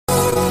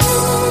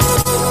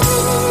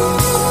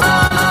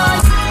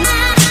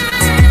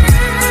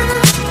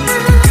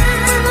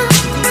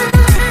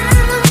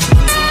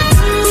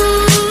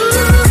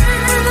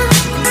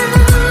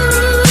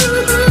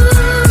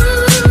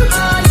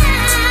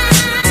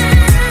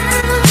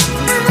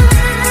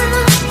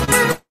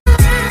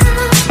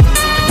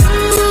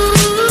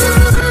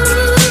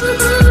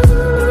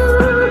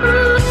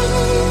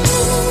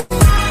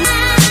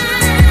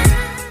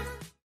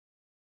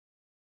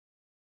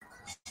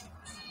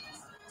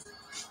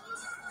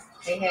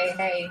Hey, hey,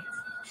 hey.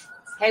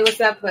 Hey,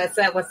 what's up?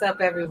 What's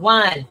up,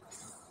 everyone?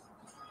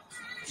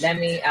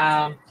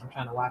 I'm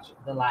trying to watch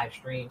the live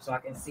stream so I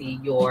can see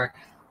your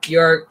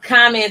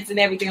comments and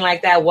everything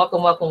like that.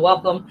 Welcome, welcome,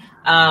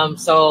 welcome.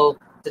 So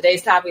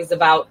today's topic is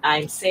about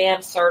I'm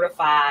SAM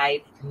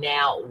certified.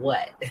 Now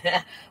what?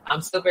 I'm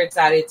super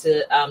excited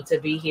to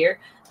be here.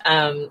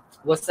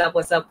 What's up?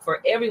 What's up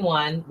for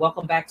everyone?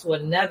 Welcome back to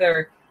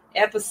another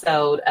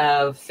episode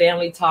of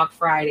Family Talk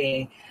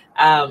Friday,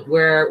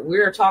 where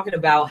we're talking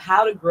about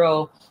how to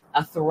grow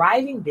a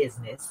thriving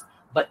business,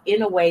 but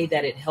in a way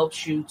that it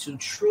helps you to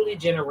truly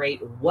generate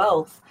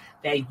wealth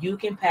that you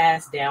can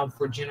pass down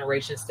for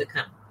generations to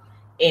come.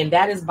 And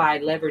that is by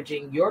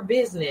leveraging your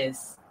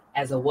business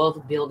as a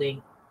wealth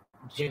building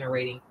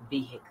generating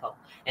vehicle.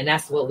 And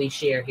that's what we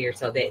share here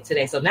today.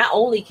 So not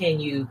only can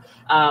you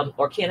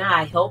or can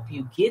I help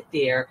you get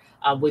there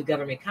with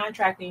government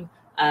contracting,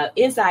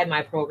 inside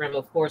my program,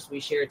 of course, we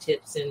share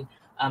tips and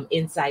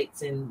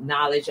insights and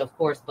knowledge, of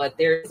course, but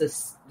there's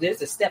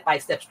a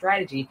step-by-step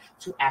strategy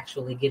to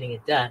actually getting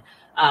it done.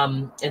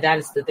 And that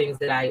is the things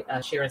that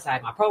I share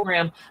inside my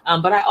program.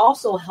 But I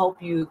also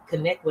help you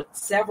connect with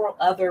several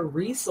other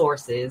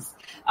resources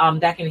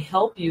that can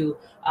help you,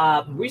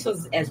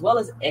 resources as well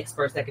as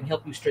experts that can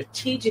help you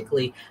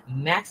strategically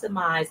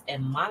maximize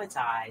and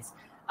monetize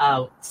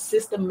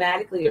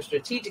systematically or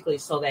strategically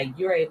so that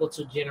you're able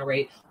to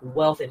generate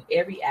wealth in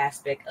every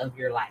aspect of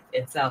your life.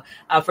 And so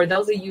for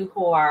those of you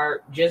who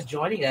are just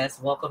joining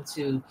us, welcome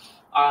to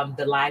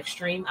the live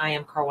stream. I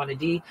am Karwana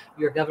D,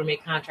 your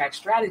government contract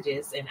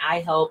strategist, and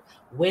I help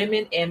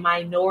women and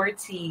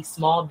minority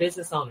small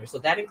business owners. So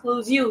that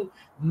includes you,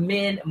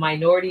 men,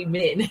 minority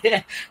men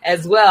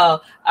as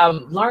well.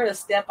 Learn a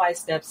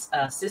step-by-step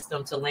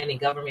system to landing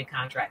government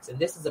contracts. And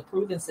this is a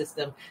proven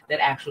system that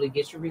actually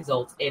gets you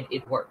results and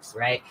it works,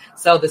 right?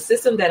 So the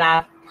system that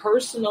I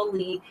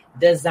personally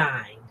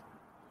designed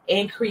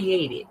and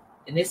created,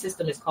 and this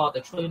system is called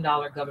the $1 Trillion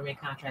Government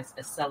Contracts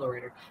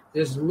Accelerator.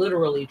 There's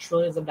literally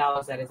trillions of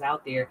dollars that is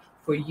out there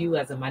for you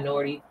as a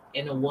minority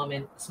and a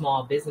woman,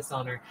 small business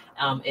owner.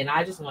 And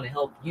I just want to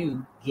help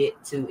you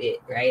get to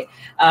it, right?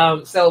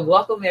 So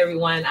welcome,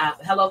 everyone.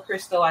 Hello,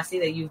 Crystal. I see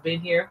that you've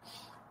been here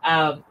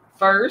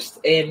first.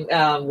 And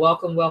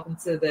welcome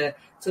to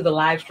the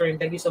live stream.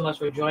 Thank you so much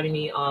for joining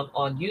me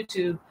on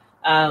YouTube.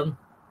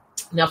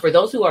 Now, for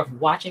those who are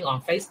watching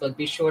on Facebook,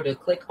 be sure to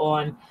click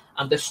on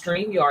the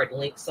StreamYard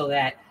link so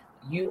that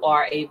you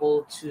are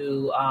able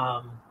to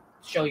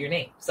show your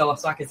name, so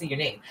I can see your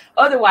name.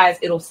 Otherwise,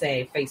 it'll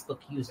say Facebook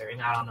user,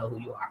 and I don't know who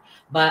you are.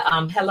 But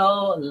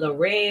hello,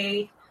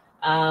 Lorraine,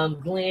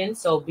 Glenn.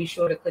 So be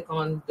sure to click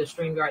on the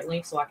StreamYard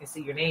link so I can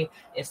see your name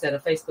instead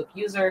of Facebook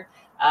user.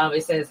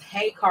 It says,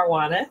 hey,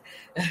 Karwana,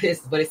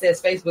 but it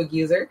says Facebook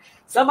user.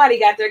 Somebody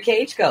got their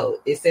cage code.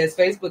 It says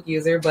Facebook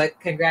user, but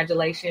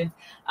congratulations.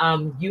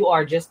 You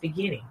are just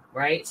beginning,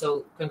 right?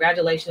 So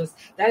congratulations.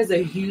 That is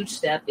a huge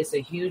step. It's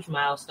a huge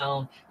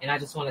milestone. And I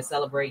just want to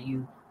celebrate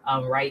you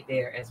right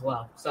there as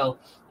well. So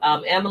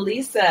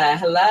Emelisa,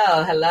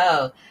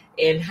 hello.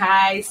 And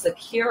hi,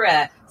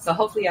 Sakura. So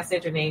hopefully I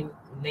said your name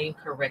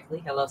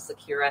correctly. Hello,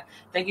 Sakura.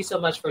 Thank you so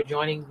much for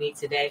joining me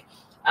today.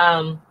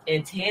 And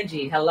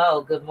Tangi,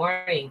 hello, good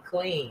morning,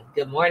 Queen,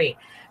 good morning.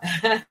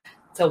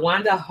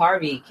 Tawanda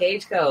Harvey,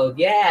 cage code,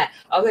 yeah.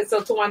 Okay, so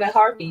Tawanda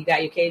Harvey, you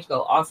got your cage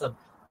code, awesome.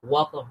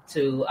 Welcome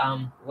to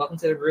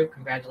the group.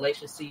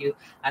 Congratulations to you.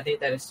 I think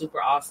that is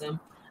super awesome.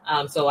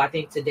 So I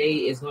think today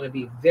is going to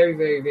be very,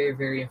 very, very,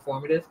 very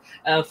informative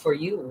for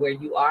you where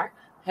you are.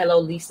 Hello,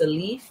 Lisa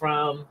Lee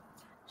from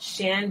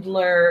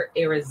Chandler,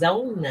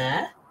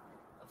 Arizona,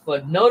 for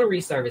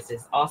notary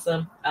services.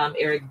 Awesome.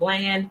 Eric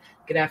Bland,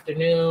 good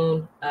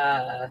afternoon.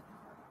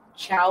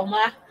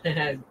 Kioma,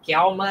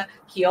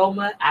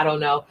 I don't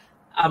know.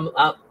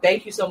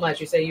 Thank you so much.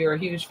 You say you're a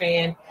huge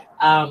fan.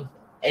 And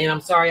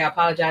I'm sorry, I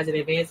apologize in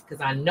advance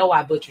because I know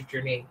I butchered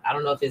your name. I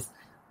don't know if it's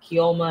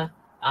Kioma,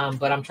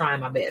 but I'm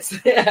trying my best.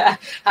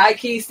 Hi,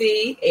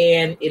 Kesey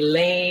and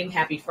Elaine.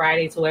 Happy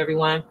Friday to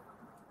everyone.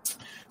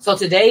 So in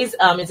today's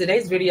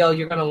video,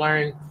 you're going to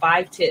learn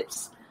 5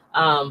 tips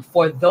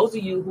for those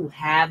of you who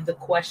have the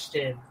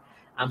question,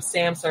 I'm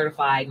SAM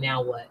certified,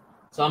 now what?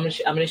 So I'm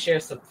gonna share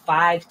some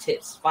 5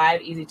 tips,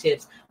 5 easy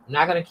tips. I'm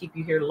not gonna keep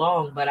you here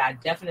long, but I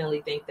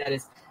definitely think that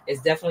it's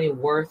definitely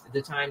worth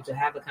the time to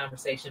have a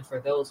conversation for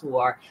those who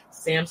are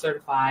SAM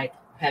certified,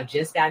 have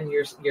just gotten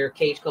your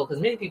cage code,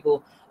 because many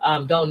people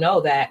don't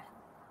know that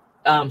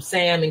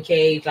SAM and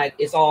cage, like,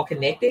 it's all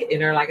connected,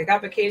 and they're like, I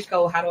got the cage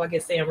code, how do I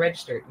get SAM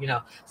registered?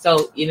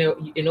 So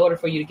in order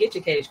for you to get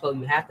your cage code,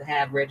 you have to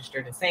have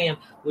registered in SAM,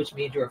 which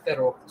means you're a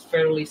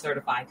federally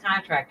certified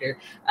contractor,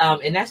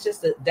 and that's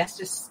just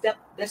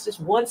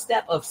one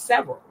step of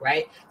several,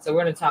 right? So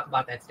we're going to talk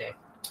about that today.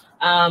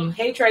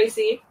 Hey,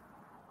 Tracy,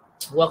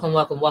 welcome.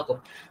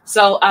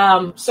 So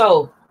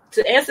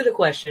to answer the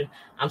question,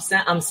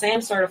 I'm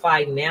SAM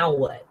certified, now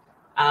what?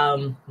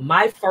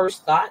 My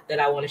first thought that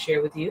I want to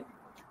share with you.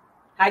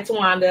 Hi,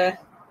 Tawanda.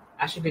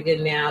 I should be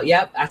good now.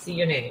 Yep, I see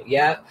your name.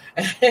 Yep.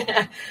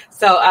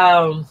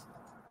 So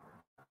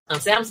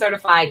SAM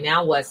certified,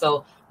 now what?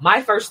 So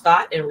my first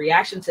thought and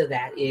reaction to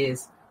that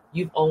is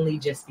you've only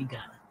just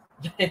begun.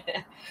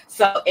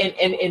 So,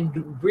 and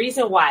the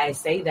reason why I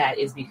say that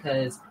is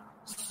because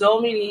so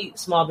many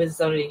small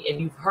business owners,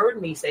 and you've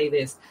heard me say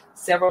this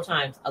several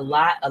times, a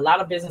lot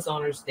of business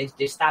owners,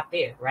 they stop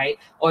there, right?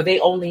 Or they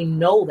only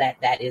know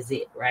that is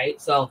it,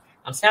 right? So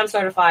I'm SAM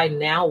certified,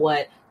 now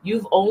what?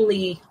 You've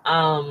only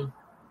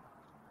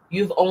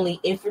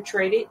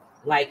infiltrated,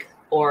 like,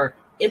 or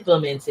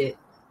implemented,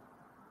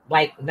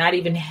 like, not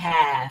even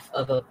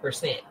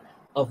 0.5%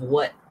 of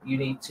what you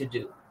need to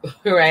do,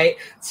 right?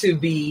 To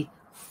be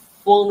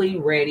fully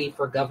ready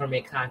for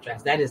government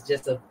contracts. That is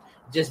just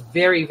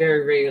very,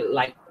 very, very,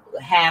 like,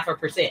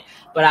 0.5%.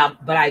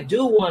 But I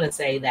do want to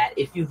say that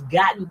if you've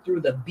gotten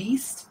through the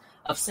beast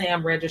of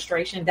SAM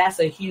registration, that's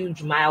a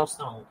huge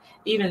milestone,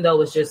 even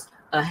though it's just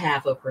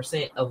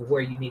 0.5% of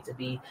where you need to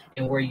be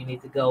and where you need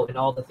to go and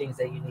all the things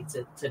that you need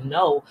to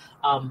know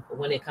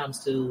when it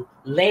comes to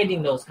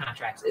landing those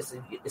contracts.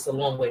 It's a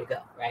long way to go,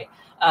 right?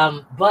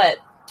 But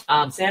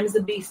SAM is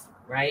a beast,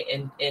 right?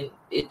 And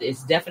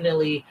it's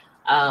definitely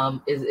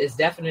is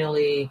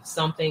definitely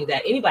something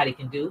that anybody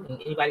can do,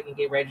 and anybody can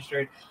get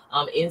registered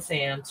in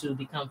SAM to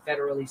become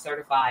federally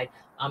certified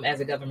as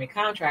a government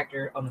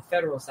contractor on the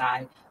federal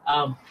side.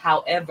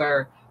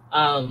 However,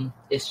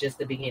 it's just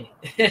the beginning.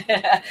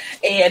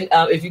 And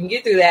if you can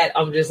get through that,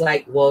 I'm just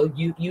like, well,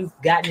 you've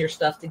gotten your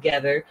stuff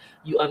together.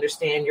 You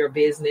understand your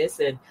business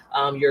and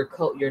your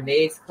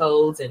NAICS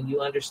codes, and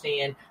you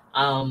understand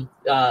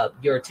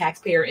your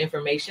taxpayer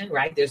information,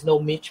 right? There's no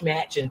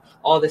mismatch and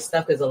all this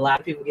stuff, because a lot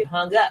of people get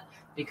hung up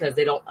because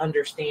they don't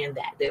understand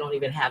that. They don't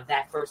even have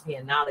that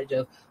firsthand knowledge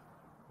of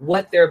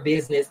what their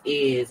business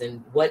is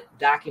and what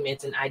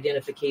documents and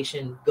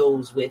identification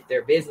goes with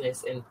their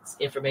business, and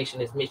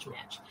information is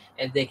mismatched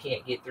and they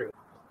can't get through.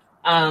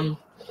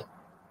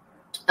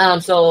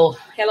 So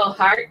hello,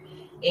 Hart,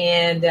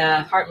 and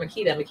Hart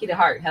Makita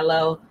Hart,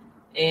 hello,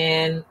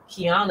 and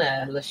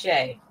Kiana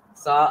Lachey.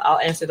 So I'll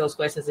answer those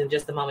questions in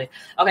just a moment.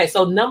 Okay,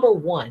 so number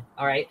one,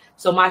 all right.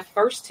 So my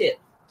first tip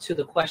to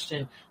the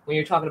question, when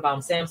you're talking about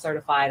I'm SAM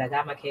certified, I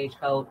got my cage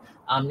code.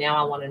 Now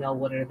I want to know,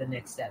 what are the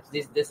next steps?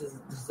 This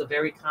is a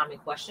very common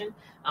question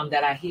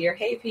that I hear.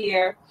 Hey,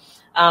 Pierre,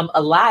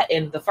 a lot.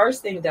 And the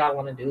first thing that I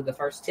want to do, the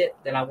first tip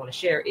that I want to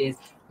share is,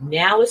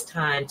 now is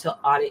time to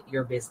audit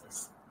your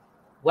business.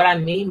 What I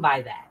mean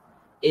by that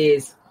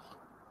is,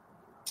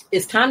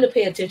 it's time to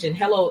pay attention.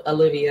 Hello,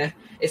 Olivia.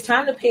 It's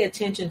time to pay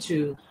attention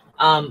to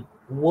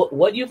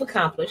what you've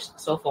accomplished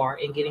so far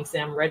in getting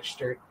SAM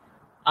registered,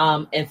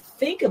 and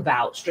think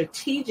about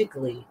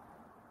strategically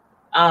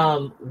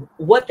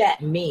what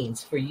that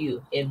means for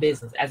you in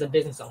business as a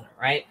business owner,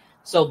 right?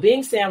 So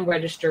being SAM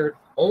registered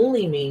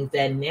only means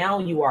that now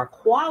you are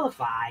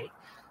qualified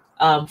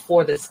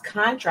for this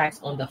contracts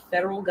on the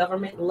federal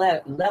government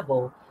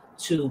level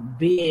to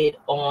bid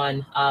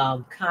on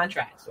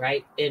contracts,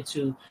 right? And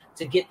to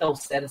get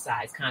those set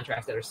aside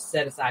contracts that are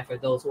set aside for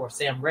those who are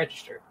SAM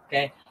registered,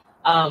 okay?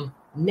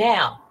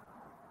 Now,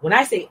 when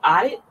I say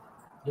audit,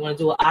 you want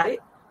to do an audit?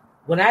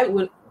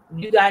 When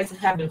you guys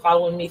have been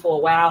following me for a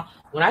while,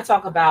 when I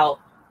talk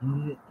about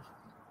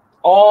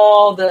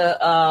all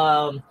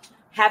the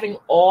having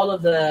all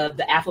of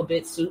the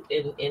alphabet soup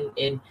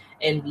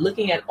and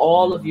looking at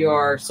all of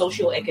your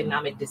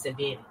socioeconomic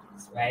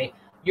disadvantages, right?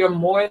 You're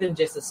more than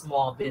just a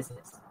small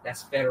business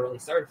that's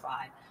federally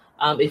certified.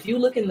 If you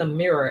look in the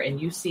mirror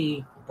and you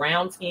see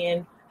brown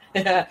skin,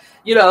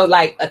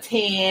 like a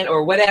tan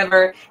or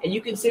whatever, and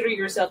you consider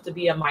yourself to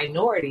be a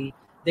minority,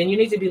 then you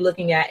need to be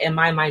looking at, am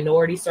I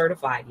minority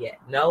certified yet?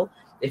 No.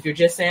 If you're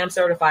just SAM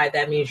certified,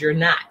 that means you're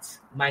not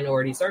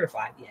minority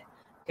certified yet.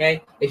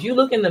 Okay. If you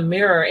look in the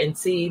mirror and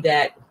see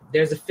that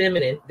there's a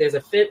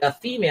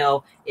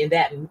female in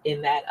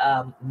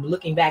that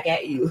looking back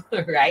at you,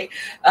 right?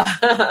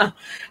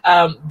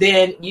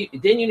 Then you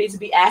need to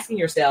be asking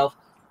yourself,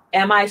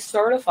 am I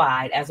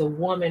certified as a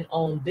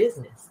woman-owned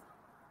business?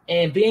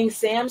 And being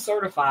SAM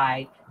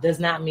certified does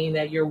not mean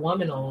that you're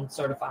woman-owned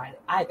certified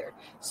either.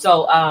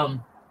 So,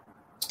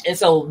 and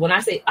so when I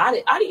say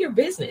audit your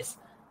business,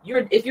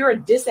 if you're a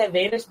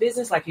disadvantaged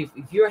business, like if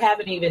you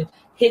haven't even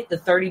hit the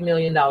 $30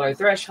 million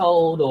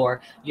threshold,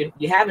 or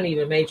you haven't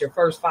even made your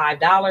first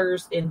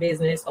 $5 in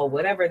business, or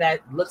whatever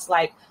that looks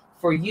like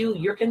for you,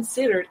 you're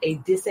considered a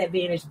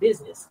disadvantaged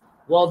business.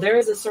 Well, there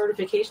is a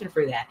certification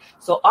for that.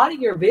 So audit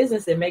your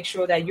business and make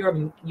sure that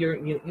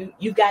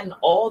you've gotten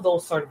all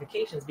those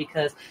certifications,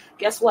 because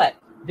guess what?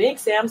 Being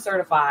SAM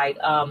certified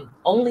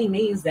only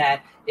means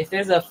that if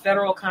there's a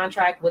federal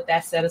contract with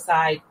that set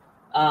aside,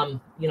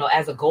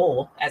 as a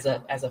goal, as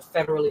a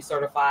federally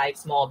certified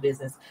small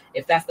business,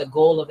 if that's the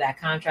goal of that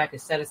contract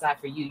is set aside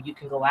for you, you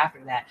can go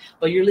after that.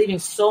 But you're leaving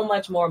so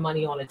much more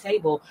money on the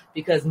table,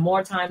 because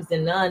more times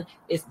than none,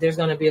 there's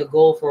going to be a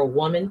goal for a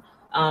woman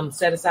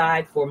set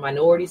aside, for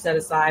minority set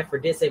aside, for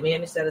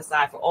disadvantaged set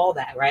aside, for all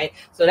that, right?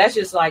 So that's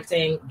just like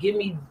saying, give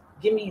me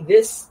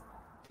this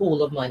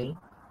pool of money,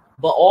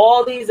 but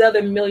all these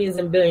other millions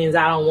and billions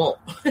I don't want.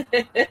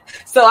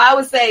 So I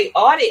would say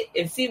audit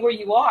and see where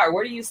you are.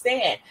 Where do you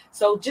stand?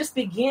 So just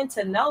begin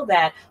to know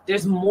that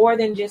there's more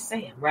than just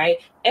Sam, right?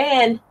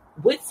 And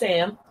with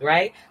Sam,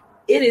 right,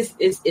 it is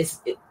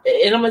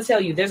and I'm going to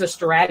tell you, there's a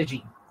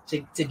strategy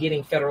to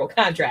getting federal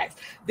contracts.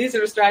 These are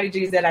the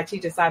strategies that I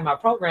teach inside my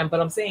program. But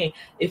I'm saying,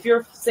 if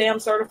you're SAM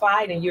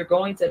certified and you're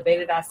going to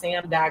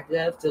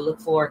beta.sam.gov to look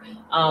for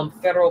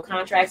federal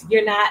contracts,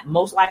 you're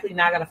most likely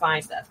not going to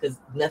find stuff because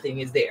nothing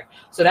is there.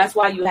 So that's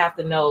why you have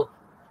to know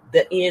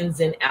the ins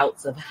and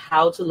outs of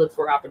how to look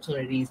for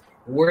opportunities,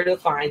 where to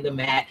find them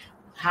at,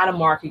 how to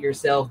market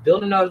yourself,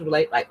 build another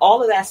relate, like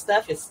all of that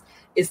stuff is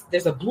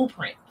there's a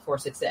blueprint for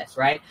success,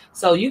 right?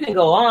 So you can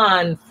go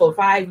on for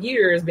 5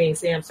 years being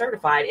SAM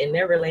certified and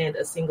never land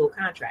a single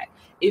contract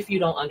if you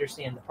don't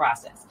understand the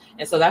process.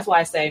 And so that's why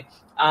I say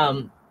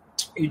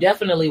you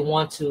definitely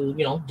want to,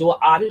 do an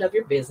audit of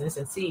your business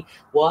and see,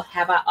 well,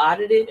 have I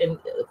audited? And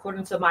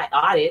according to my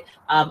audit,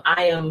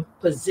 I am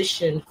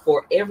positioned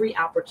for every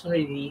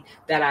opportunity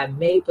that I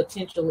may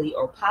potentially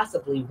or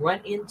possibly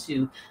run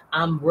into.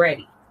 I'm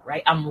ready,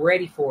 right? I'm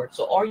ready for it.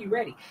 So are you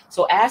ready?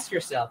 So ask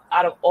yourself,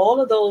 out of all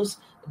of those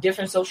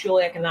different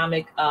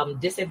socioeconomic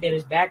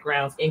disadvantaged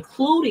backgrounds,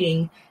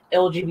 including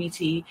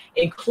LGBT,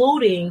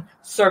 including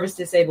service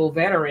disabled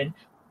veteran,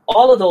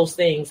 all of those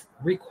things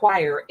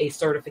require a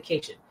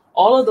certification.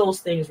 All of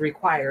those things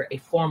require a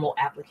formal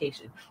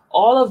application.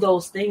 All of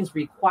those things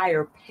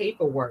require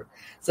paperwork.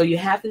 So you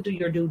have to do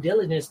your due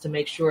diligence to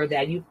make sure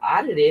that you've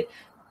audited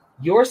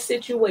your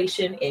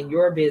situation and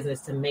your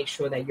business to make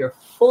sure that you're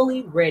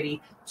fully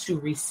ready to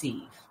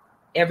receive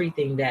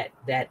everything that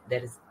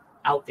is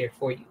out there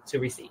for you to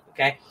receive.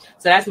 Okay.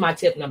 So that's my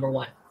tip number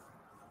 1.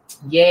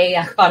 Yay.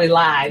 I caught it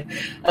live.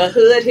 A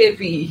hood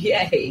hippie.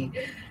 Yay.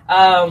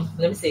 Let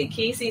me see.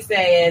 Kesey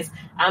says,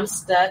 I'm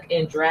stuck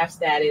in draft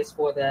status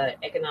for the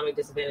economic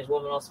disadvantaged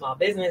woman-owned small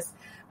business.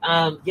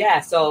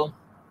 So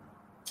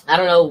I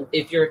don't know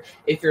if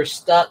you're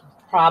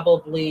stuck,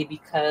 probably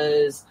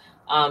because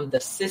the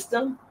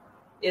system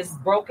is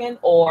broken,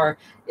 or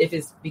if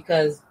it's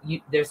because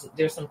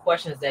there's some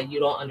questions that you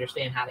don't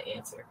understand how to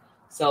answer.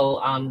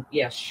 So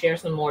share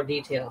some more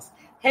details.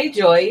 Hey,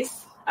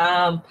 Joyce.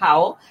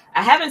 Powell,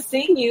 I haven't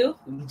seen you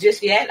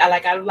just yet.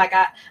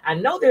 I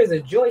know there's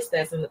a Joyce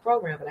that's in the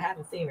program, but I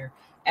haven't seen her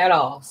at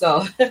all.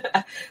 So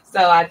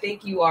I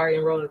think you are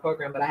enrolled in the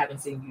program, but I haven't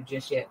seen you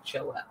just yet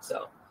show up.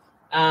 So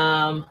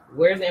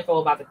where's the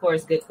info about the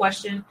course? Good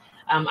question.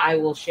 I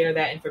will share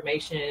that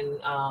information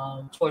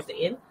towards the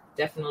end.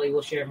 Definitely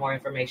will share more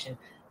information.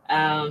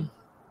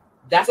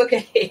 That's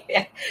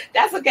okay.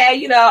 That's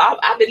okay.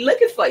 I've been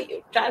looking for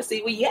you, trying to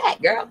see where you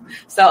at, girl.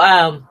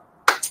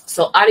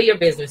 So out of your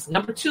business.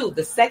 Number 2,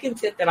 the second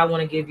tip that I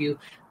want to give you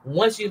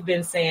once you've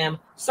been SAM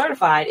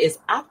certified is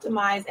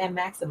optimize and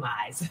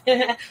maximize.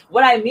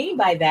 What I mean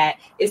by that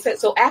is that,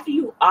 so after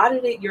you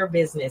audited your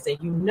business and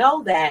you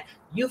know that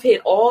you've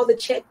hit all the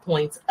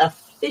checkpoints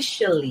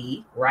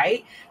officially,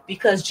 right?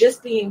 Because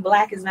just being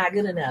Black is not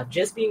good enough.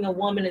 Just being a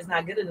woman is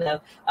not good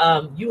enough.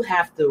 You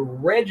have to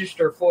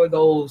register for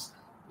those.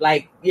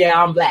 Like, yeah,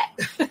 I'm Black.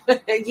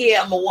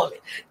 Yeah, I'm a woman.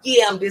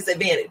 Yeah, I'm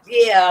disadvantaged.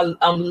 Yeah,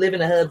 I'm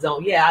living a HUD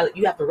zone. Yeah,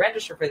 you have to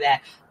register for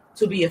that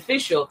to be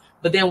official.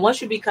 But then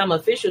once you become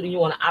official, then you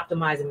want to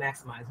optimize and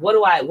maximize. What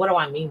do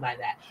I mean by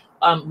that?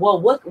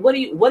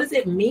 What does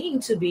it mean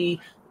to be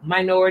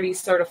minority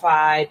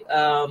certified,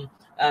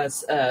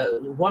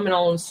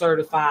 woman-owned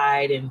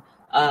certified, and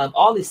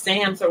all these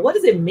SAM? So what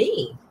does it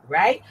mean,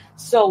 right?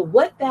 So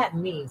what that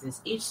means is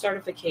each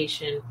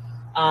certification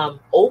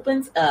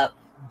opens up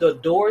the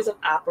doors of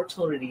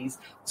opportunities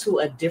to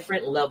a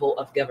different level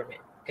of government.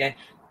 Okay.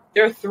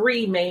 There are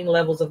 3 main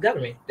levels of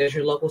government. There's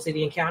your local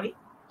city and county,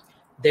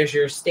 there's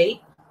your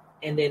state,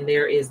 and then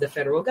there is the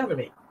federal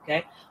government.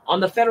 Okay. On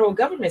the federal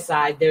government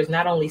side, there's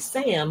not only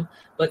SAM,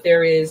 but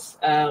there is,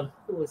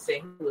 who was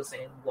saying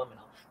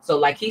woman-owned. So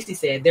like Kesey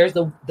said, there's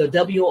the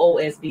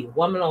WOSB,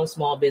 woman-owned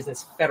small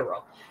business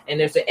federal. And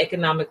there's the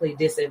economically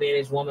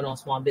disadvantaged woman-owned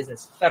small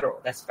business federal.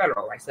 That's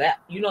federal, right? So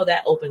that,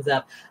 that opens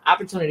up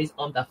opportunities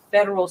on the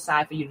federal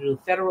side for you to do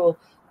federal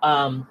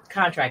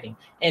contracting.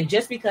 And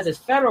just because it's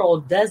federal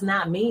does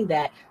not mean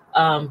that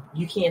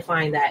you can't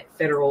find that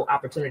federal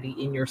opportunity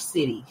in your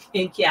city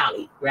and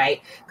county,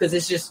 right? Because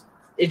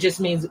it just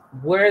means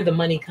where the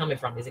money coming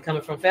from. Is it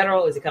coming from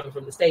federal? Is it coming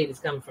from the state? Is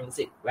it coming from the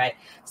city, right?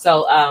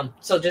 So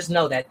just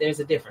know that there's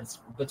a difference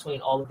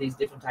between all of these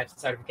different types of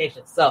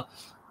certifications. So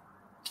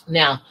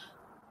now,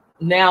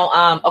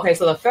 okay,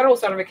 so the federal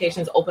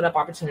certifications open up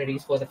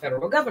opportunities for the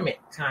federal government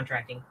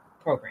contracting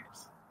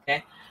programs,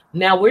 okay?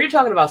 Now, when you're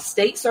talking about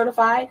state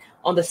certified,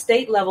 on the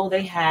state level,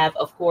 they have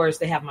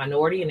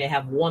minority and they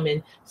have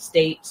woman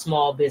state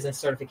small business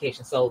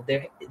certification. So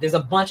there's a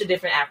bunch of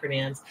different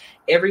acronyms.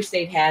 Every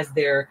state has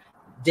their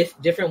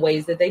different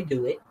ways that they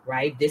do it,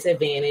 right?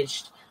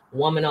 Disadvantaged,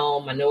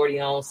 woman-owned,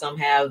 minority-owned. Some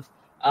have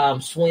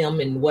SWIM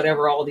and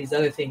whatever, all these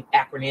other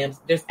acronyms.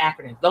 There's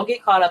acronyms. Don't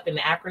get caught up in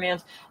the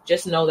acronyms.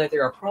 Just know that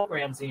there are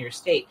programs in your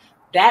state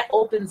that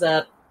opens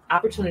up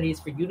opportunities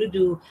for you to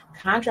do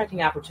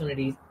contracting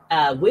opportunities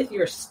with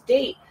your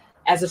state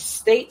as a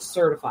state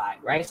certified,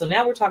 right? So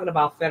now we're talking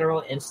about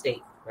federal and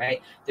state,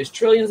 right? There's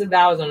trillions of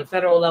dollars on the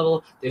federal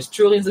level. There's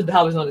trillions of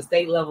dollars on the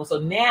state level. So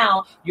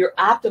now you're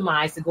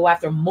optimized to go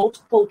after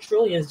multiple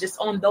trillions just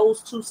on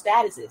those two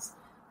statuses.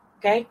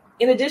 Okay.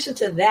 In addition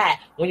to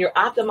that, when you're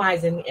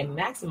optimizing and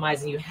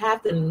maximizing, you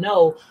have to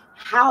know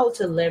how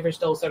to leverage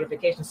those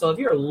certifications. So if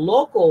you're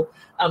local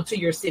to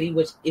your city,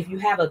 which if you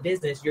have a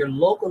business, you're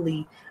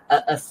locally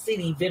a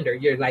city vendor.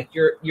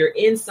 You're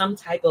in some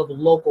type of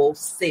local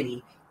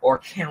city or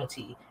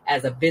county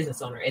as a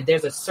business owner, and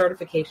there's a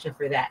certification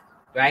for that,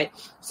 right?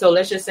 So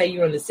let's just say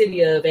you're in the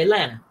city of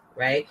Atlanta,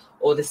 right?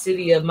 Or the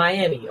city of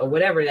Miami or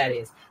whatever that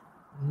is.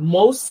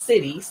 Most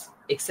cities,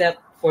 except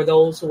for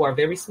those who are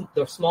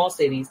they're small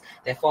cities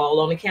that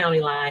fall on the county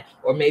line,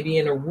 or maybe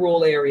in a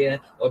rural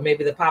area, or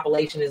maybe the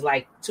population is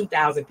like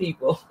 2,000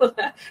 people.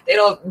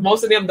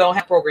 Most of them don't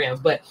have programs,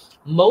 but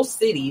most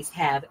cities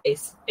have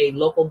a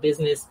local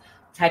business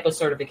type of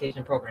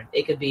certification program.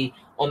 It could be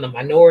on the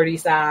minority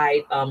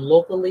side,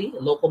 locally,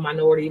 local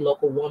minority,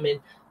 local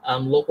woman,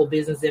 local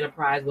business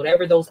enterprise,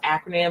 whatever those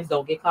acronyms.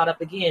 Don't get caught up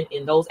again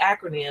in those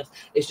acronyms.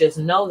 It's just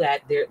know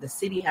that the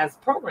city has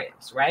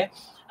programs, right?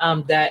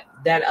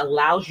 That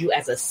allows you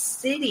as a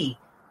city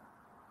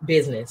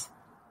business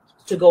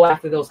to go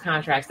after those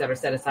contracts that are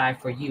set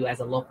aside for you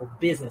as a local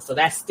business. So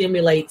that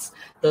stimulates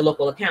the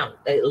local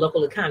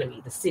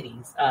economy, the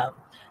cities,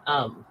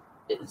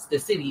 the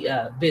city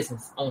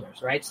business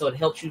owners, right? So it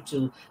helps you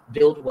to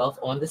build wealth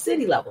on the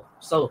city level.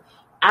 So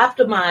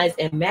optimize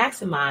and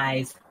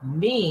maximize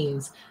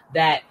means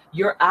that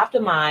you've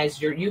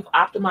optimized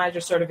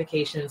your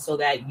certification so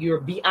that you're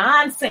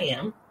beyond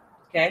SAM,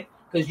 okay?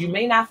 Because you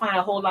may not find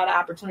a whole lot of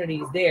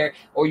opportunities there,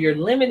 or you're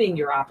limiting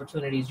your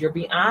opportunities. You're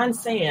beyond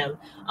SAM,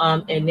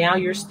 and now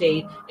you're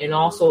state and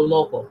also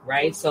local,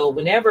 right? So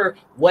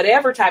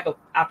whatever type of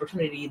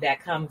opportunity that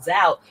comes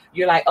out,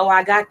 you're like, oh,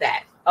 I got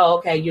that. Oh,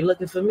 okay, you're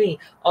looking for me.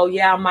 Oh,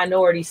 yeah, I'm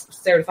minority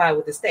certified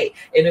with the state.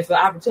 And if the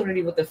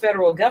opportunity with the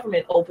federal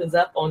government opens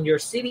up on your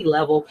city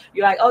level,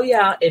 you're like, oh,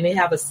 yeah, and they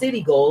have a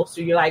city goal. So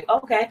you're like,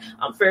 okay,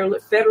 I'm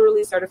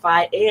federally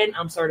certified and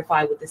I'm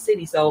certified with the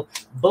city. So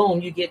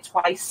boom, you get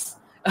twice,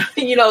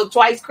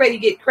 twice credit. You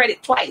get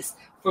credit twice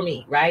for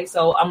me, right?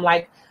 So I'm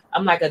like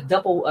a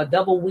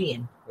double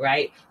win,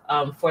 right?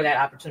 For that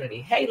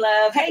opportunity. Hey,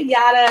 love. Hey,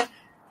 Yada.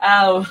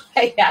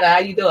 Hey, Yada, how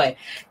you doing?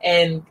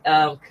 And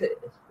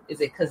is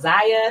it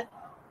Keziah?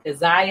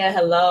 Keziah,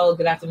 hello.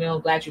 Good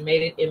afternoon. Glad you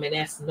made it.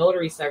 M&S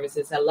Notary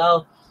Services,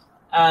 hello.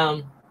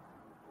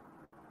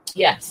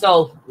 Yeah,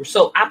 so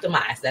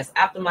optimize. That's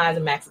optimize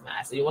and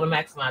maximize. So you want to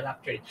maximize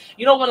opportunity.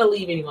 You don't want to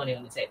leave any money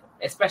on the table,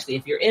 especially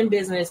if you're in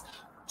business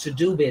to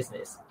do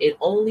business. It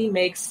only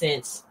makes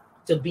sense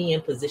to be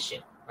in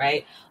position,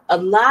 right? A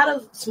lot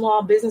of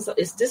small business,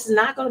 this is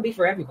not going to be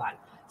for everybody.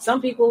 Some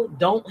people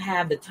don't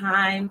have the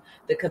time,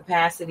 the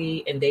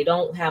capacity, and they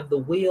don't have the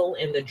will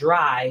and the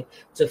drive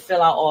to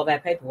fill out all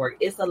that paperwork.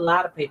 It's a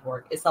lot of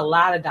paperwork. It's a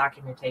lot of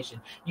documentation.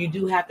 You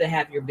do have to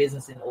have your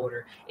business in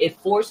order. It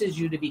forces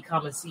you to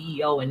become a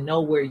CEO and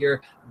know what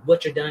your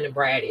Dun and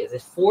Brad is.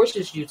 It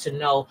forces you to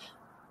know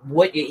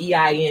what your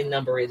EIN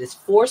number is. It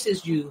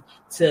forces you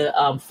to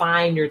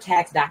find your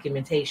tax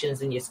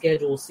documentations and your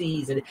Schedule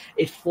C's, and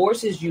it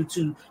forces you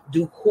to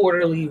do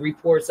quarterly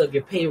reports of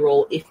your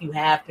payroll if you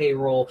have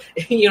payroll.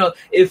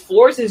 It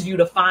forces you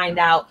to find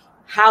out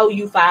how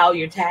you file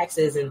your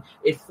taxes, and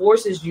it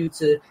forces you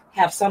to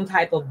have some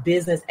type of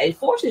business. It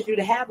forces you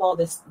to have all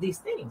these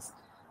things.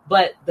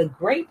 But the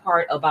great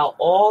part about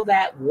all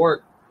that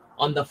work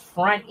on the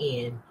front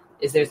end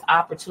is there's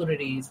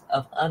opportunities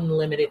of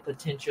unlimited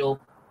potential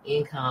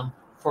income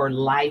for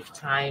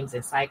lifetimes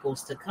and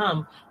cycles to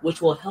come,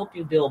 which will help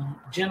you build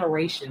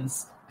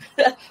generations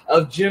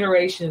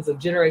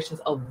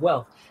of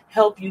wealth,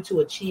 help you to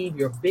achieve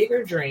your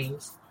bigger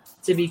dreams,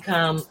 to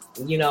become,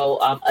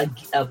 I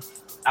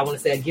want to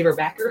say a giver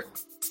backer.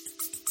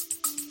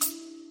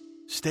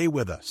 Stay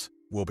with us.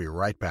 We'll be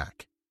right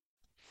back.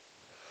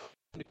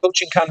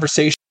 Coaching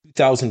Conversation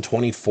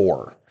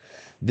 2024.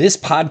 This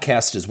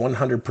podcast is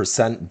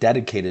 100%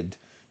 dedicated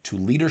to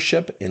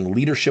leadership and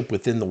leadership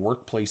within the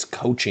workplace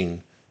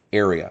coaching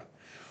area.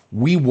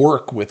 We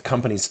work with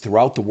companies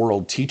throughout the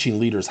world teaching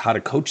leaders how to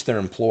coach their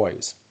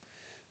employees.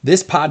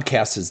 This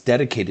podcast is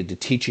dedicated to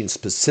teaching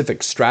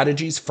specific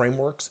strategies,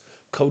 frameworks,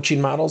 coaching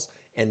models,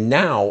 and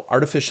now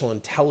artificial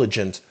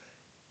intelligence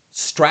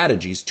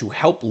strategies to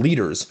help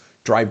leaders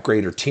drive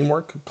greater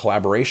teamwork,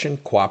 collaboration,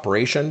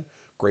 cooperation,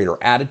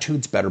 greater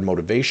attitudes, better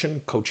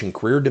motivation, coaching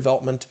career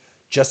development,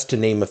 just to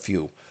name a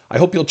few. I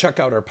hope you'll check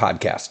out our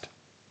podcast.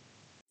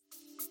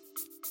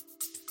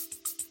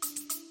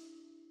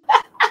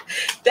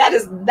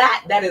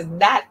 That is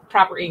not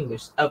proper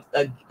English.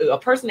 A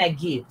person that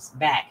gives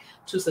back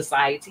to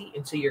society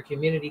and to your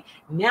community.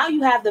 Now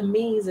you have the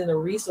means and the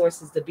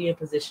resources to be in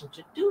position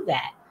to do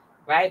that,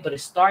 right? But it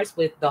starts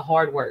with the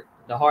hard work.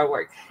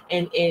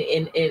 And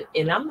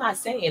I'm not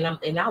saying,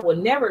 and I will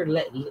never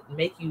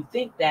make you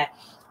think that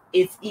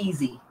it's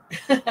easy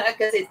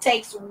because it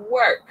takes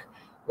work,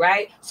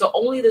 right? So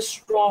only the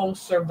strong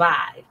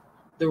survive.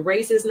 The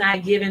race is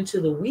not given to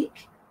the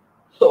weak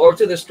or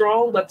to the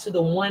strong, but to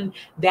the one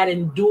that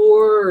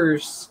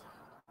endures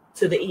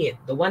to the end.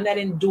 The one that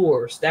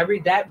endures. That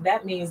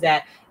means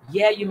that,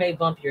 yeah, you may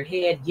bump your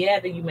head. Yeah,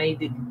 that you may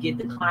get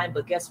declined,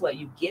 but guess what?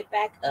 You get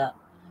back up.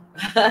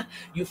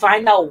 You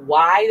find out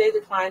why they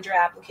declined your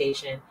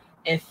application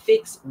and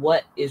fix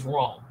what is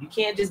wrong. You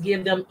can't just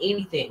give them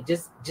anything.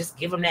 Just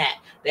give them that.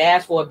 They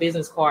ask for a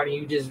business card and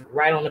you just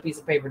write on a piece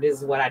of paper, this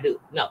is what I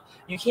do. No,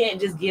 you can't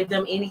just give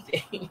them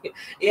anything.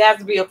 It has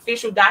to be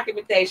official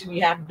documentation.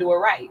 You have to do it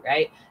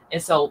right?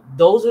 And so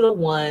those are the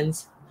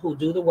ones who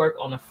do the work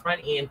on the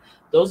front end.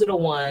 Those are the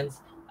ones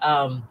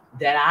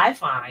that I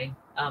find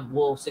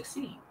will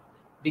succeed.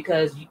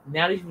 Because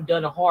now that you've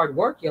done the hard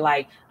work, you're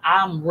like,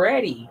 I'm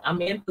ready.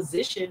 I'm in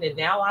position. And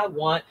now I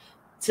want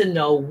to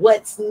know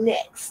what's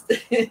next.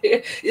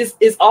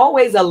 It's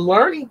always a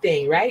learning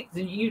thing, right?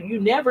 You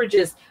never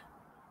just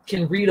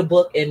can read a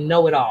book and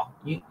know it all.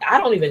 I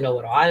don't even know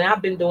it all. And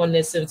I've been doing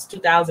this since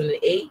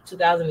 2008,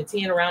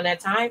 2010, around that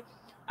time.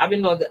 I've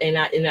been doing,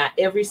 and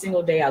every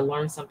single day I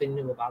learn something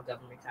new about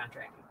government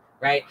contracting.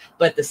 Right.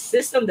 But the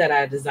system that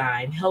I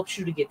designed helps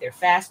you to get there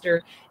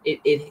faster.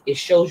 It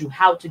shows you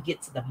how to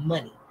get to the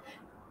money.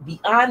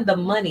 Beyond the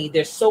money,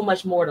 there's so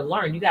much more to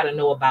learn. You got to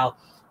know about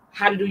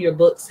how to do your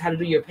books, how to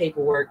do your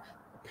paperwork,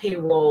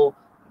 payroll,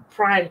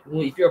 prime.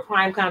 If you're a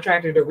prime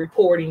contractor, the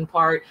reporting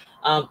part.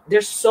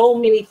 There's so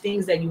many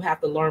things that you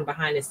have to learn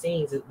behind the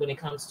scenes when it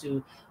comes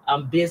to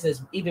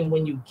business, even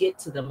when you get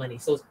to the money.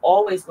 So it's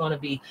always going to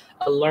be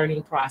a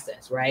learning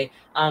process. Right.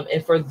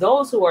 And for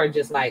those who are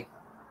just like,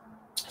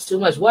 it's too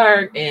much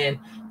work, and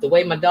the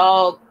way my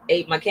dog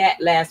ate my cat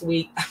last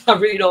week, I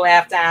really don't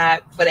have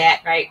time for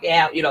that right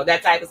now.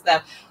 That type of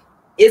stuff.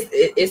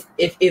 It's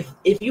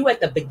if you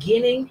at the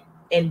beginning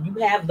and you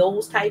have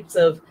those types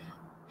of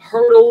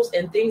hurdles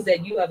and things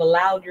that you have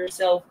allowed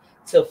yourself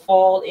to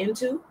fall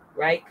into,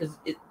 right? Because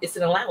it's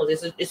an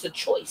allowance. It's a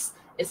choice.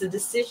 It's a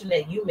decision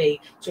that you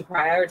made to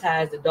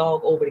prioritize the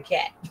dog over the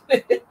cat.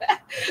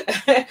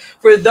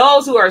 For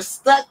those who are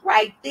stuck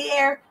right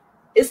there,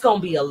 it's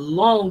going to be a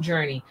long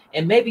journey,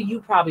 and maybe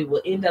you probably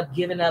will end up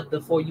giving up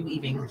before you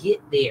even get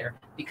there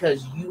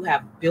because you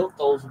have built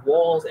those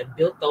walls and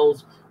built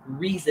those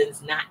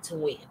reasons not to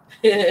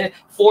win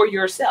for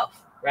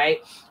yourself, right?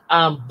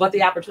 But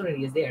the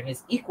opportunity is there, and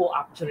it's equal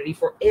opportunity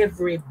for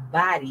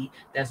everybody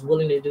that's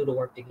willing to do the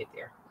work to get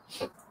there.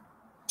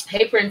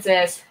 Hey,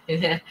 Princess.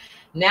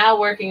 Now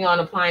working on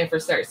applying for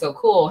cert. So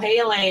cool. Hey,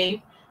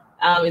 Elaine.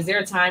 Is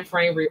there a time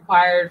frame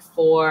required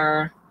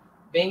for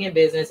being in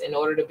business in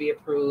order to be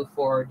approved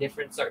for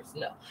different certs?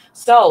 No.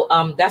 So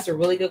that's a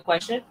really good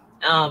question.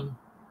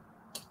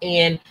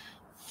 And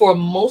for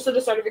most of the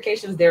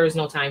certifications, there is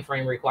no time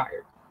frame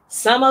required.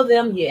 Some of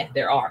them, yeah,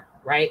 there are,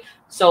 right?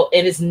 So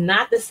it is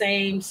not the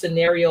same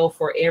scenario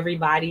for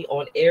everybody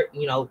on air,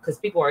 because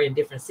people are in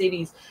different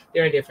cities,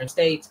 they're in different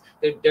states,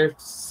 they're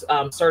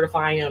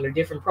certifying under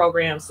different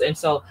programs. And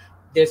so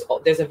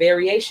there's a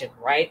variation,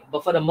 right?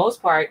 But for the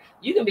most part,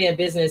 you can be in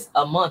business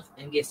a month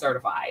and get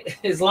certified.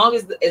 As long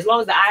as the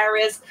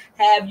IRS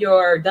have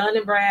your Dun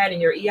and Brad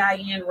and your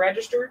EIN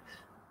registered,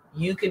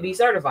 you can be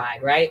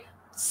certified, right?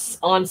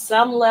 On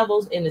some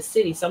levels in the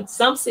city,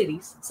 some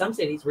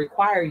cities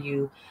require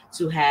you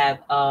to have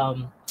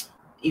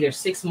either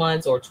 6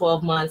 months or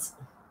 12 months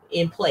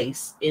in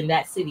place in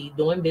that city,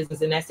 doing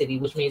business in that city,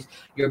 which means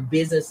your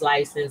business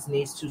license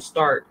needs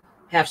to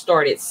have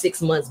started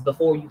 6 months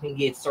before you can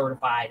get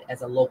certified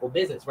as a local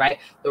business, right?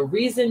 The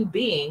reason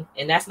being,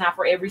 and that's not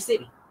for every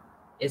city.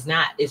 It's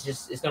not, it's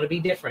going to be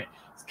different.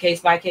 It's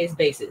case by case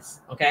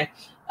basis. Okay.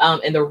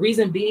 And the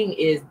reason being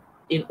is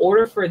in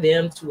order for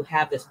them to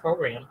have this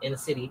program in a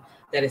city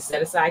that is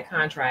set aside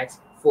contracts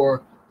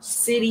for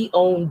city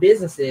owned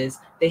businesses,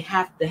 they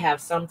have to have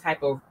some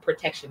type of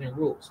protection and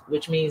rules,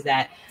 which means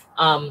that,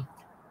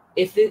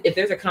 if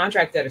there's a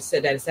contract that is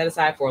set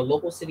aside for a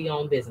local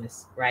city-owned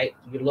business, right?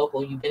 You're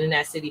local, you've been in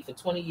that city for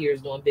 20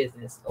 years doing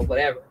business or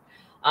whatever.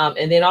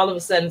 And then all of a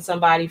sudden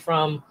somebody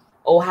from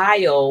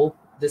Ohio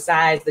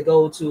decides to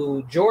go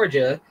to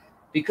Georgia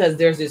because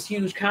there's this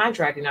huge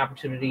contracting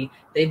opportunity.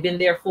 They've been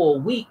there for a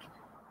week.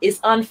 It's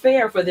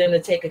unfair for them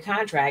to take a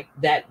contract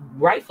that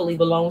rightfully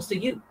belongs to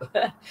you.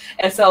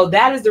 And so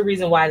that is the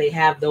reason why they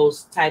have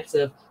those types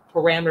of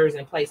parameters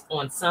in place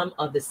on some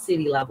of the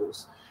city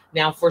levels.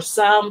 Now, for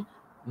some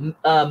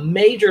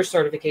major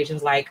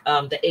certifications like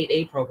the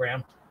 8A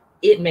program,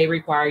 it may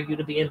require you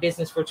to be in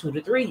business for 2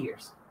 to 3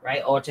 years,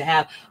 right? Or to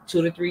have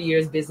 2 to 3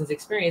 years business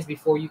experience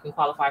before you can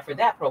qualify for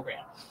that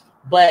program.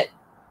 But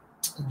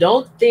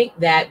don't think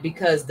that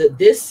because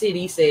this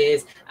city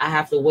says I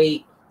have to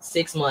wait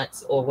 6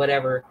 months or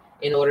whatever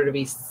in order to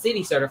be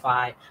city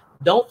certified,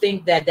 don't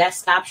think that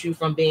stops you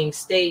from being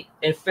state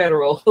and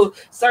federal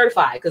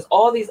certified, because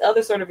all these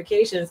other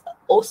certifications,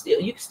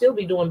 you can still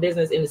be doing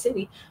business in the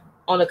city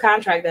on a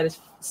contract that is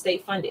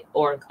state funded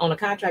or on a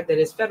contract that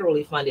is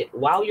federally funded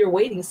while you're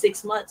waiting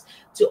 6 months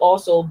to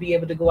also be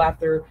able to go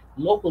after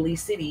locally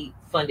city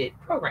funded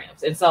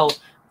programs. And so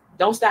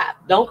don't stop.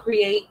 Don't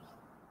create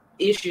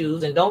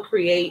issues and don't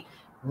create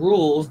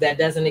rules that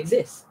doesn't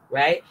exist,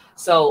 right?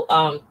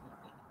 So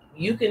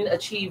you can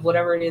achieve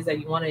whatever it is that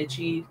you want to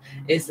achieve.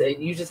 Is that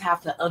you just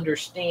have to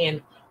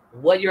understand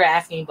what you're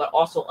asking, but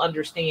also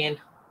understand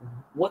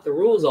what the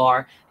rules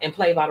are and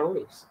play by the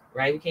rules,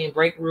 right? We can't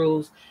break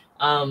rules.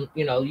 You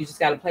just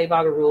got to play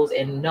by the rules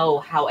and know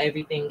how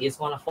everything is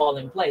going to fall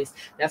in place.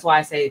 That's why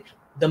I say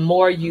the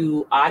more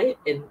you audit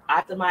and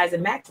optimize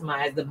and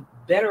maximize, the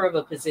better of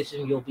a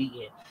position you'll be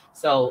in.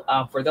 So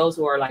for those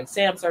who are like,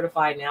 Sam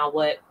certified, now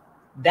what?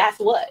 That's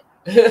what.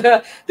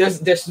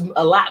 There's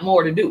a lot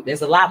more to do.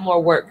 There's a lot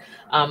more work.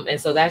 And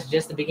so that's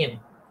just the beginning.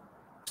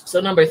 So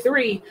number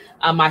 3,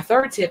 my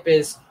third tip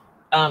is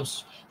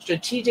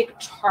strategic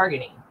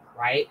targeting,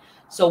 right?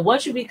 So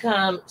once you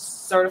become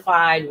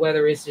certified,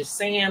 whether it's just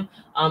SAM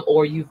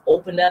or you've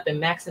opened up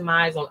and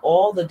maximized on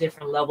all the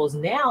different levels,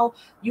 now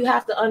you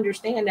have to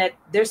understand that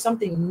there's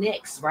something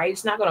next, right?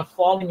 It's not going to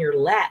fall in your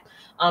lap.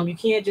 You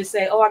can't just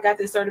say, oh, I got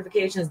this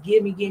certifications,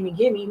 give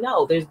me.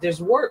 No,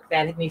 there's work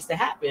that needs to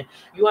happen.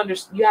 You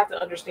have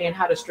to understand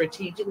how to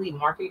strategically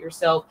market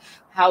yourself,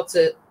 how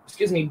to,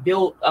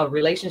 build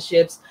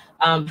relationships,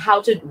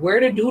 where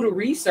to do the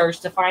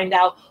research to find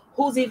out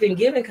who's even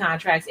giving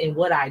contracts in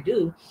what I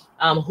do,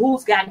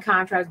 who's gotten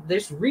contracts.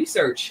 There's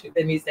research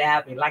that needs to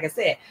happen. Like I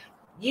said,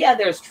 yeah,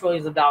 there's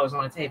trillions of dollars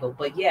on the table,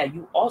 but yeah,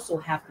 you also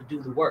have to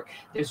do the work.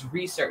 There's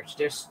research,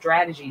 there's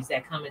strategies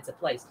that come into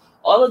place.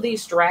 All of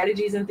these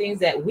strategies and things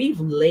that we've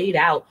laid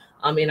out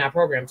in our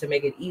program to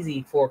make it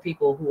easy for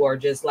people who are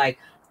just like,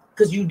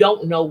 because you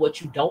don't know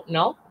what you don't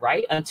know,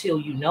 right? Until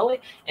you know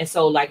it. And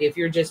so like, if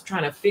you're just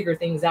trying to figure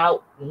things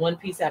out one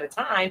piece at a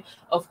time,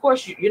 of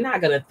course, you're not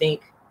going to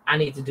think, I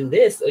need to do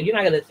this. Or you're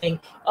not going to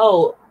think,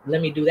 oh,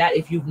 let me do that.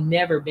 If you've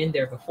never been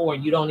there before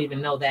and you don't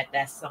even know that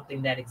that's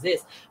something that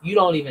exists, you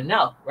don't even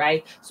know,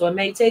 right? So it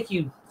may take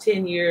you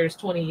 10 years,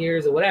 20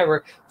 years or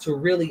whatever to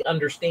really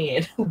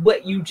understand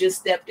what you just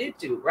stepped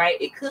into, right?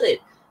 It could.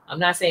 I'm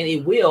not saying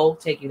it will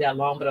take you that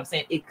long, but I'm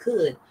saying it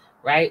could,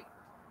 right?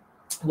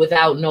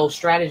 Without no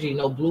strategy,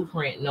 no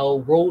blueprint,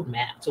 no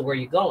roadmap to where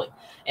you're going.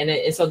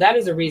 And so that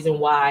is the reason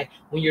why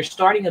when you're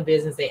starting a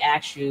business, they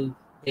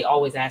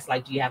always ask,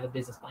 like, do you have a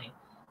business plan?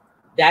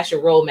 That's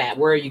your roadmap.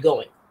 Where are you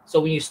going?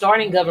 So when you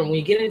start in government, when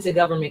you get into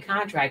government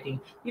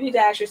contracting, you need to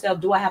ask yourself,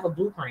 do I have a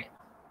blueprint,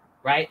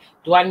 right?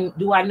 Do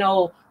I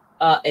know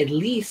at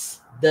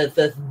least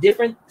the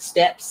different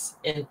steps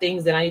and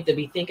things that I need to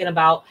be thinking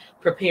about,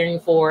 preparing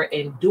for,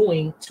 and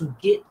doing to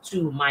get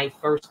to my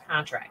first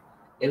contract?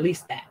 At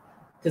least that.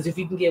 Because if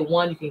you can get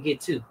 1, you can get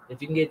 2. If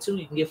you can get 2,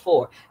 you can get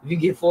 4. If you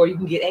can get 4, you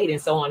can get 8,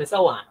 and so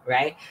on,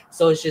 right?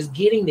 So it's just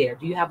getting there.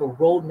 Do you have a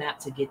roadmap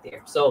to get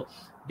there? So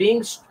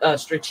being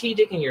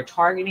strategic in your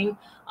targeting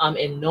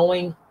and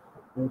knowing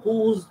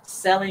who's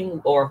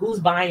selling or who's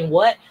buying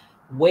what,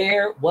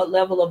 where, what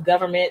level of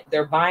government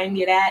they're buying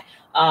it at,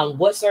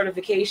 what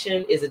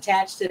certification is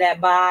attached to that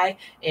buy,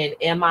 and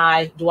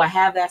do I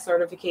have that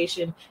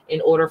certification in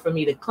order for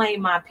me to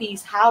claim my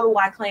piece? How do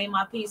I claim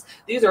my piece?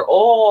 These are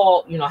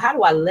all, how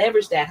do I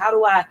leverage that? How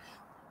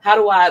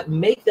do I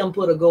make them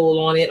put a goal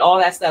on it? All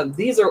that stuff.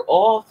 These are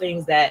all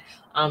things that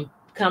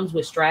comes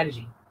with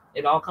strategy.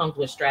 It all comes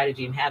with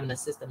strategy and having a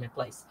system in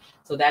place.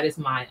 So that is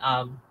my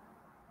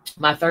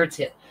my third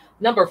tip.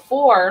 Number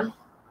 4.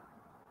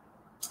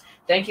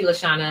 Thank you,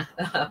 Lashana.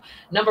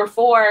 Number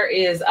 4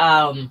 is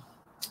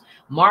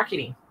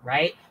marketing,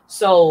 right?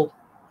 So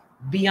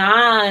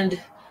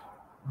beyond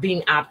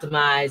being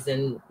optimized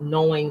and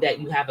knowing that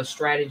you have a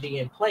strategy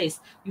in place,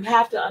 you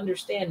have to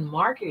understand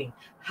marketing.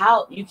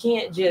 How you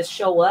can't just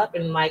show up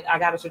and like, I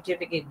got a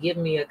certificate, give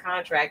me a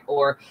contract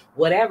or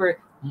whatever.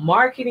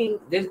 Marketing,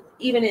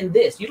 even in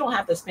this, you don't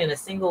have to spend a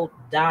single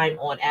dime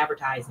on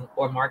advertising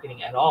or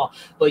marketing at all,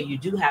 but you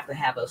do have to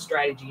have a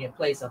strategy in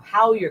place of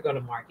how you're going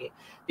to market,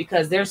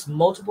 because there's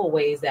multiple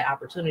ways that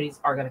opportunities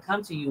are going to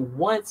come to you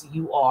once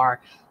you are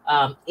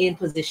in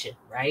position,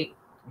 right?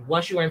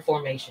 Once you're in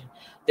formation,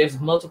 there's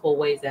multiple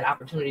ways that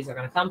opportunities are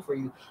going to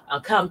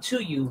come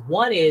to you.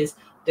 One is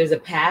there's a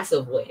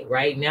passive way,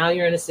 right? Now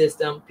you're in a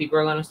system. People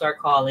are going to start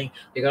calling.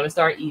 They're going to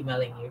start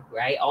emailing you,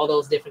 right? All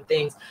those different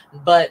things.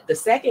 But the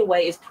second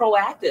way is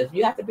proactive.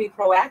 You have to be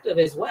proactive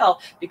as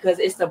well, because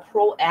it's the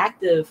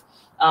proactive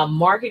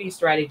marketing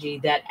strategy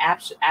that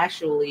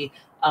actually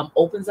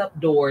opens up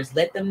doors,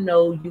 let them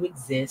know you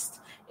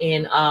exist,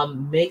 and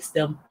makes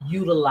them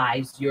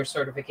utilize your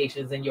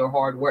certifications and your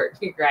hard work,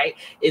 right,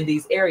 in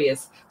these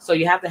areas. So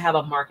you have to have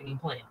a marketing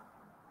plan.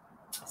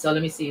 So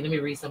let me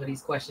read some of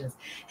these questions.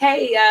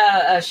 Hey,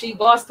 She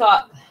Boss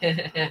Talk,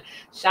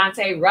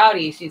 Shantae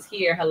Rowdy, she's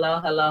here.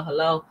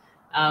 Hello.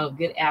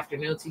 Good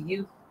afternoon to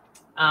you.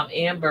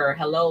 Amber,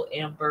 hello,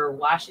 Amber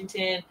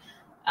Washington.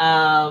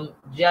 Jaleesa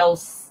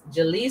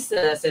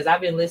says,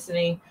 I've been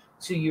listening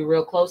to you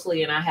real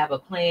closely and I have a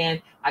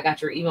plan. I got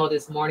your email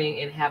this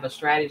morning and have a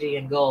strategy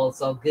and goals.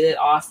 So good,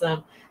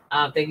 awesome.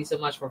 Thank you so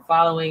much for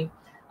following.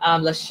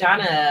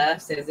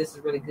 Lashana says, this is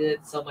really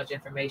good. So much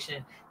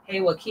information. Hey,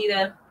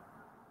 Wakita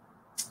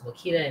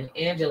and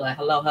Angela.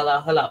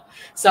 Hello.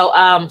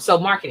 So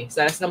marketing.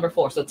 So that's number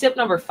 4. So tip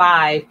number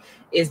 5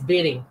 is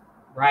bidding,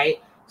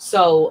 right?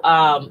 So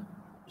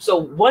so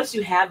once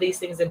you have these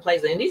things in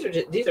place, and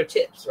these are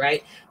tips,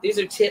 right? These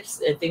are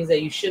tips and things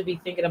that you should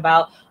be thinking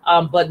about.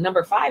 But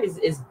number 5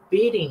 is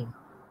bidding.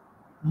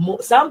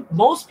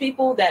 Most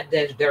people that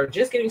they're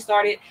just getting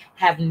started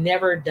have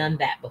never done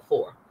that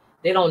before.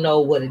 They don't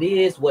know what it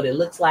is, what it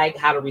looks like,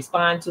 how to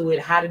respond to it,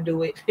 how to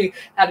do it,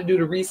 how to do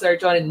the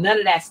research on it, none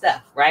of that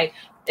stuff, right?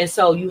 And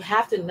so you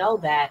have to know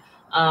that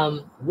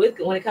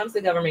when it comes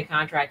to government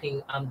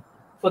contracting,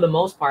 for the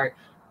most part,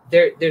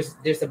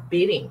 there's a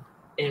bidding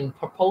and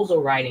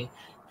proposal writing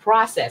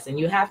process, and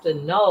you have to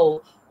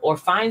know or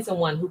find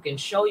someone who can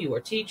show you or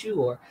teach you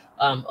or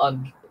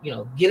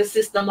get a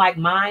system like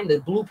mine, the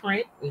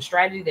blueprint and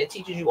strategy that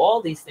teaches you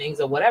all these things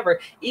or whatever,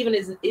 even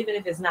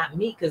if it's not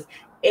me, because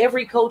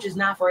every coach is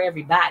not for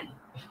everybody.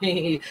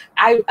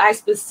 I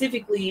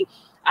specifically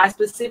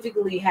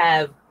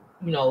have,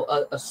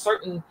 a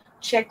certain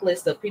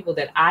checklist of people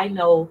that I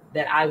know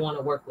that I want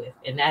to work with,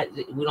 and that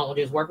we don't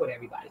just work with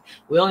everybody.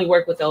 We only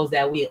work with those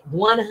that we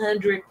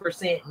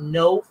 100%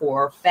 know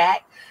for a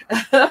fact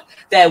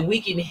that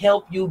we can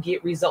help you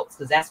get results,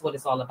 because that's what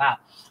it's all about.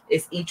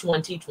 It's each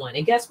one teach one.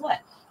 And guess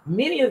what?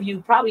 Many of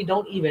you probably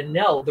don't even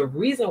know the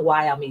reason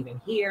why I'm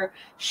even here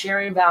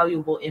sharing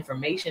valuable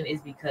information is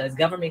because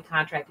government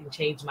contracting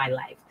changed my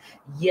life.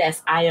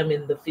 Yes, I am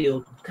in the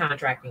field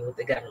contracting with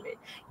the government.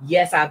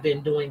 Yes, I've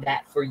been doing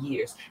that for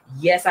years.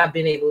 Yes, I've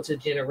been able to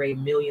generate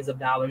millions of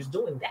dollars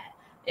doing that.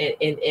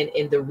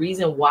 And the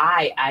reason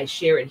why I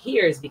share it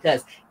here is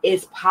because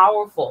it's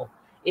powerful.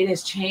 It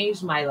has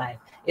changed my life.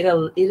 It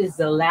has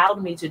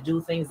allowed me to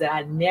do things that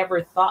I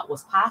never thought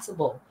was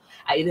possible.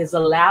 It has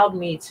allowed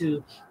me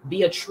to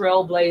be a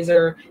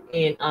trailblazer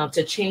and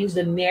to change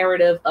the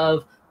narrative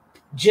of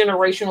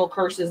generational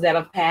curses that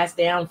have passed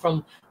down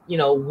from,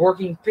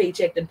 working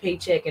paycheck to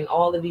paycheck and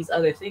all of these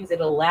other things.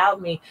 It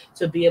allowed me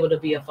to be able to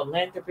be a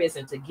philanthropist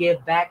and to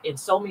give back in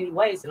so many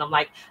ways. And I'm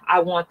like, I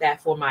want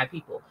that for my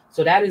people.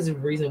 So that is the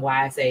reason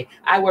why I say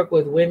I work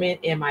with women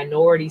and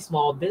minority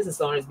small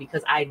business owners,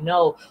 because I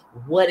know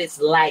what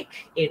it's like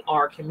in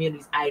our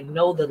communities. I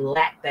know the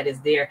lack that is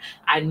there.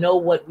 I know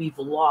what we've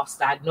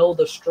lost. I know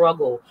the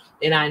struggle,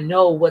 and I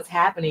know what's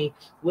happening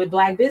with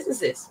Black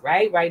businesses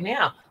right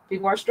now.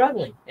 People are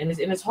struggling, and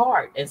it's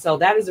hard. And so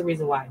that is the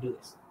reason why I do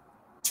this.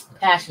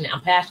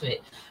 I'm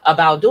passionate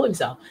about doing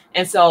so.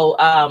 And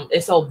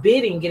so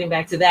bidding, getting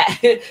back to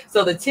that.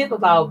 So the tip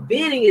about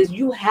bidding is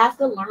you have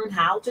to learn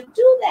how to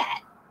do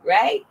that,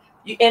 right?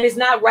 And it's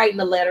not writing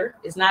a letter.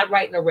 It's not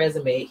writing a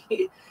resume.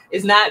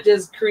 It's not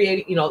just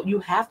creating, you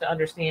have to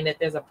understand that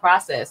there's a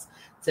process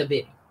to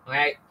bidding,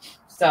 right?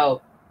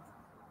 So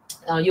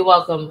you're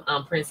welcome,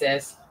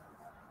 Princess.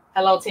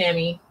 Hello,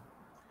 Tammy.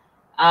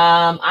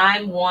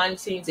 I'm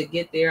wanting to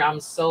get there. I'm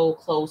so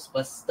close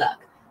but stuck.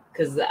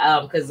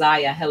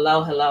 Zaya,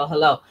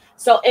 hello.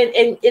 So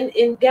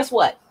and guess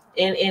what?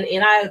 And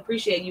I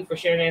appreciate you for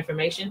sharing that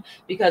information,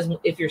 because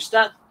if you're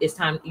stuck, it's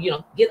time,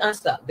 get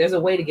unstuck. There's a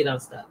way to get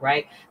unstuck,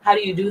 right? How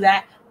do you do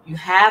that? You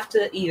have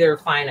to either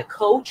find a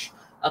coach,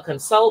 a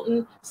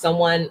consultant,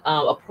 someone,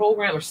 a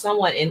program, or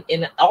someone.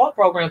 And all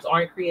programs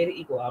aren't created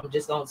equal. I'm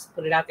just going to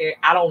put it out there.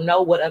 I don't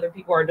know what other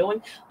people are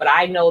doing, but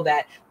I know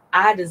that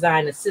I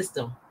designed a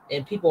system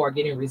and people are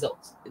getting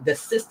results. The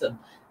system,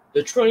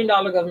 the $1 trillion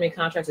government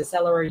contracts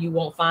accelerator, you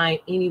won't find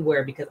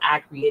anywhere, because I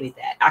created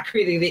that. I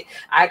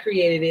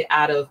created it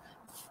out of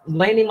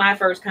landing my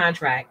first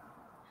contract,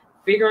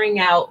 figuring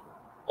out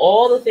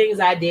all the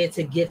things I did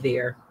to get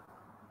there,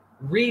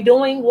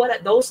 redoing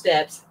those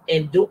steps,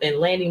 and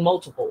landing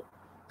multiple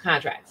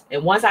contracts.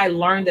 And once I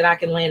learned that I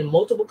can land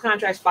multiple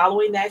contracts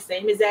following that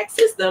same exact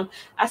system,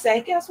 I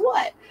said, guess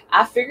what?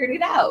 I figured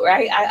it out,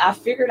 right? I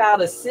figured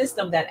out a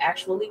system that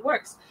actually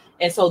works.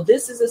 And so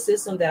this is a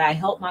system that I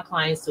help my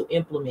clients to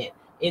implement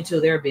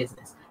into their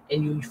business.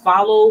 And you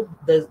follow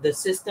the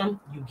system,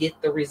 you get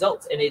the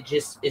results, and it's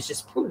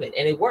just proven,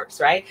 and it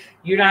works, right?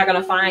 You're not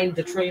going to find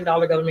the $1 trillion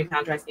government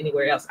contracts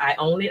anywhere else. I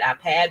own it. I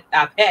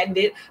patented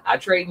it. I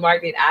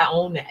trademarked it. I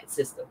own that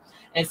system.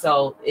 And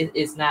so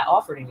it's not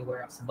offered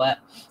anywhere else. But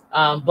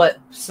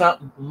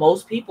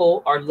most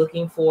people are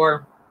looking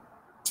for,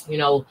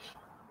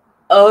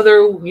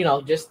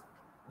 other, just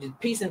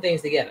piecing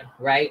things together,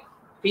 right?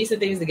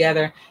 Piecing things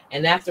together.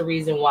 And that's the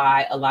reason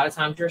why a lot of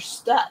times you're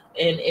stuck.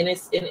 And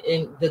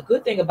the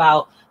good thing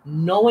about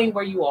knowing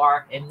where you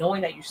are and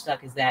knowing that you're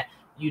stuck is that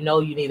you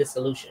need a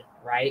solution,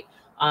 right?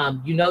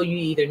 You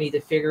either need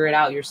to figure it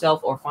out yourself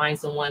or find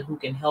someone who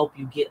can help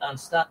you get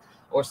unstuck,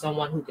 or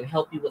someone who can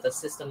help you with a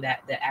system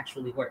that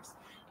actually works.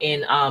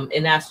 And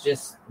that's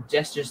just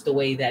the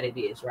way that it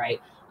is,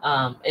 right?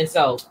 And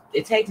so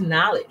it takes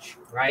knowledge,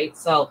 right?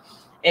 So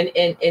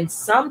and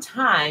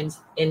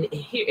sometimes, and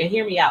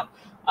hear me out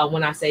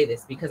when I say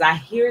this, because I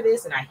hear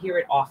this and I hear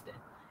it often.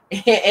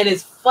 And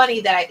it's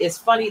funny that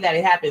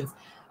it happens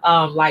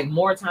like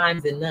more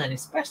times than none,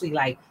 especially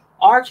like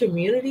our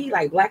community,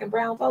 like Black and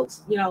brown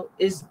folks,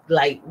 is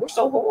like, we're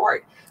so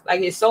hard. Like,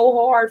 it's so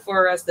hard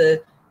for us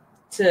to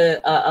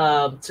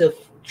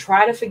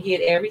try to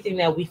forget everything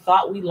that we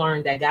thought we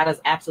learned that got us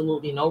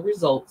absolutely no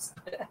results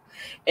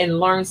and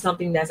learn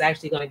something that's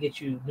actually going to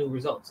get you new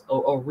results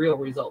or real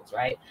results,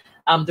 right?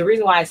 The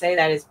reason why I say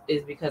that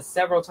is because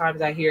several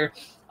times I hear,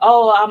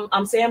 oh,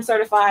 I'm SAM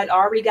certified, I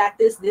already got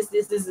this,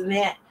 and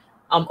that.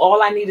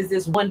 All I need is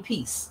this one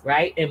piece,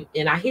 right?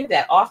 And I hear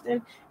that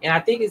often, and I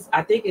think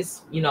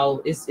it's you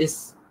know,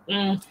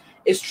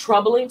 it's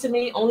troubling to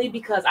me only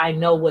because I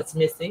know what's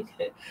missing.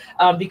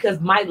 Because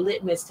my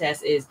litmus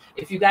test is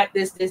if you got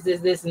this,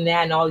 and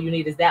that, and all you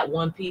need is that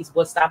one piece,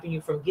 what's stopping you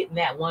from getting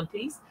that one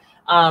piece?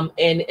 And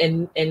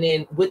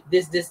then with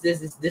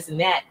this, and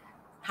that,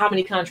 how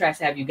many contracts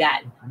have you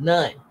gotten?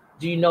 None.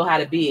 Do you know how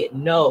to bid?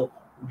 No.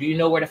 Do you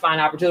know where to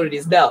find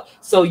opportunities? No.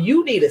 So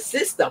you need a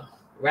system,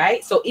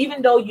 right? So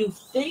even though you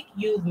think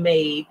you've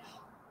made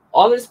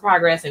all this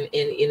progress, and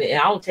I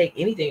don't take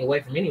anything away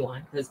from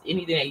anyone, because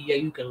anything that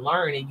you can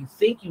learn and you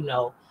think you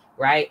know,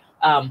 right?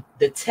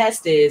 The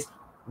test is,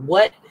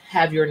 what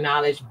have your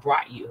knowledge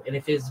brought you? And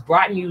if it's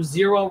brought you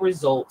 0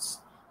 results,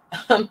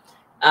 and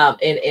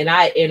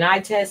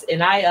I test,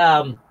 and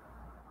I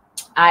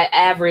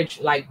average,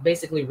 like,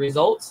 basically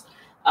results.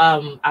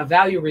 I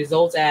value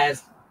results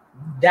as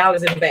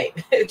dollars in the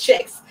bank,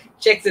 checks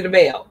in the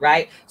mail,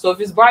 right? So if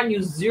it's brought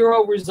you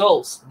 0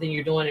 results, then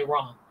you're doing it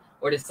wrong,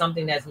 or there's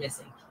something that's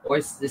missing, or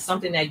it's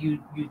something that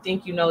you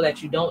think you know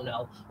that you don't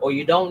know, or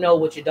you don't know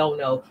what you don't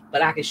know,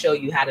 but I can show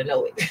you how to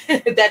know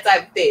it. That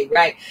type of thing,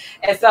 right?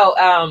 And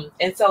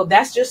so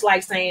that's just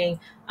like saying,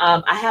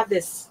 I have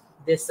this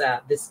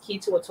key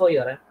to a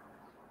Toyota,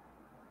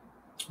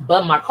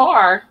 but my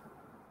car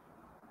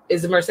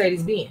is a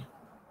Mercedes-Benz,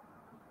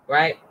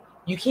 right?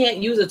 You can't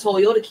use a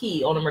Toyota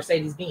key on a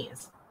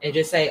Mercedes-Benz and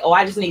just say, oh,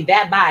 I just need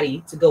that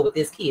body to go with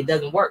this key. It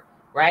doesn't work,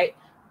 right?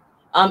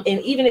 And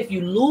even if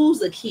you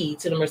lose a key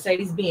to the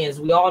Mercedes-Benz,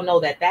 we all know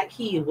that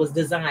key was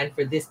designed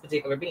for this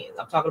particular Benz.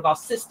 I'm talking about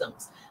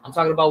systems. I'm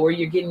talking about where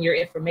you're getting your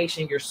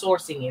information, your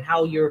sourcing, and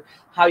how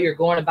you're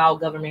going about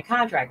government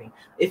contracting.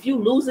 If you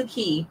lose a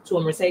key to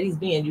a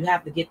Mercedes-Benz, you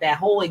have to get that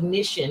whole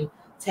ignition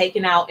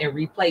taken out and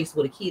replaced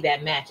with a key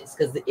that matches,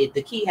 because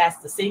the key has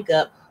to sync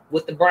up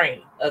with the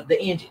brain of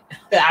the engine.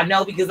 I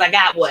know, because I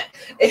got one.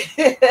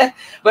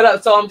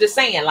 But so I'm just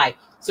saying, like,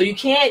 so you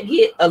can't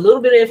get a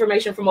little bit of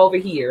information from over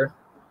here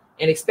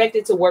and expect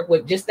it to work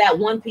with just that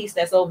one piece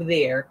that's over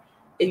there.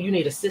 You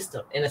need a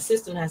system, and a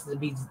system has to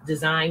be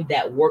designed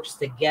that works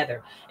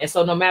together. And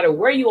so no matter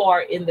where you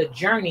are in the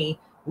journey,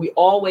 we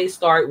always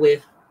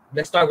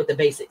let's start with the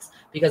basics,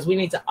 because we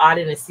need to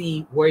audit and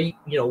see where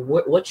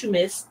what you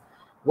missed,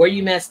 where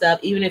you messed up.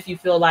 Even if you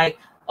feel like,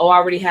 oh, I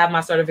already have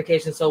my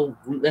certification, so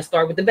let's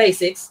start with the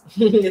basics.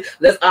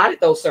 Let's audit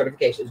those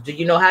certifications. Do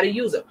you know how to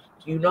use them?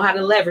 Do you know how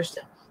to leverage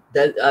them?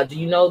 Do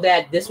you know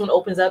that this one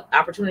opens up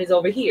opportunities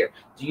over here?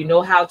 Do you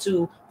know how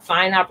to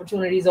find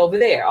opportunities over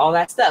there? All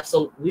that stuff.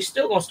 So we're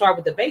still going to start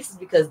with the basics,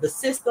 because the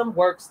system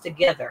works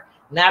together,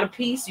 not a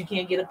piece. You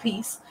can't get a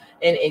piece,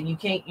 and you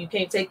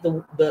can't take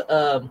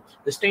the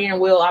steering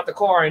wheel out the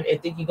car and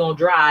think you're going to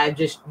drive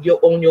just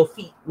on your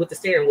feet with the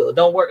steering wheel. It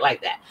don't work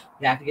like that.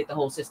 You have to get the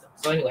whole system.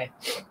 So anyway,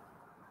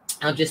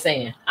 I'm just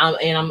saying, y'all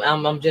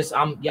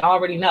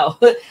already know,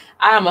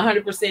 I am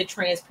 100%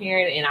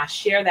 transparent, and I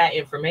share that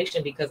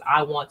information because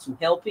I want to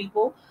help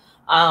people.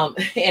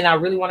 And I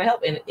really want to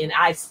help. And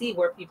I see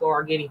where people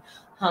are getting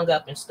hung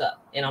up and stuck.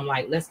 And I'm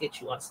like, let's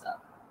get you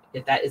unstuck.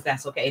 If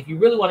that's okay. If you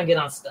really want to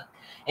get unstuck.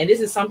 And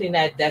this is something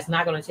that's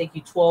not going to take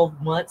you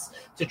 12 months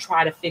to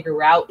try to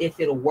figure out if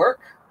it'll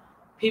work.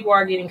 People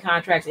are getting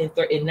contracts in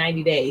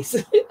 90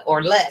 days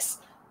or less.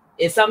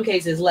 In some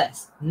cases,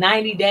 less.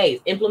 90 days.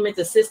 Implement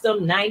the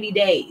system, 90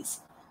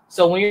 days.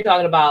 So when you're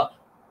talking about,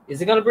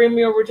 is it going to bring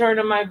me a return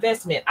on my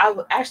investment? I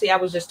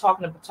was just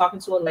talking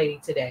to a lady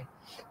today.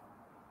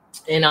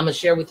 And I'm going to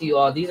share with you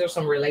all, these are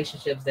some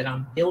relationships that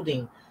I'm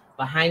building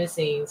behind the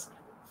scenes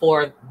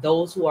for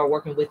those who are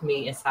working with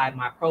me inside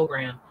my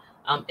program.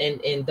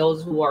 And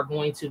those who are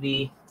going to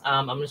be,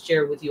 I'm going to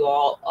share with you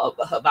all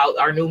about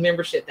our new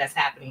membership that's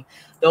happening.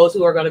 Those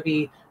who are going to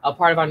be a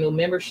part of our new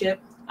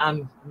membership,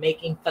 I'm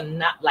making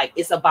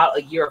it's about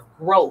a year of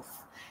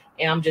growth.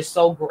 And I'm just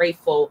so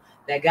grateful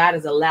that God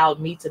has allowed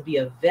me to be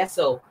a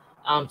vessel,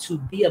 to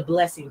be a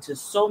blessing to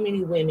so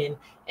many women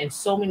and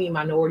so many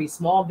minority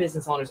small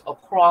business owners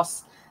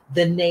across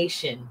the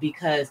nation,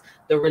 because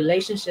the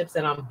relationships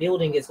that I'm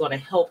building is going to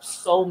help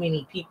so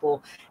many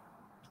people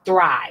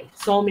thrive,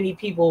 so many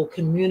people,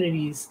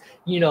 communities,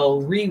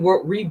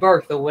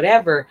 rebirth or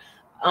whatever.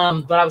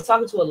 But I was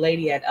talking to a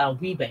lady at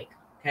WeBank,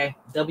 okay,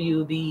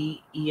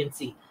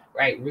 WBENC,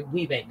 right?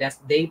 WeBank.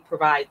 They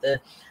provide the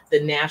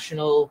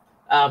national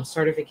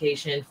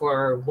certification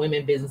for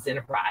women business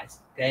enterprise.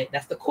 Okay,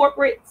 that's the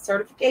corporate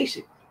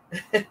certification.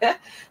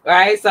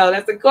 Right? So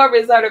that's the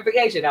corporate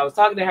certification. I was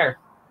talking to her,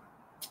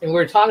 and we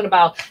were talking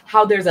about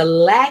how there's a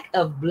lack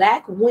of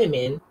Black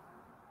women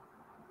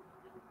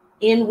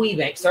in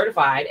WeBank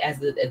certified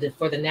as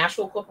for the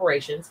national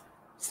corporations,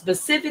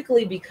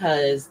 specifically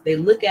because they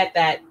look at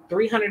that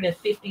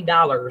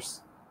 $350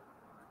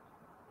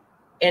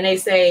 and they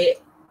say,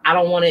 I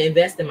don't want to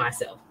invest in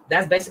myself.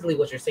 That's basically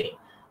what you're seeing.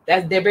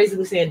 They're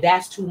basically saying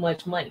that's too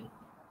much money.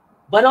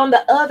 But on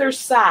the other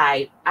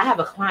side, I have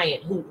a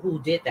client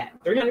who did that.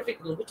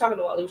 350. We're talking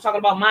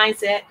about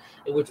mindset.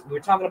 And we're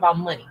talking about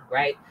money,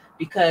 right?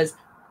 Because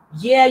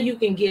yeah, you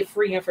can get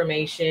free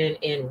information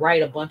and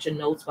write a bunch of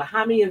notes, but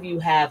how many of you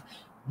have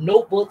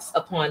notebooks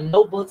upon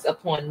notebooks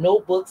upon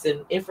notebooks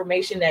and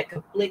information that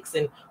conflicts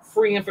and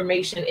free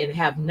information and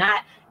have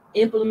not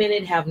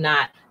implemented, have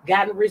not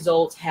gotten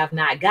results, have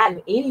not gotten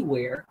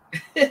anywhere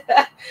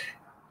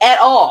at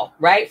all,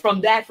 right? From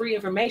that free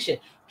information.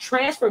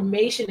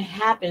 Transformation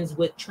happens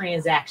with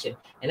transaction.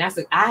 And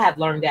I have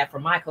learned that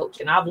from my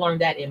coach, and I've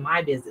learned that in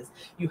my business.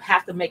 You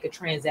have to make a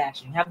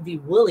transaction. You have to be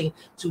willing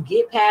to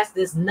get past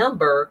this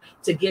number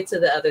to get to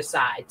the other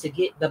side, to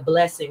get the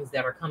blessings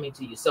that are coming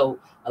to you. So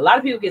a lot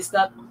of people get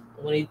stuck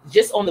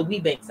just on the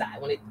WeBank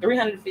side, when it's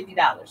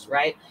 $350,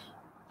 right?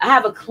 I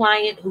have a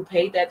client who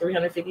paid that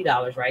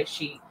 $350, right?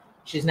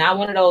 She's not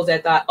one of those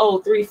that thought, oh,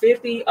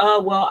 $350.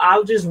 Well,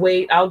 I'll just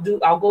wait. I'll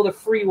go the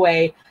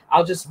freeway.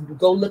 I'll just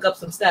go look up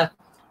some stuff.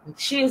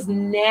 She is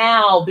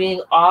now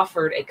being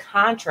offered a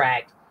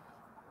contract,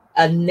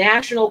 a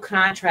national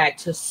contract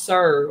to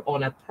serve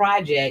on a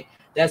project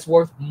that's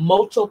worth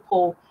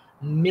multiple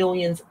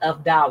millions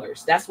of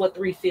dollars. That's what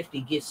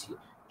 350 gets you.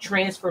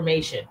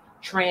 Transformation,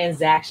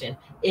 transaction,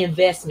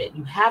 investment.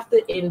 You have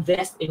to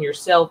invest in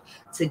yourself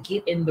to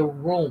get in the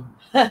room,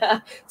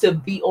 to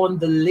be on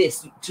the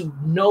list, to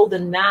know the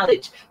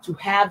knowledge, to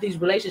have these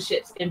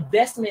relationships.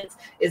 Investments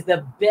is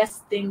the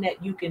best thing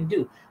that you can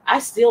do. I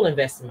still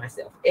invest in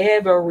myself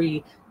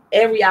every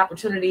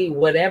opportunity,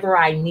 whatever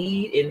I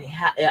need, and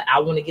I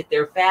want to get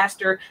there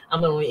faster.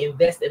 I'm going to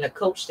invest in a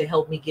coach to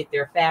help me get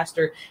there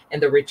faster, and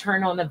the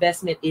return on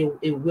investment,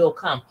 it will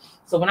come.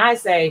 So when I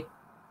say,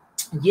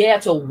 yeah,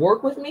 to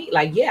work with me,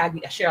 like, yeah,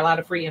 I share a lot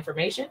of free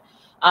information,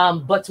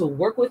 but to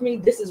work with me,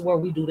 this is where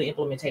we do the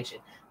implementation.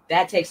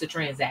 That takes a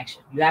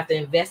transaction. You have to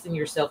invest in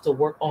yourself to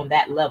work on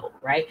that level,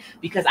 right?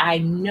 Because I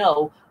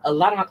know a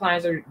lot of my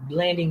clients are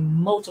landing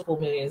multiple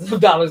millions of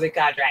dollars in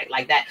contract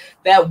like that.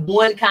 That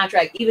one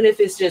contract, even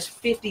if it's just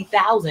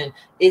 50,000,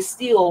 is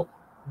still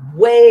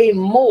way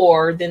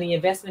more than the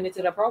investment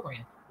into the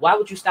program. Why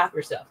would you stop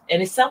yourself?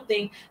 And it's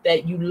something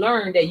that you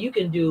learn that you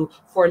can do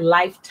for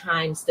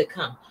lifetimes to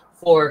come,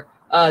 for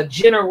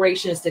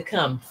generations to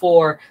come,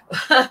 for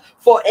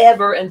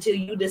forever, until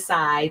you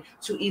decide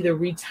to either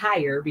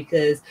retire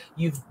because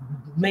you've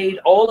made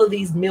all of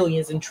these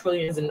millions and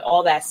trillions and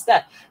all that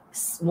stuff.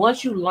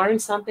 Once you learn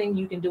something,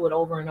 you can do it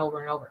over and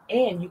over and over,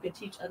 and you can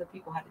teach other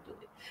people how to do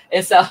it.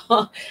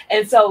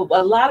 And so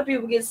a lot of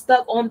people get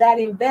stuck on that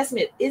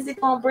investment. Is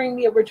it going to bring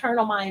me a return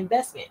on my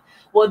investment?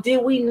 Well,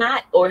 did we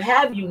not, or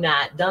have you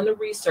not done the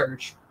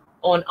research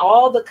on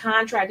all the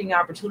contracting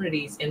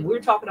opportunities? And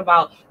we're talking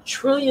about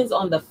trillions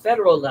on the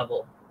federal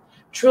level,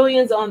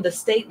 trillions on the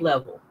state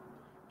level,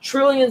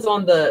 trillions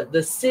on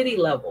the city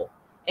level.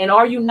 And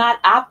are you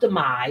not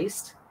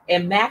optimized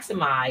and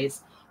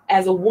maximized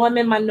as a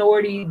woman,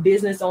 minority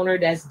business owner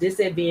that's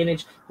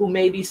disadvantaged, who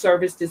may be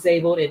service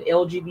disabled and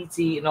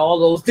LGBT and all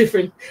those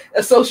different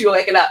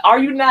socioeconomic? Are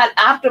you not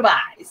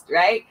optimized,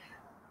 right?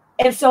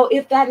 And so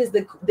if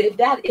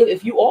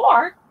you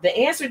are, the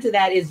answer to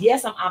that is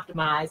yes, I'm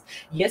optimized.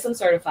 Yes, I'm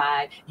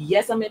certified.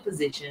 Yes, I'm in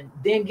position.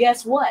 Then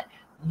guess what?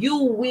 You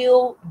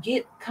will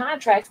get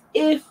contracts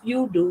if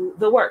you do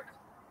the work.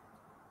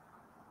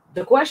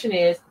 The question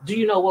is, do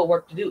you know what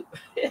work to do?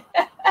 And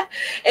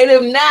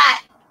if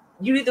not,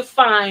 you need to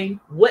find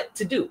what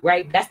to do,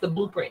 right? That's the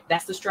blueprint.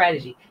 That's the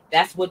strategy.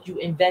 That's what you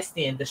invest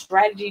in, the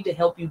strategy to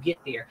help you get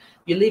there.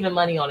 You're leaving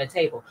money on the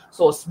table.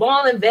 So a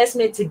small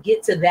investment to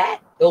get to that,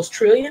 those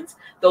trillions,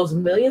 those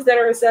millions that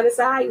are set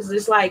aside, is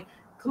just like,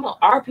 come on,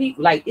 our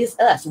people, like, it's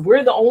us.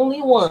 We're the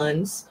only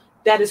ones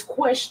that is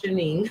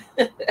questioning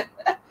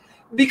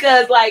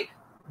because, like,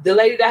 the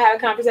lady that I had a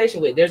conversation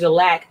with, there's a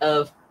lack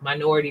of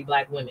minority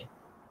Black women.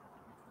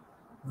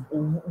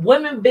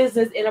 Women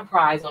business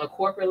enterprise on a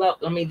corporate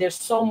level. I mean, there's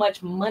so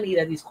much money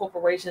that these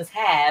corporations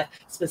have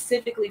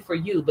specifically for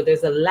you, but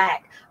there's a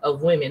lack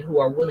of women who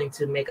are willing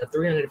to make a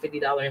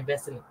 $350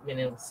 investment in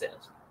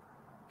themselves.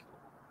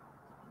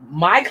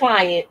 My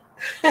client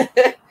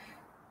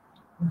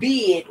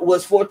bid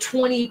was for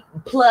 20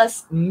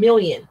 plus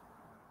million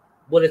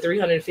with a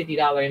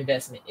 $350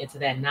 investment into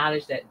that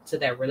knowledge, to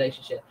that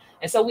relationship.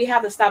 And so we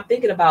have to stop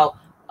thinking about,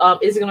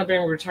 is it going to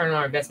bring a return on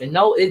our investment?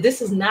 No,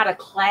 this is not a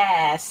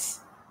class.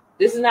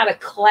 This is not a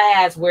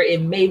class where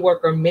it may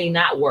work or may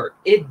not work.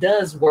 It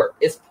does work.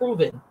 It's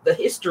proven. The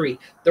history,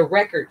 the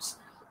records,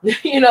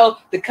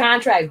 the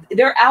contracts,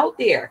 they're out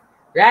there,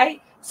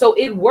 right? So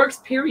it works,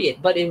 period.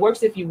 But it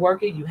works if you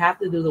work it. You have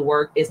to do the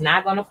work. It's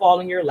not going to fall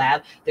in your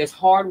lap. There's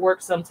hard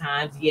work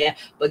sometimes, yeah.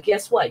 But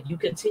guess what? You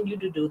continue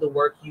to do the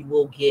work, you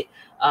will get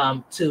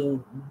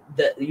to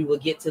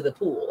the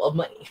pool of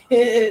money,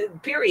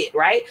 period,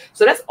 right?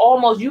 So that's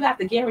almost, you have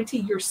to guarantee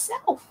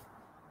yourself.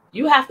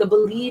 You have to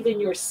believe in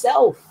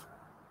yourself.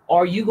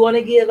 Are you going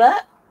to give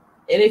up?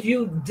 And if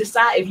you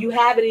decide, if you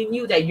have it in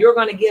you that you're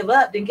going to give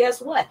up, then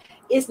guess what?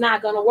 It's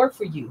not going to work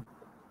for you.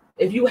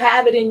 If you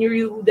have it in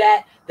you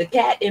that the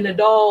cat and the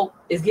dog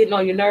is getting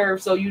on your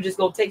nerves, so you just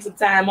go take some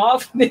time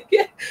off to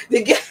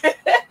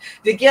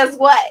guess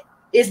what?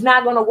 It's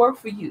not going to work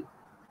for you.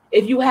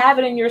 If you have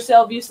it in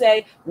yourself, you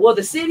say, well,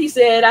 the city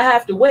said I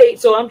have to wait,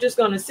 so I'm just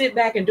going to sit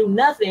back and do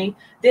nothing,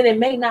 then it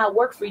may not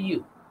work for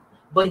you.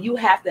 But you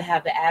have to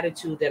have the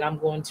attitude that I'm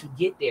going to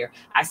get there.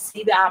 I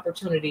see the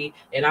opportunity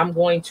and I'm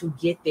going to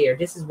get there.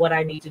 This is what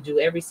I need to do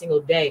every single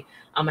day.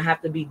 I'm going to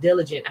have to be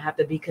diligent. I have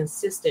to be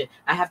consistent.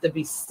 I have to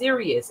be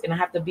serious, and I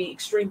have to be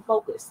extreme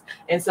focused.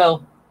 And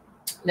so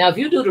now, if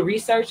you do the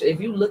research,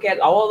 if you look at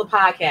all the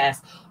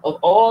podcasts of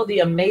all the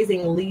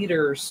amazing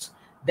leaders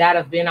that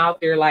have been out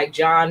there, like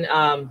John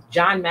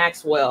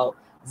Maxwell,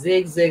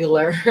 Zig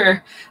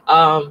Ziglar,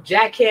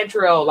 Jack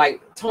Cantrell,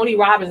 like Tony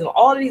Robbins, and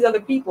all of these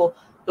other people,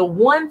 the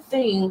one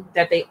thing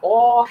that they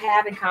all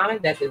have in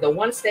common, that the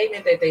one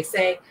statement that they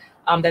say,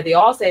 that they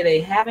all say they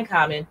have in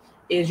common,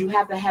 is you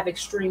have to have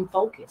extreme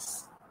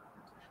focus.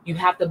 You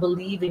have to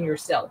believe in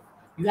yourself.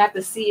 You have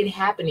to see it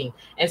happening.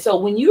 And so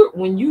when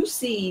you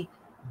see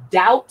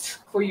doubt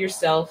for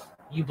yourself,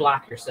 you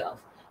block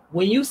yourself.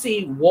 When you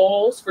see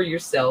walls for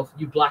yourself,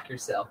 you block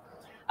yourself.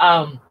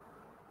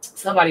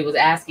 Somebody was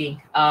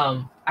asking,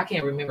 I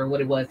can't remember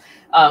what it was.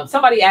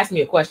 Somebody asked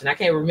me a question. I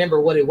can't remember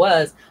what it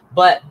was,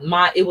 but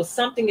it was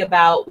something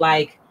about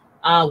like,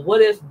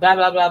 what if blah,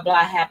 blah, blah,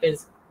 blah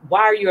happens?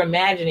 Why are you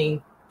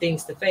imagining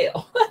things to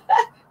fail?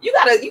 You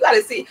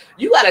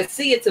gotta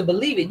see it to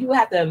believe it. You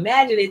have to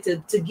imagine it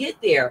to get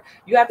there.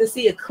 You have to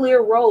see a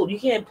clear road. You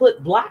can't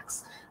put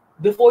blocks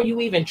before you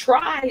even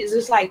try. It's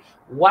just like,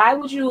 why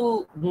would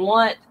you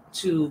want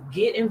to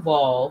get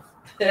involved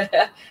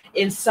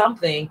in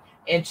something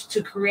and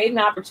to create an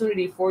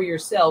opportunity for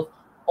yourself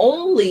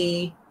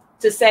only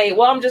to say,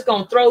 well, I'm just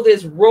going to throw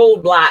this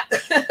roadblock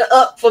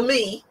up for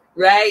me,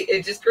 right?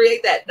 And just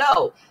create that.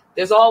 No,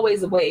 there's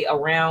always a way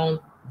around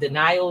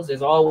denials.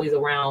 There's always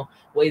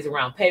ways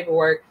around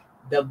paperwork.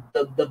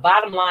 The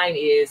bottom line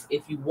is,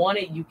 if you want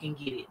it, you can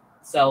get it.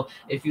 So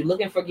if you're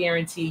looking for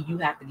guarantee, you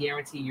have to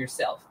guarantee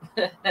yourself.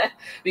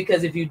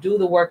 Because if you do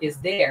the work, it's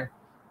there.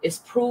 It's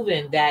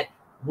proven that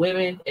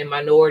women and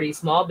minority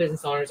small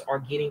business owners are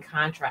getting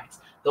contracts.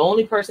 The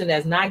only person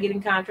that's not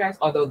getting contracts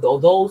are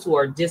those who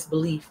are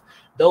disbelief,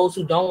 those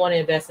who don't want to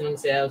invest in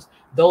themselves,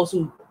 those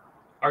who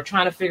are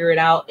trying to figure it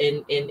out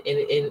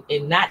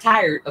and not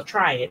tired of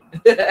trying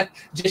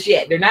just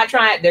yet. They're not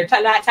trying. They're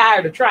not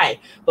tired of trying.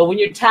 But when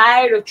you're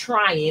tired of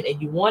trying and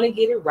you want to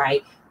get it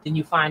right, then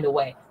you find a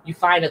way. You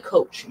find a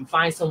coach. You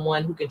find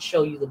someone who can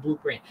show you the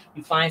blueprint.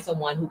 You find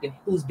someone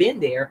who's been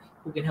there,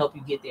 who can help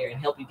you get there and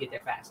help you get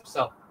there faster.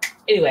 So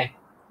anyway,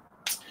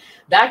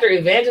 Dr.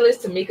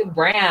 Evangelist Tamika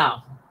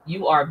Brown,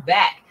 you are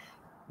back.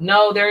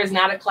 No, there is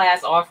not a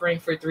class offering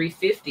for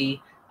 $350.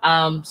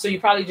 So you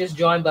probably just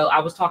joined, but I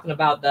was talking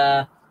about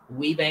the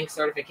WeBank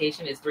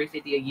certification is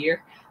 $350 a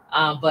year.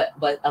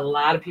 But a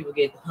lot of people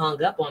get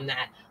hung up on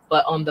that.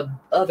 But on the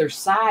other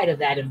side of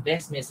that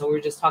investment, so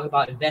we're just talking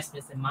about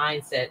investments and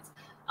mindsets,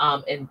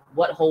 and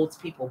what holds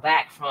people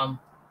back from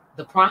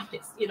the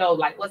promise,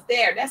 like what's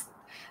there.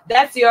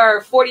 That's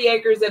your 40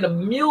 acres and a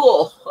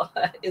mule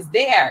is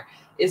there.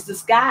 It's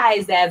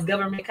disguised as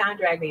government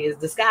contracting. It's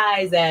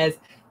disguised as,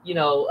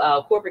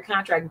 corporate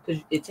contracting,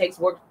 because it takes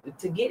work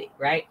to get it,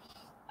 right?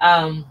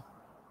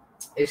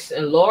 It's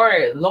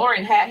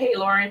Lauren. Hey,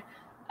 Lauren.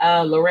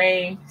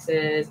 Lorraine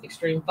says,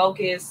 extreme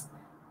focus.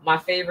 My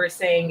favorite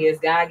saying is,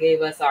 God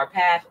gave us our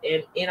path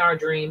in our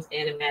dreams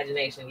and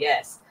imagination.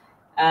 Yes.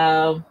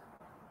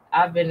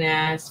 I've been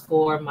asked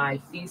for my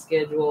fee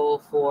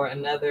schedule for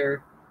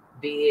another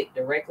bid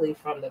directly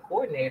from the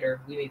coordinator.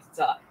 We need to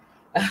talk.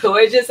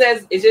 It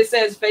just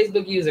says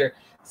Facebook user.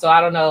 So I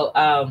don't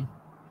know.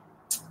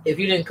 If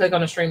you didn't click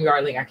on the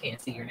StreamYard link, I can't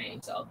see your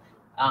name. So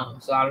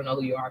I don't know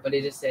who you are, but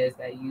it just says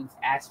that you've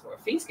asked for a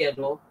fee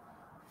schedule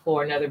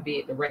for another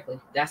bid directly.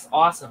 That's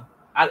awesome.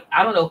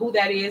 I don't know who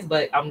that is,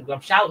 but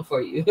I'm shouting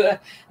for you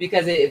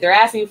because if they're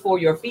asking for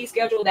your fee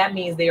schedule, that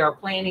means they are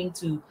planning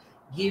to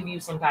give you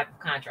some type of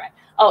contract.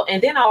 Oh,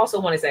 and then I also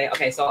want to say,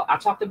 okay, so I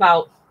talked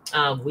about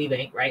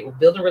WeBank, right? We're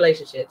building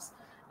relationships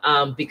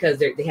because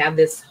they have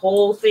this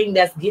whole thing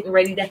that's getting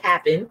ready to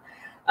happen.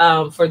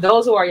 For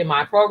those who are in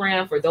my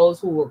program, for those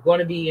who are going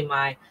to be in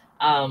my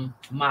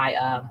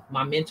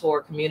my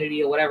mentor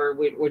community or whatever,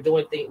 we're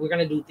doing things. We're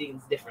going to do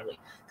things differently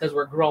because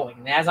we're growing.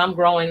 And as I'm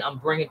growing, I'm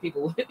bringing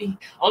people with me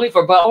only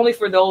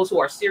for those who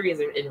are serious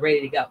and ready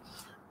to go.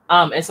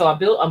 And so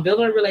I'm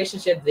building a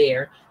relationship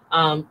there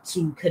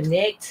to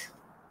connect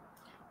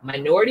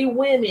minority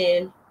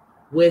women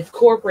with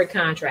corporate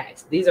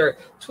contracts. These are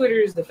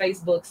Twitters, the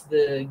Facebooks,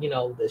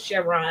 the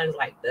Chevrons,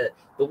 like the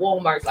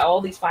Walmarts, all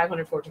these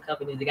 500 Fortune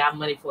companies. They got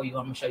money for you.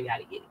 I'm gonna show you how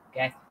to get it.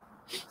 Okay,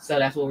 so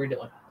that's what we're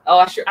doing.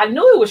 Oh, I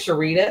knew it was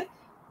Sharita.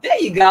 There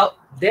you go.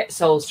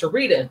 So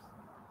Sharita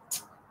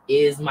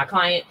is my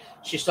client.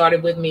 She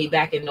started with me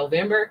back in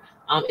November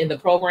in the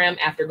program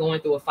after going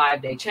through a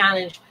 5-day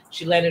challenge.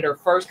 She landed her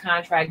first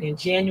contract in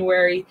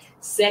January,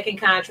 second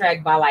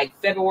contract by like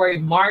February,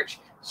 March.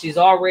 She's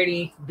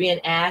already been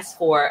asked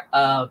for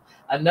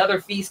another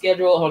fee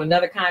schedule on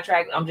another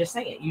contract. I'm just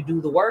saying, you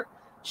do the work.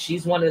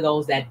 She's one of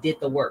those that did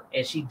the work,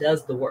 and she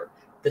does the work.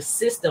 The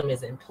system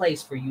is in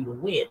place for you to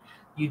win.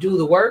 You do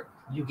the work,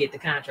 you get the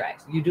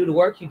contracts. You do the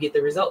work, you get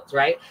the results,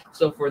 right?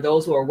 So for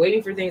those who are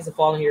waiting for things to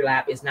fall in your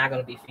lap, it's not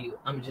going to be for you.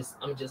 I'm just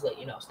letting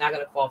you know, it's not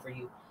going to fall for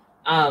you.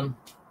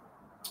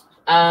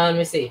 Let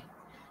me see.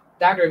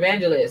 Dr.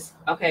 Evangelist.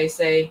 Okay,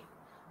 say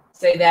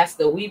that's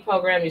the WE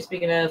program you're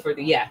speaking of for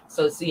the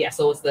So it's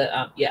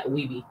the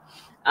WEB,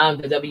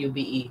 the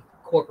WBE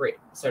corporate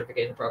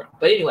certification program.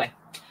 But anyway,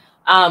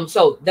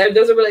 so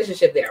there's a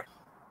relationship there.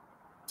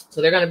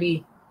 So I'm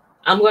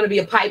going to be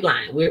a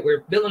pipeline.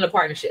 We're building a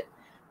partnership.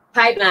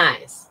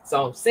 Pipelines.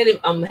 So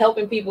I'm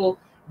helping people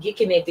get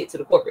connected to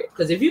the corporate.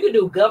 Because if you could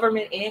do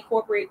government and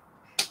corporate,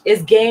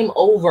 it's game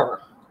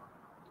over.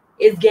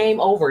 It's game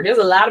over. There's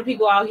a lot of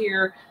people out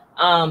here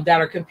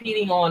that are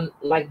competing on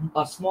like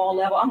a small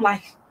level. I'm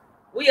like,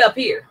 we up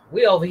here,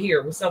 we over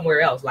here, we're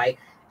somewhere else. Like,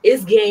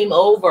 it's game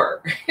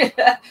over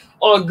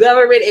on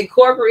government and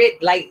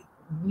corporate, like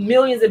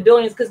millions and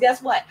billions. Because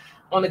guess what?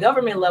 On the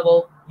government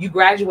level, you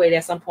graduate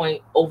at some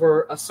point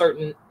over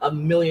a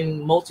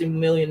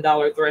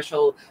multi-million-dollar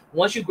threshold.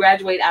 Once you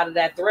graduate out of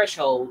that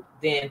threshold,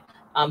 then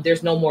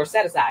there's no more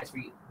set asides for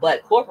you.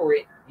 But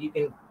corporate,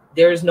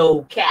 there's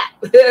no cap.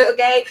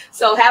 Okay,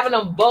 so having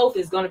them both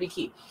is going to be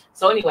key.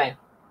 So anyway,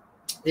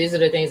 these are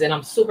the things that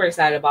I'm super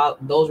excited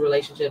about, those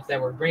relationships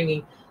that we're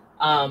bringing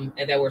and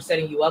that we're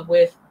setting you up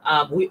with.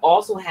 We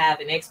also have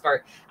an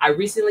expert. I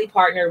recently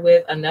partnered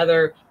with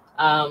another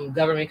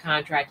government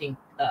contracting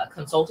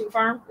consulting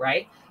firm,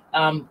 right?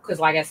 Because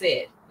like I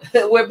said,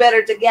 we're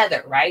better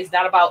together, right? It's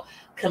not about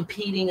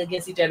competing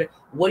against each other.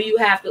 What are you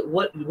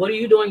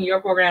doing in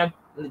your program?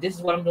 This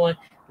is what I'm doing.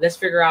 Let's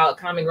figure out a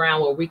common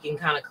ground where we can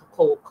kind of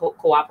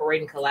cooperate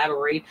and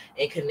collaborate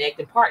and connect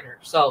and partner.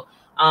 So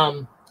we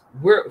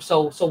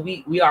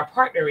are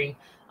partnering.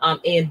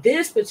 And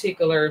this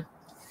particular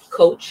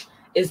coach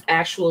is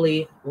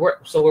actually we're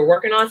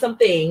working on some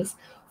things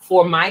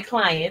for my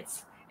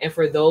clients and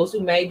for those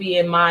who may be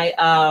in my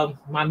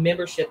my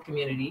membership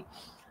community,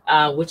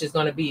 which is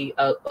going to be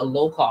a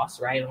low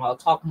cost, right? And I'll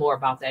talk more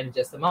about that in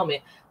just a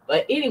moment.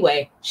 But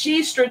anyway,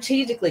 she's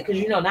strategically,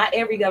 because not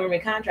every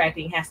government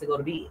contracting has to go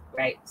to bid,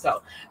 right?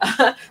 So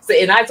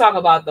and I talk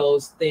about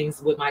those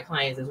things with my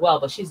clients as well.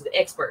 But she's the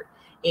expert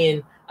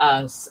in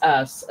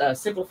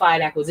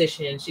simplified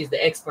acquisition. She's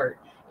the expert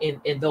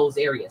in those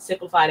areas.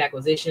 Simplified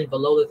acquisition,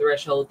 below the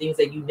threshold, things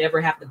that you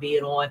never have to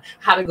bid on,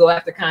 how to go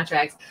after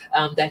contracts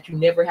that you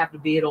never have to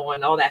bid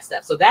on, all that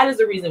stuff. So that is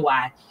the reason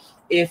why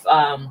if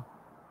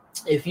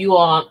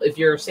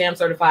you're SAM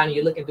certified and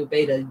you're looking through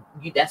beta,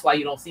 that's why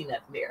you don't see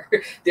nothing there.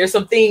 There's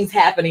some things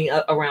happening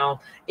around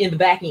in the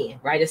back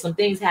end, right? There's some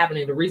things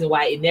happening. The reason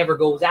why it never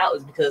goes out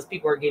is because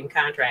people are getting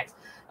contracts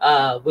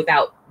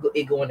without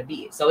it going to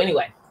bid. So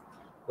anyway,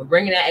 we're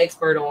bringing that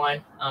expert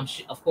on.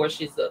 Of course,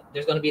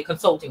 there's going to be a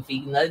consulting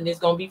fee. Nothing is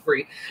going to be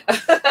free,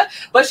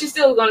 but she's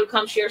still going to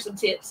come share some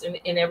tips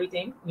and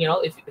everything.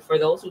 If for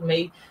those who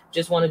may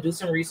just want to do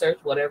some research,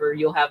 whatever,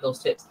 you'll have those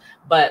tips.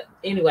 But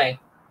anyway,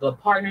 the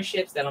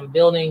partnerships that I'm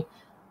building,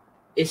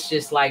 it's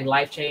just like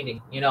life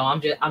changing.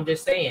 I'm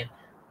just saying.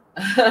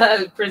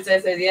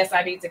 Princess says yes,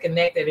 I need to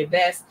connect and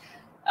invest.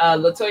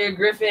 Latoya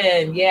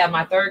Griffin, yeah,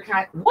 my third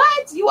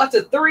what? You up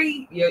to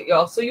 3?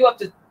 So you up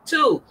to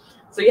 2.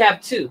 So you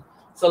have 2.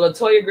 So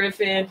Latoya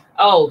Griffin,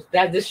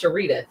 this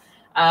Sharita.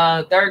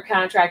 Third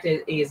contract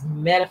is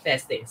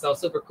manifesting. So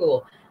super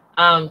cool.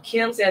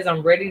 Kim says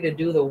I'm ready to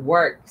do the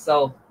work.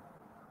 So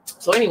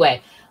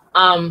anyway,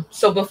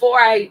 so before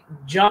I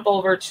jump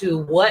over to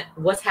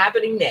what's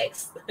happening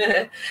next,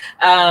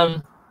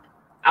 I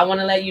want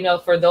to let you know,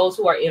 for those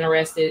who are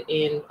interested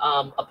in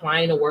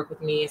applying to work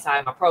with me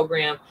inside my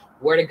program,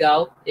 where to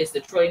go. It's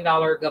the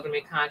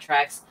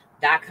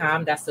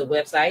 $1,000,000governmentcontracts.com. That's the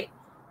website.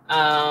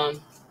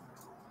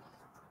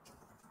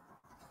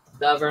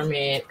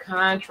 Government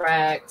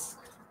contracts.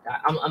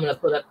 I'm going to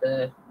pull up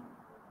the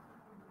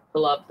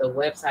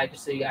website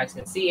just so you guys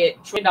can see it.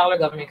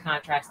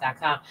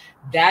 $1,000,000governmentcontracts.com.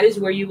 That is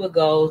where you will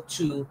go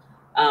to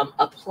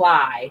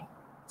apply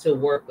to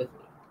work with me.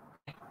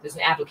 There's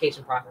an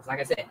application process.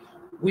 Like I said,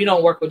 we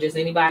don't work with just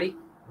anybody.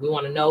 We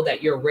want to know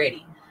that you're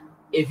ready.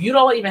 If you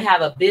don't even have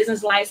a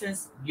business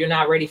license, you're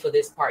not ready for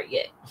this part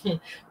yet.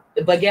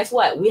 But guess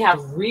what? We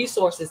have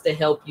resources to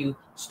help you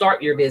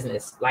start your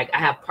business. Like, I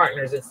have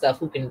partners and stuff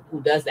who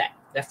does that.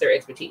 That's their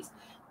expertise.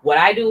 What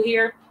I do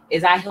here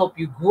is I help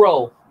you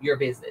grow your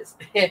business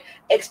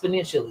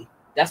exponentially.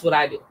 That's what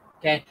I do.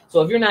 Okay.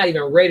 So if you're not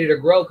even ready to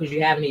grow because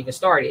you haven't even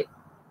started,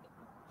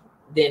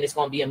 then it's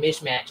going to be a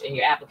mismatch and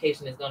your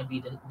application is going to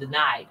be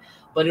denied.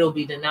 But it'll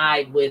be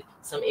denied with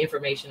some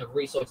information of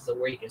resources of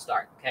where you can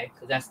start. Okay.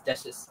 Because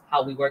that's just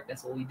how we work.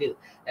 That's what we do.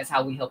 That's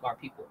how we help our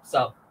people.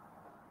 So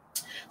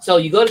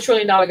you go to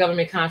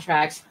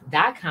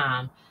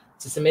 $1,000,000governmentcontracts.com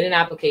to submit an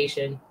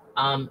application.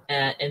 And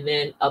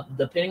then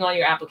depending on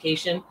your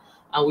application,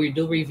 we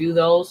do review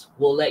those.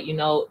 We'll let you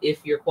know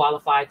if you're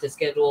qualified to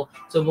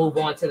move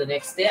on to the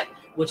next step,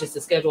 which is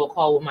to schedule a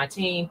call with my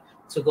team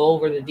to go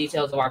over the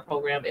details of our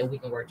program, and we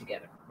can work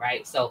together,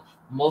 right? So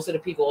most of the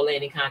people are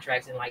landing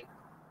contracts in like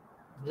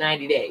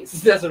 90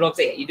 days. That's what I'm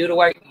saying. You do the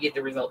work, you get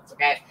the results,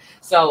 okay?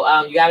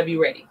 So you got to be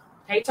ready.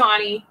 Hey,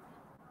 Tawny.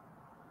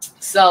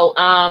 So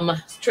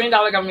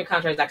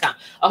 $1,000,000governmentcontracts.com.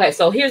 Okay,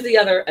 so here's the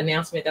other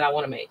announcement that I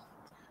want to make.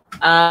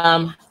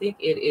 I think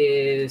it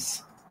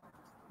is,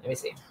 let me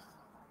see.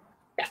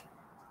 Yeah.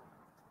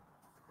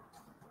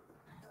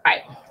 All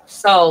right.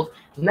 So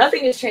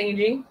nothing is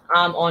changing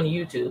on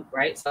YouTube,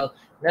 right? So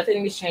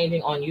nothing is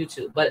changing on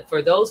YouTube. But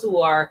for those who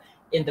are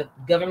in the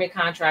government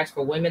contracts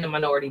for women and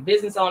minority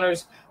business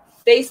owners,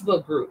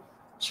 Facebook group,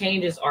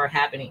 changes are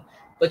happening.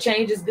 But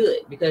change is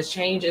good because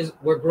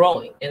we're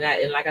growing.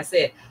 And like I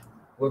said,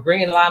 we're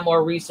bringing a lot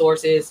more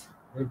resources.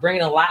 We're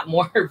bringing a lot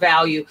more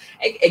value.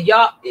 And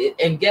y'all,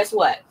 and guess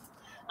what?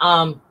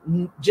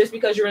 Just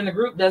because you're in the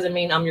group doesn't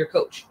mean I'm your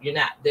coach. You're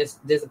not. There's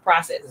a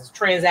process. There's a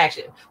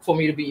transaction for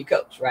me to be your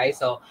coach, right?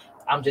 So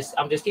I'm just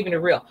keeping it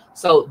real.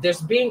 So there's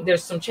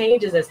some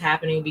changes that's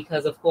happening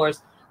because, of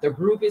course, the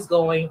group is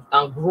growing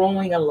a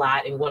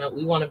lot, and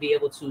we want to be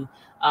able to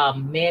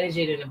manage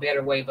it in a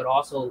better way, but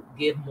also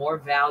give more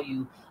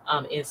value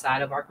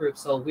inside of our group.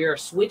 So we are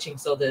switching.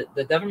 So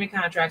the government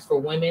contracts for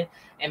women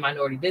and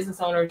minority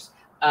business owners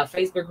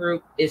Facebook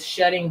group is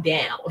shutting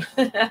down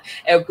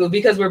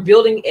because we're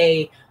building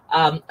a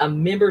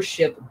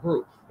membership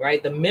group,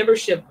 right? The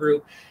membership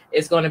group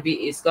is going to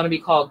be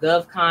called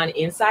GovCon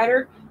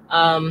Insider.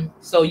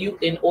 So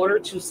in order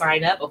to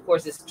sign up, of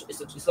course,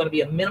 it's going to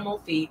be a minimal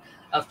fee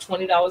of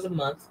 $20 a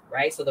month,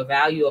 right? So the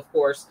value, of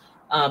course,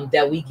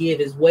 that we give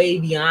is way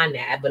beyond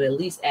that, but at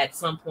least at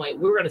some point,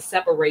 we're going to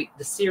separate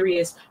the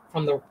serious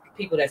from the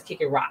people that's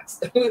kicking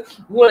rocks. We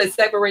want to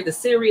separate the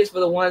serious for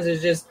the ones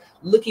that's just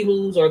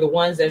looky-loos or the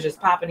ones that's just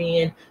popping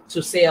in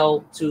to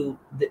sell to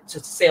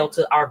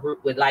our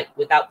group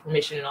without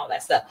permission and all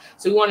that stuff.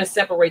 So we want to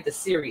separate the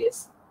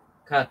serious.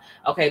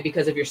 Okay,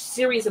 because if you're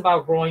serious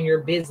about growing your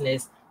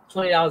business,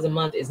 $20 a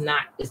month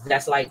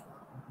that's like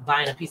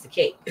buying a piece of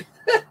cake.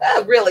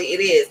 Really,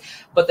 it is.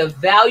 But the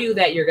value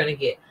that you're going to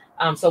get.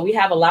 So we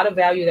have a lot of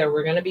value that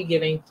we're going to be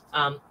giving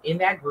in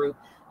that group.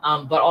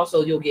 But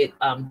also you'll get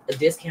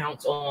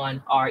discounts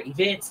on our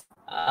events,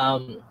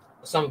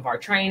 some of our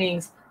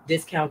trainings,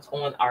 discounts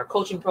on our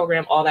coaching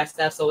program, all that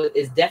stuff. So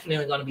it's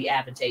definitely going to be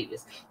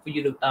advantageous for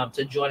you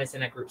to join us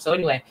in that group. So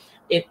anyway,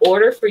 in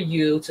order for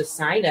you to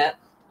sign up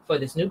for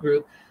this new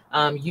group,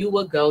 you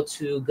will go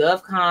to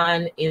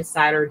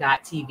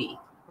govconinsider.tv,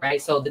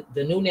 right? So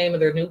the new name of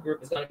their new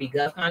group is going to be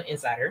GovCon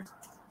Insider.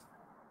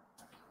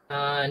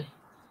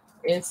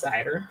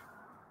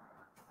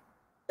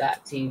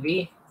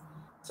 Insider.tv.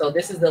 So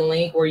this is the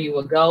link where you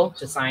will go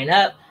to sign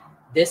up.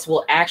 This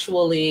will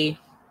actually,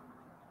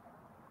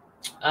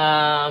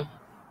 what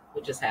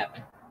just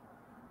happened?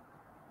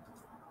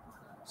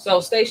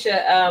 So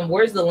Stacia,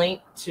 where's the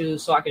link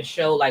so I can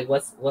show like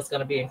what's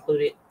going to be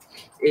included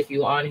if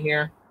you're on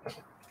here?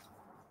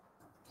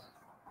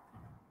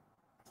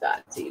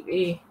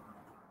 .tv.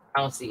 I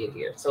don't see it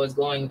here. So it's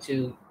going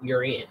to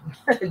you're in.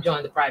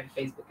 Join the private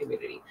Facebook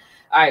community.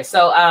 All right.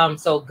 So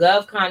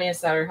GovCon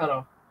Insider. Hold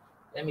on.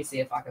 Let me see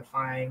if I can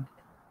find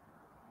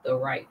the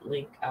right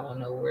link. I don't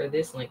know where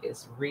this link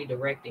is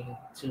redirecting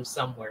to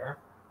somewhere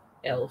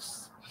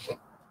else.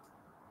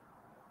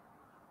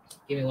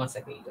 Give me 1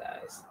 second, you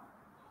guys.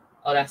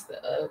 Oh, that's the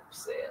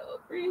upsell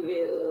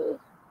preview.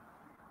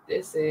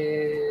 This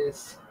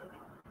is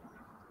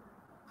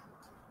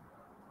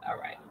all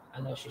right. I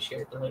know she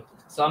shared the link,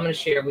 so I'm going to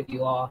share with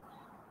you all.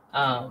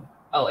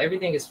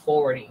 Everything is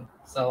forwarding.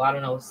 So I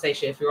don't know,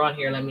 Stacia, if you're on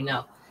here, let me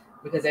know,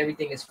 because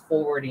everything is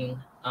forwarding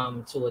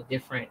to a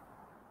different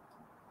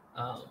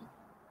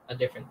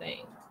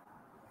thing.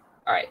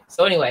 All right.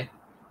 So anyway,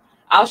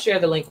 I'll share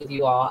the link with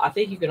you all. I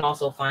think you can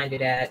also find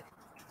it at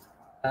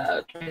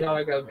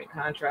 $20 government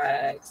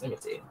contracts. Let me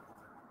see.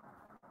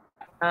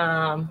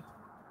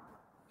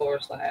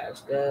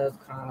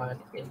 /GovCon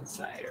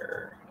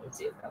Insider. Let me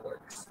see if that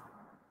works.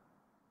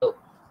 Oh,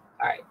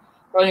 all right.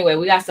 So anyway,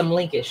 we got some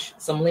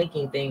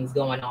linking things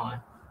going on.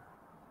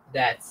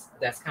 That's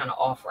kind of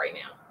off right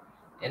now,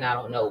 and I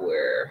don't know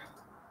where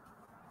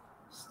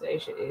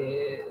Stacia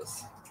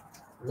is.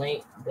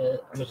 Link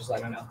I'm just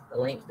like I know the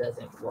link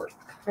doesn't work.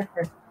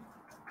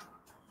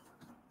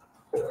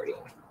 Forwarding.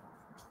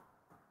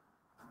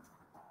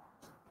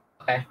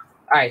 Okay.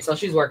 All right, so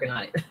she's working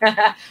on it.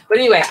 But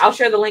anyway, I'll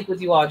share the link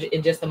with you all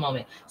in just a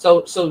moment.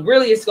 So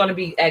really it's going to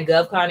be at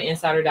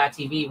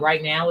govconinsider.tv.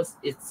 Right now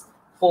it's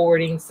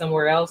forwarding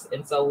somewhere else,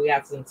 and so we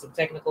have some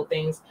technical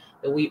things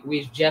that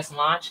we've just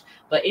launched.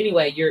 But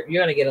anyway, you're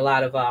going to get a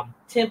lot of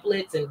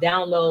templates and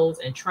downloads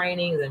and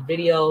trainings and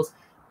videos,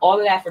 all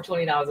of that for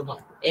 $20 a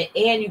month,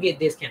 and you get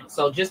discounts.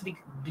 So just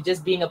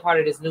being a part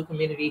of this new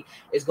community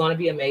is going to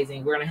be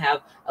amazing. We're going to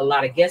have a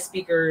lot of guest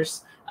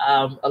speakers,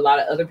 a lot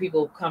of other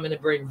people coming to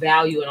bring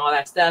value and all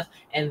that stuff.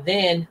 And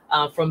then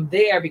from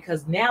there,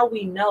 because now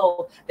we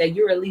know that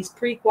you're at least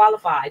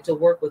pre-qualified to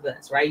work with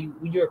us, right?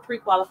 You're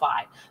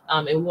pre-qualified,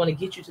 and we want to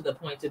get you to the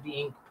point of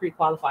being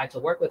pre-qualified to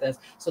work with us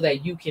so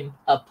that you can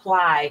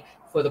apply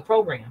for the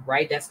program,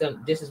 right?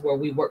 This is where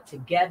we work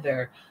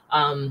together.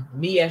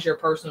 Me as your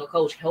personal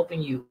coach,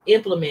 helping you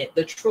implement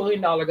the $1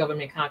 trillion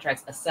government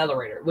contracts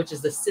accelerator, which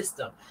is the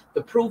system,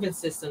 the proven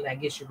system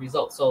that gets you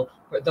results. So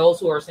for those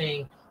who are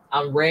saying,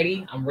 I'm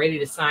ready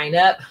to sign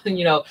up,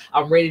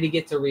 I'm ready to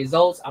get to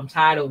results. I'm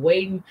tired of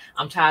waiting.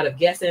 I'm tired of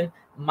guessing.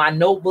 My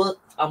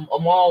notebook, I'm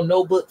all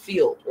notebook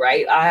filled,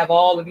 right? I have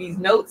all of these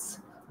notes,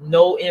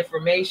 no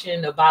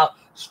information about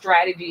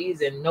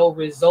strategies and no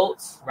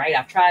results, right?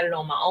 I've tried it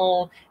on my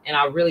own, and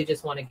I really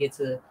just want to get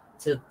to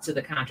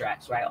the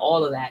contracts, right?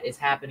 All of that is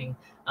happening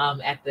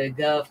at the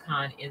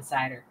GovCon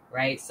Insider,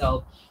 right?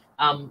 So,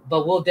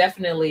 but we'll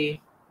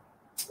definitely,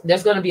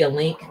 there's going to be a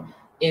link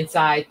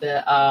inside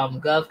the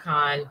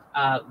GovCon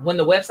when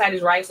the website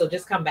is right. So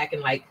just come back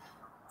in like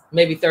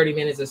maybe 30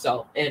 minutes or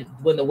so, and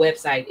when the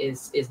website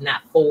is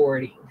not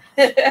forwarding,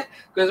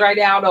 because right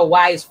now I don't know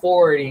why it's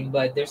forwarding,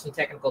 but there's some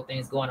technical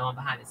things going on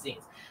behind the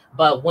scenes.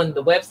 But when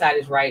the website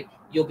is right,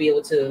 you'll be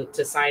able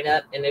to sign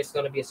up, and there's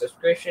going to be a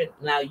subscription.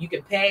 Now you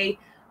can pay,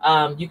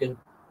 you can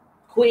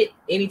quit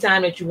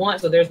anytime that you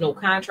want. So there's no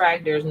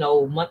contract, there's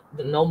no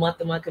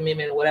month-to-month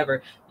commitment or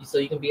whatever. So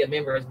you can be a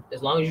member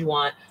as long as you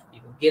want. You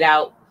can get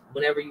out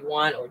whenever you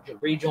want or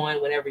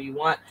rejoin whenever you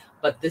want.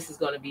 But this is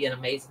going to be an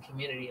amazing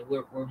community, and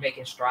we're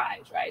making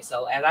strides, right?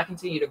 So as I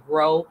continue to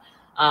grow,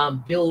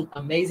 build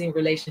amazing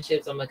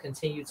relationships, I'm going to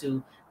continue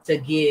to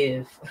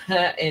give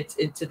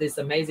into this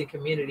amazing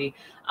community.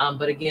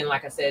 But again,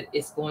 like I said,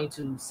 it's going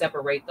to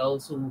separate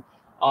those who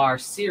are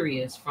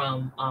serious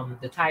from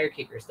the tire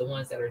kickers, the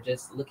ones that are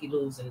just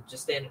looky-loos and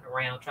just standing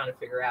around trying to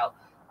figure out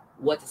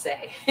what to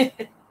say,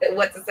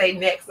 what to say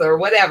next or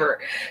whatever,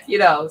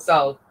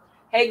 So,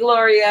 hey,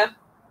 Gloria.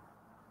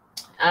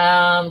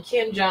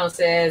 Kim Jones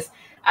says,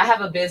 I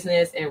have a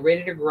business and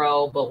ready to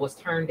grow, but was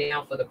turned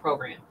down for the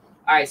program.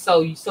 All right.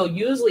 So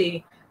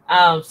usually,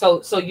 Kim,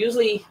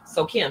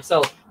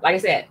 so like I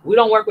said, we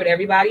don't work with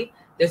everybody.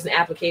 There's an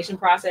application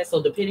process.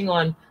 So depending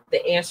on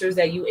the answers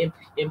that you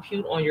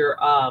impute on your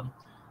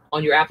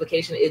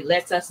application, it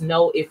lets us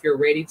know if you're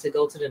ready to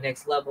go to the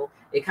next level.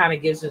 It kind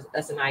of gives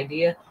us an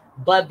idea.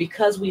 But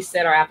because we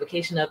set our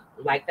application up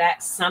like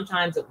that,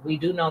 sometimes we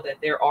do know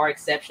that there are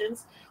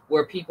exceptions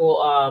where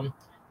people,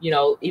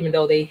 even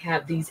though they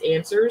have these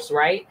answers,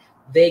 right,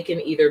 they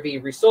can either be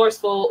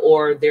resourceful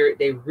or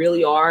they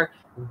really are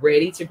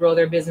ready to grow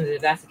their business.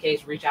 If that's the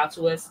case, reach out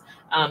to us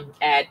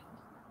at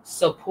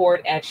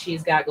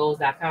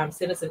support@shesgotgoals.com.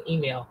 Send us an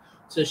email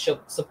to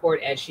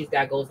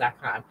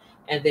support@shesgotgoals.com.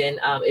 And then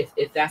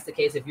if that's the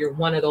case, if you're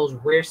one of those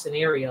rare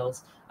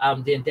scenarios,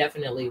 then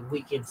definitely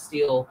we can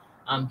still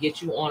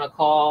get you on a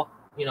call,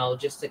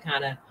 just to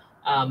kind of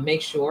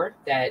make sure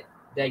that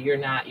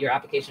your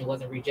application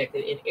wasn't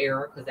rejected in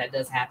error, because that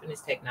does happen.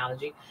 It's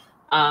technology.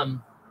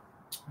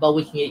 But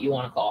we can get you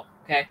on a call.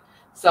 Okay.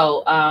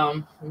 So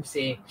let me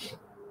see.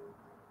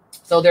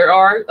 So there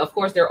are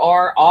offers. So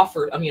our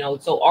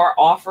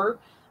offer,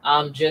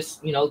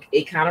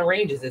 it kind of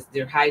ranges.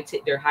 They're high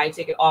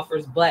ticket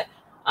offers, but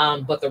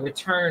the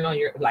return on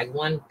your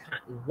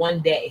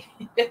one day,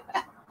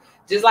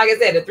 just like I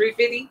said, the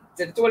 350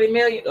 to the 20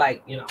 million,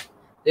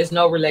 there's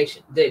no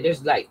relation.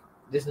 There's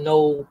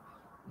no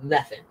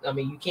nothing. I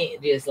mean, you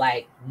can't just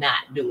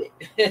not do it.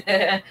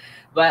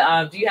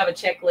 But do you have a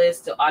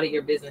checklist to audit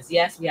your business?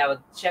 Yes, we have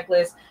a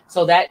checklist.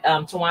 So that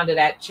Tawanda,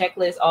 that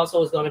checklist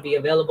also is going to be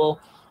available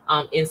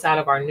inside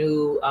of our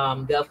new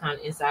GovCon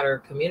Insider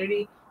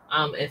community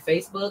and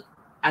Facebook.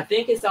 I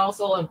think it's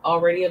also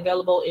already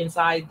available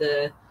inside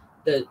the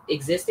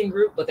existing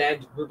group, but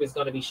that group is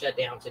going to be shut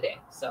down today.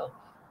 So,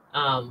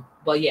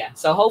 but yeah,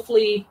 so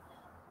hopefully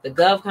the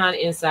GovCon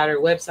Insider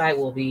website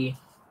will be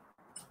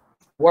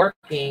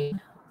working.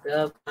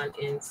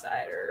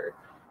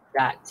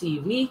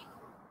 GovConInsider.tv.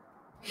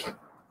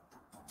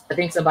 I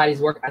think somebody's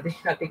working. I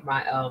think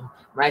my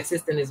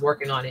assistant is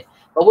working on it,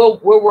 but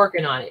we're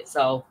working on it.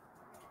 So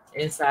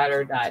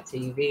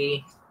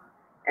insider.tv,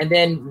 and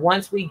then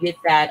once we get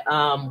that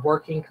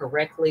working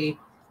correctly,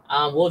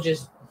 we'll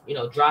just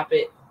drop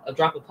a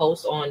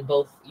post on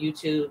both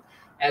YouTube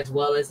as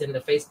well as in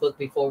the Facebook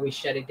before we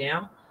shut it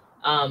down.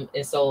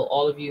 And so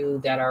all of you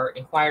that are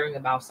inquiring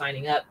about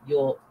signing up,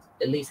 you'll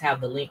at least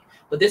have the link.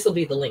 But this will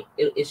be the link.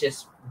 It's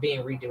just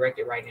being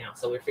redirected right now.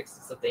 So we're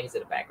fixing some things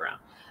in the background.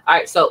 All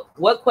right. So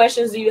what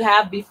questions do you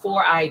have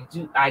before I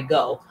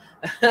go?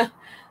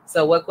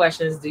 So what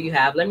questions do you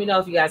have? Let me know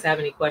if you guys have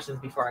any questions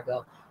before I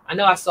go. I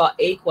know I saw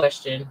a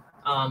question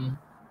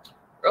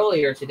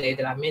earlier today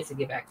that I meant to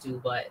get back to,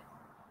 but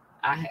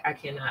I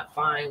cannot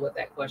find what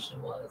that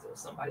question was. Or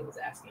somebody was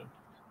asking.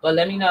 But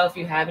let me know if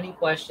you have any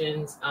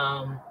questions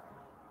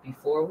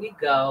before we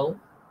go.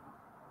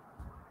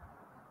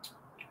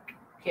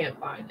 Can't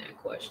find that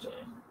question.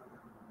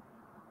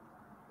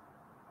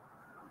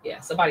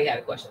 Yeah, somebody had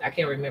a question. I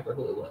can't remember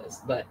who it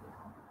was, but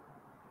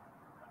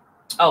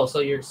so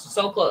you're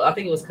so close. I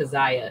think it was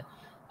Keziah.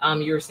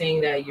 You were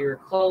saying that you're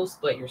close,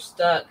 but you're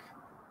stuck.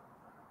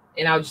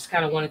 And I just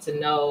kind of wanted to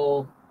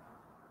know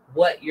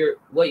what you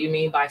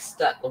mean by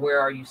stuck. Where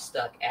are you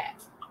stuck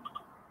at?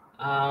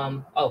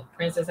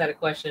 Princess had a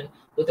question.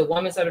 With the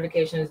woman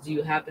certifications, do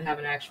you have to have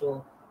an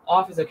actual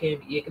office, or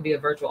it could be a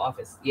virtual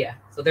office? Yeah.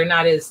 So they're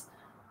not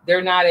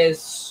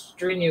as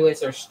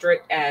strenuous or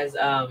strict as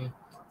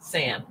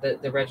SAM,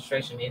 the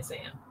registration in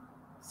SAM.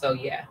 So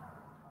yeah.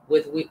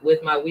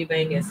 With my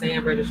WeBank and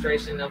SAM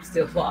registration, I'm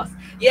still lost.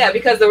 Yeah,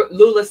 because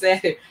Lula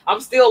said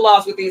I'm still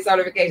lost with these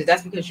certifications.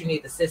 That's because you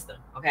need the system.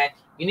 Okay,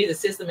 you need the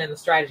system and the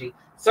strategy.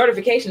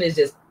 Certification is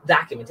just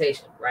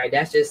documentation, right?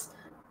 That's just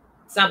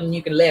something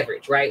you can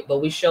leverage, right? But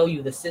we show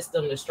you the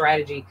system, the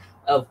strategy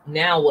of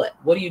now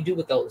what do you do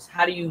with those?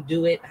 How do you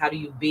do it? How do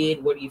you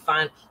bid? Where do you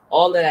find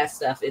all of that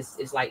stuff?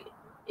 Is like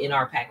in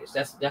our package.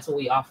 That's what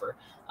we offer,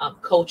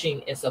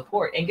 coaching and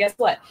support. And guess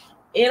what?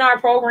 In our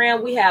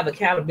program, we have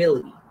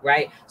accountability,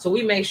 right? So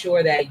we make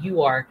sure that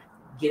you are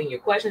getting your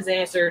questions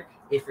answered.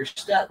 If you're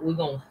stuck, we're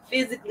going to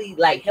physically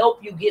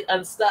help you get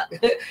unstuck.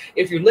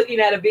 If you're looking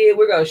at a bid,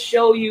 we're going to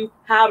show you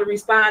how to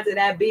respond to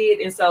that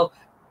bid. And so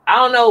I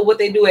don't know what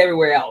they do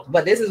everywhere else,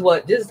 but this is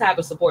the type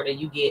of support that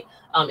you get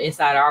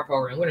inside our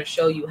program. We're going to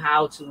show you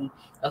how to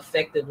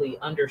effectively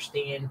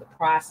understand the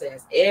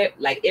process,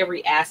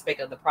 every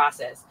aspect of the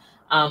process.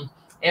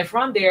 And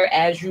from there,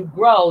 as you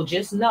grow,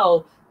 just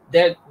know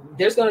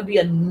there's going to be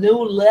a new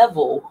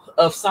level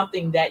of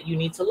something that you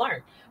need to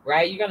learn,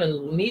 right? You're going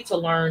to need to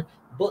learn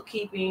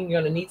bookkeeping.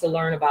 You're going to need to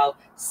learn about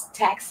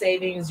tax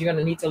savings. You're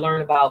going to need to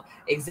learn about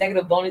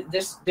executive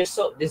bonus.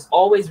 There's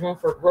always room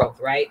for growth,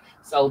 right?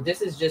 So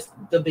this is just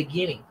the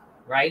beginning,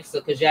 right?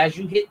 So because as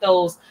you hit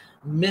those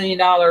 $1 million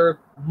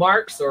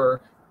marks or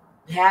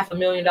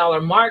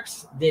 $500,000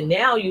 marks, then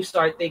now you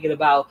start thinking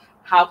about,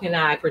 how can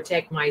I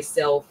protect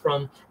myself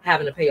from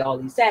having to pay all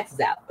these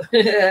taxes out?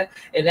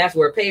 And that's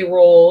where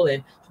payroll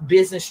and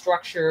business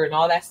structure and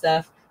all that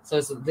stuff. So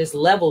there's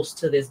levels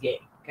to this game.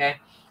 Okay.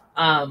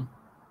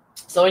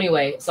 So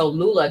anyway, so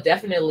Lula,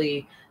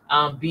 definitely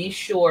be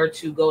sure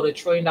to go to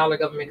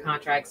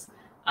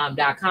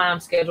trilliondollargovernmentcontracts.com,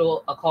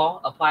 schedule a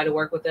call, apply to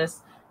work with us,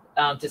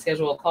 to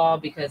schedule a call,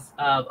 because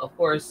of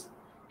course,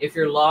 if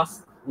you're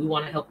lost, we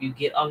want to help you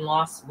get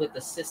unlost with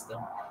the system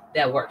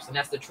that works. And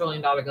that's the $1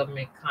 trillion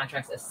government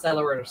contracts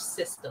accelerator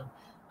system,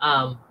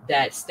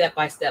 that step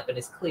by step, and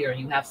it's clear, and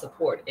you have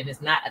support, and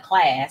it's not a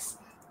class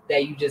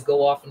that you just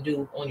go off and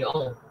do on your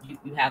own. You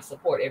have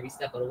support every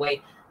step of the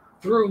way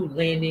through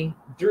bidding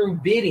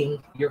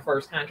your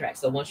first contract.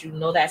 So once you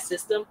know that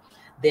system,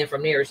 then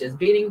from there it's just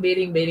bidding.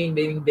 Then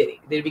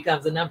it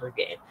becomes a numbers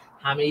game.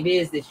 How many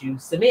bids did you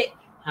submit?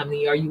 How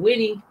many are you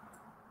winning?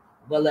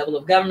 What level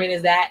of government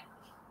is that?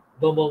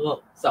 Boom, boom, boom.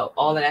 So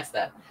all of that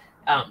stuff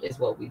is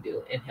what we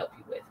do and help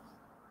you with.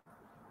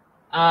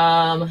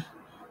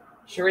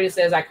 Sharita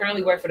says, I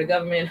currently work for the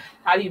government.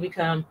 How do you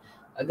become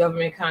a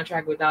government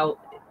contract without,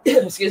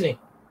 excuse me,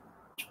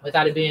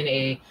 without it being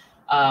a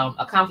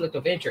conflict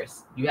of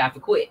interest? You have to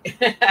quit.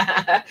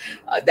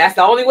 That's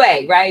the only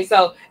way, right?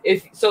 So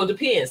it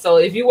depends. So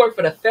if you work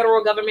for the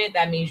federal government,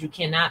 that means you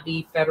cannot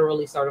be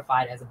federally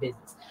certified as a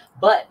business,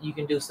 but you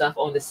can do stuff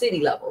on the city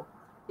level.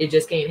 It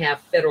just can't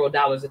have federal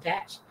dollars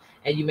attached.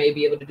 And you may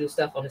be able to do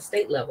stuff on the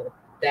state level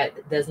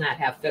that does not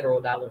have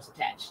federal dollars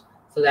attached.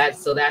 So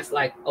that's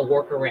like a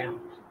workaround.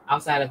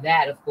 Outside of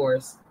that, of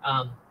course,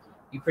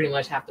 you pretty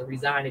much have to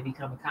resign and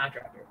become a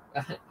contractor.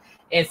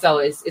 And so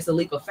it's a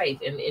leap of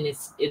faith, and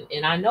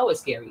I know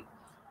it's scary.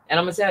 And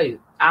I'm gonna tell you,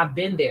 I've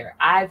been there.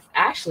 I've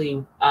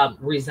actually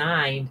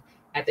resigned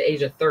at the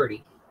age of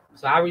 30.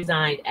 So I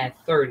resigned at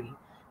 30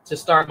 to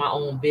start my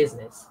own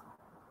business,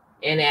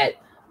 and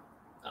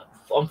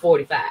I'm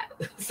 45.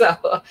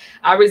 So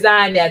I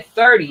resigned at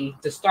 30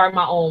 to start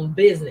my own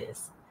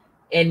business.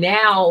 And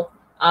now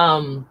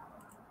I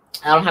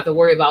don't have to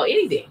worry about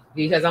anything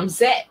because I'm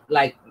set,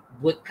 like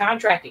with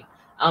contracting.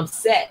 I'm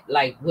set,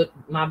 like with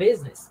my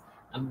business.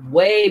 I'm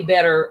way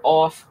better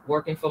off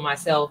working for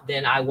myself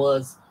than I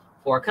was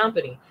for a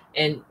company.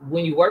 And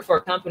when you work for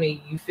a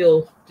company, you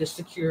feel the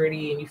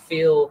security and you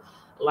feel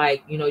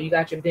like, you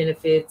got your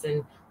benefits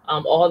and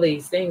all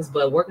these things.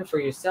 But working for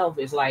yourself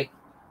is like,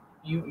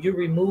 you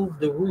remove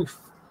the roof.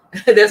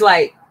 There's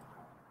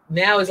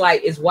now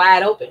it's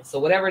wide open. So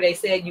whatever they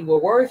said you were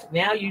worth,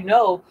 now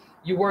you're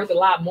worth a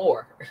lot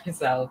more.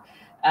 So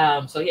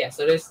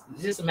there's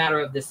just a matter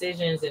of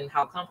decisions and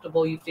how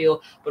comfortable you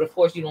feel. But of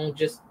course, you don't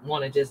just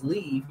want to just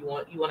leave. You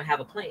want to have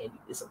a plan.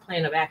 It's a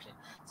plan of action.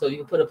 So you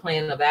can put a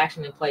plan of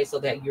action in place so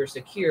that you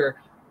secure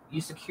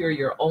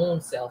your own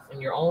self and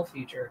your own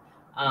future.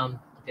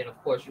 Then of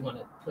course you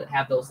want to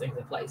have those things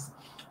in place.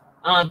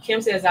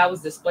 Kim says, I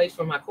was displaced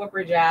from my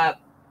corporate job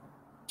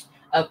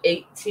of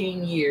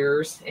 18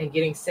 years and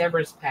getting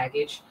severance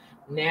package.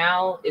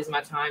 Now is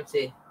my time.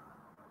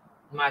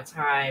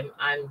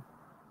 I'm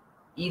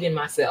eating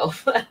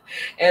myself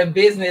and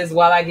business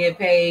while I get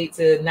paid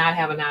to not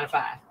have a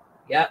 9-to-5.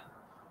 Yep.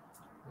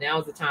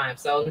 Now's the time.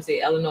 So let me see,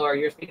 Eleanor,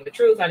 you're speaking the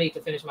truth. I need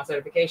to finish my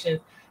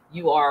certifications.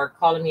 You are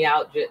calling me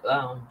out,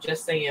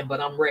 just saying, but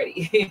I'm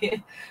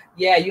ready.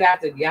 Yeah, you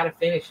gotta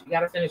finish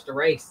the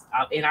race.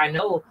 And I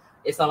know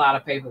it's a lot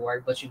of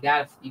paperwork, but you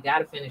gotta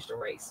finish the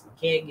race. You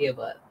can't give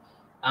up,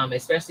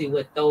 especially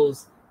with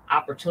those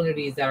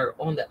opportunities that are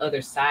on the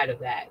other side of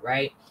that,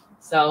 right?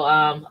 So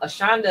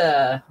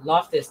Ashonda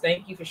Loftus,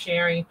 thank you for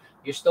sharing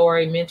your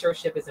story.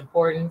 Mentorship is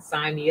important.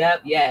 Sign me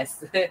up.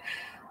 Yes.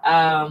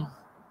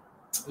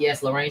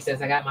 Yes, Lorraine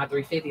says I got my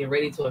 350 and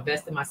ready to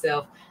invest in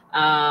myself.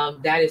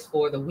 That is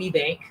for the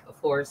WeBank, of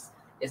course.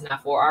 It's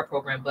not for our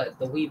program, but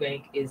the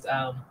WeBank is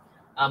a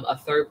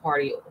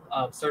third-party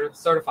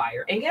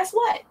certifier. And guess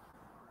what?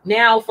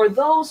 Now, for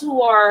those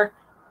who are,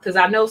 because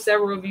I know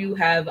several of you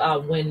have,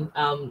 when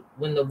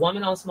the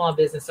Woman-Owned Small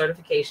Business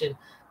certification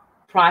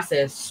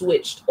process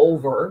switched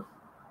over,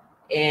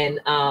 and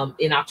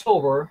in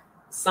October,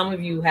 some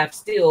of you have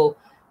still,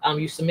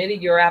 you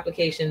submitted your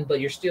application,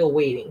 but you're still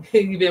waiting.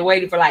 You've been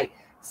waiting for like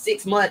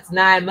 6 months,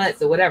 9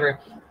 months, or whatever.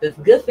 The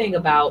good thing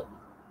about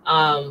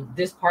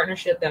this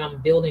partnership that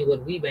I'm building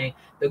with WeBank,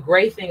 the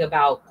great thing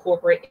about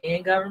corporate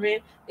and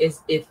government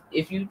is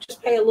if you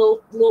just pay a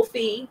little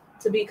fee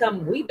to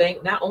become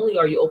WeBank, not only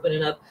are you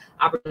opening up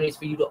opportunities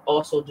for you to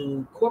also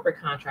do corporate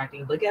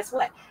contracting, but guess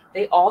what?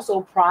 They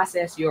also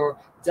process your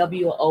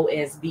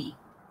WOSB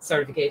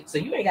certification. So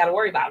you ain't got to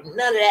worry about none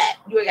of that.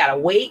 You ain't got to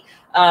wait.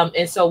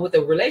 And so with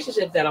the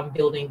relationships that I'm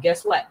building,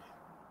 guess what?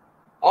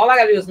 All I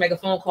got to do is make a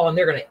phone call and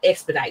they're going to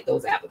expedite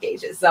those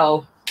applications.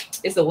 So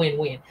it's a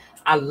win-win.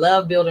 I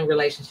love building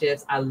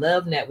relationships. I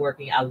love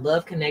networking. I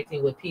love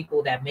connecting with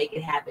people that make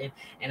it happen.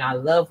 And I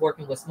love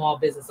working with small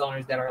business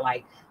owners that are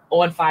like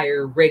on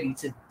fire, ready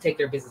to take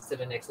their business to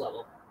the next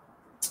level.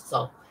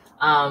 So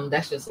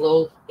that's just a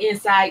little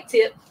inside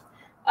tip.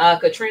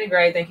 Katrina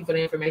Gray, thank you for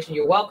the information.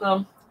 You're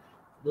welcome.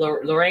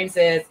 Lorraine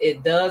says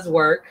it does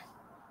work.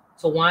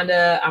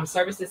 Tawanda, I'm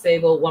service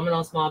disabled,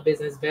 woman-owned small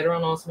business,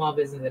 veteran-owned small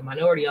business, and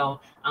minority-owned.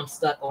 I'm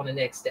stuck on the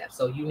next step.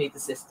 So you need the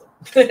system.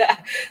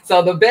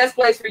 So the best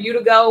place for you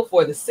to go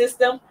for the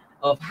system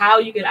of how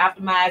you can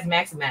optimize,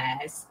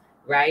 maximize,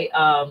 right,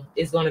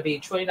 is going to be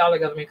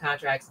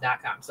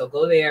 $20governmentcontracts.com. So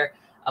go there,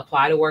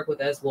 apply to work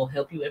with us. We'll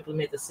help you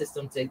implement the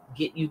system to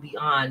get you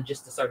beyond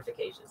just the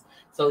certifications.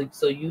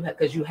 So you,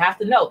 because you have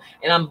to know,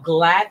 and I'm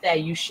glad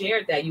that you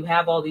shared that you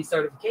have all these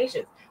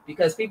certifications,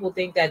 because people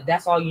think that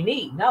that's all you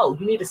need. No,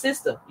 you need a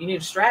system. You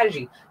need a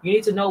strategy. You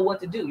need to know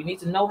what to do. You need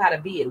to know how to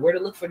be it, where to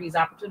look for these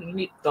opportunities. You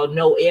need to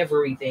know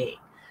everything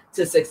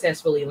to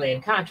successfully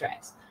land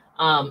contracts.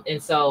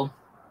 And so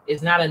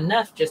it's not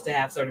enough just to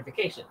have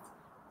certifications.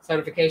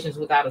 Certifications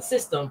without a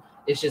system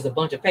is just a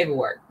bunch of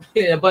paperwork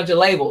and a bunch of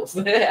labels.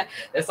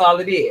 That's all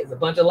it is, a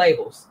bunch of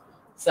labels.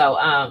 So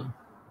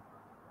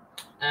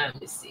let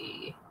me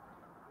see.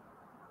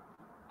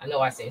 I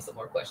know I've seen some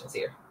more questions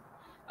here.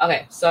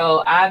 Okay,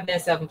 so I've been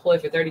self-employed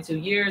for 32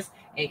 years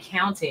and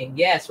counting.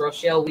 Yes,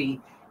 Rochelle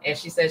Wee. And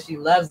she says she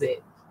loves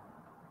it.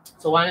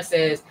 Tawana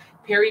says,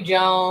 Perry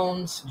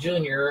Jones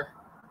Jr.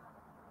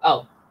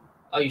 Oh,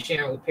 you're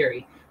sharing with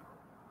Perry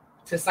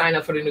to sign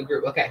up for the new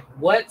group. Okay,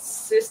 what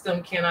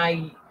system can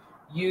I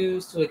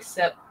use to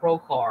accept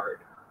ProCard?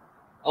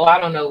 Oh, I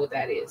don't know what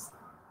that is.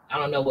 I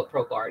don't know what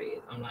ProCard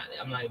is. I'm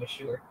not even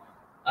sure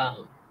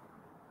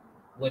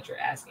what you're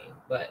asking.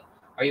 But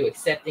are you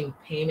accepting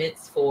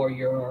payments for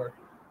your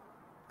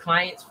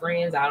clients,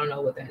 friends? I don't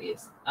know what that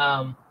is.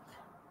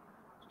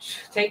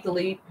 Take the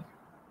leap.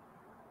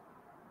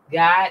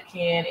 God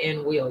can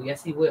and will.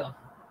 Yes, he will.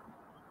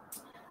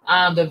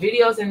 The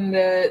videos in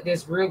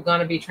this group going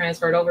to be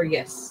transferred over?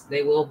 Yes,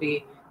 they will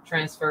be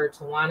transferred.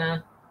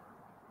 Tawana,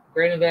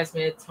 great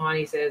investment.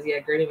 Tawny says, yeah,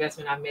 great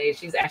investment I made.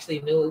 She's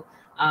actually new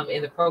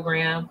in the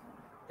program.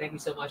 Thank you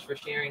so much for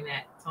sharing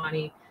that,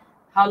 Tawny.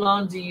 How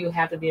long do you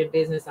have to be in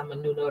business? I'm a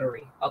new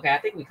notary. Okay, I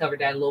think we covered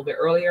that a little bit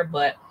earlier,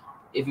 but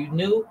if you're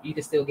new, you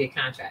can still get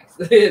contracts.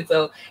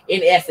 So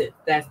in essence,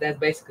 that's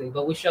basically,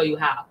 but we show you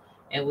how,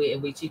 and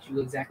we teach you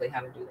exactly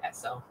how to do that.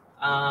 So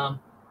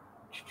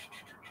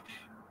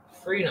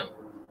freedom.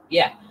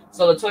 Yeah.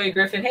 So Latoya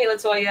Griffin, hey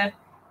Latoya,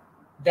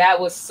 that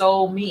was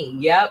so me.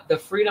 Yep. The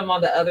freedom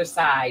on the other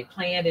side,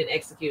 planned and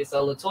executed.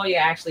 So Latoya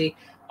actually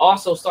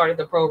also started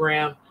the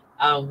program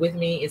with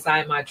me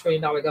inside my $1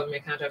 trillion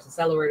government contracts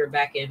accelerator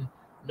back in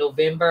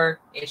November,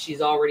 and she's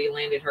already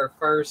landed her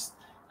first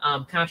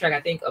contract,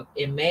 I think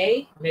in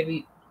May,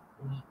 maybe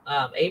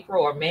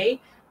April or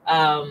May,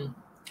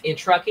 in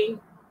trucking,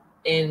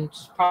 and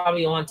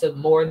probably on to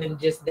more than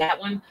just that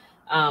one,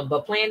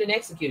 but planned and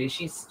executed.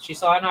 She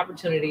saw an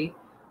opportunity.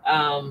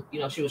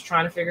 She was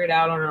trying to figure it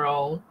out on her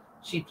own.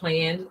 She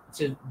planned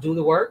to do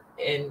the work,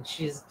 and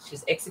she's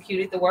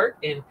executed the work,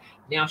 and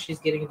now she's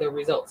getting the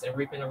results and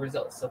reaping the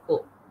results. So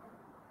cool.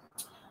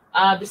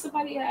 Did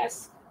somebody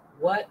ask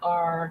what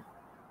are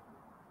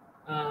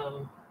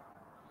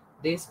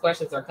these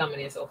questions are coming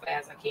in so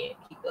fast I can't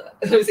keep up.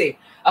 Let me see.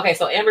 Okay,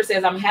 so Amber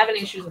says, I'm having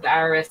issues with the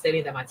IRS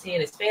stating that my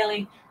TN is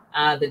failing.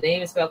 The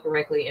name is spelled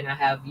correctly, and I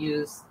have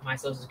used my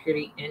Social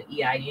Security and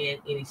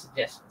EIN. Any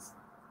suggestions?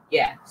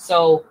 Yeah.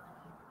 So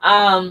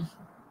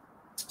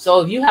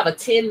if you have a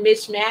 10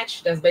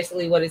 mismatch, that's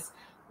basically what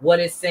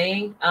it's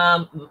saying.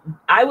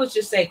 I would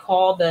just say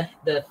call the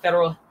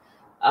Federal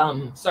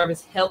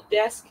Service Help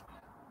Desk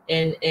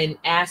and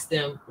ask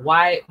them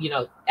why,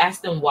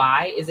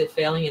 why is it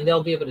failing, and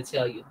they'll be able to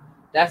tell you.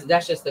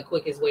 That's just the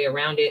quickest way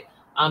around it.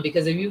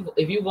 Because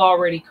if you've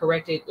already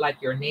corrected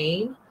like your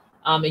name,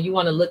 and you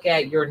want to look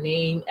at your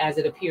name as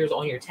it appears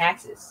on your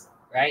taxes,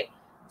 right?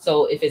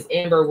 So if it's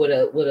Amber with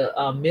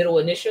a middle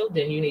initial,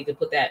 then you need to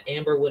put that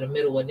Amber with a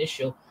middle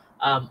initial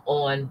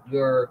on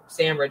your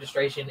SAM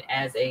registration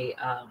as the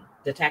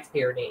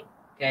taxpayer name.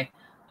 Okay.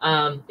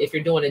 If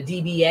you're doing a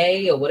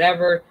DBA or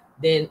whatever,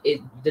 then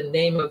the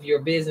name of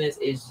your business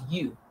is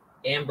you,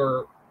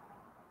 Amber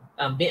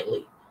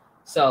Bentley.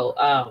 So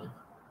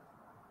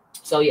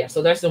yeah,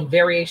 so there's some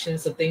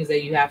variations of things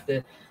that you have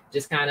to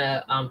just kind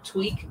of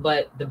tweak,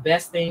 but the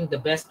best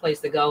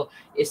place to go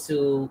is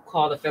to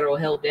call the federal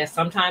help desk.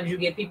 Sometimes you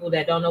get people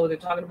that don't know what they're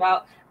talking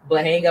about,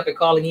 but hang up and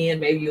calling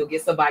in, maybe you'll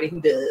get somebody who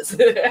does.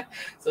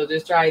 So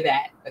just try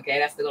that. Okay,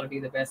 that's going to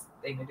be the best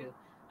thing to do.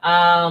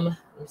 Let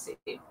me see.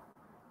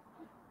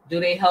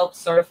 Do they help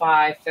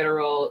certify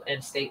federal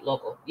and state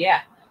local?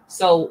 Yeah.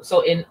 So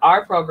in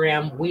our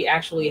program, we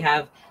actually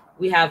have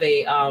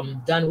a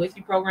done with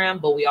you program,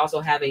 but we also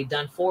have a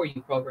done for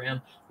you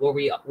program where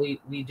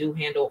we do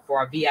handle for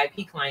our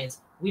VIP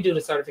clients. We do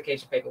the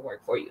certification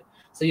paperwork for you,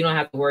 so you don't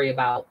have to worry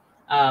about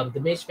the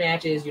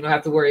mismatches. You don't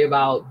have to worry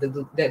about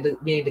the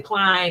being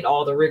declined,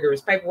 all the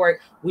rigorous paperwork.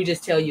 We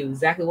just tell you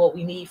exactly what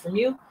we need from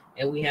you,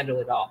 and we handle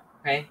it all.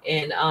 Okay,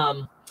 and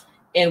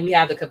we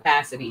have the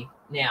capacity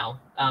now.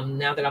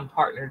 Now that I'm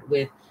partnered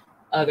with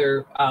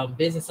other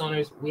business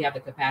owners, we have the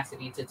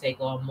capacity to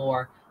take on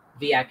more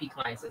VIP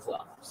clients as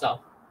well. So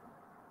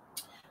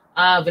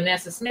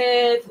Vanessa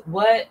Smith,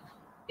 what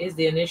is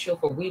the initial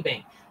for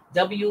WeBank?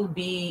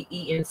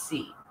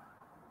 WBENC.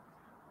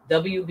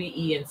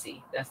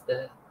 WBENC.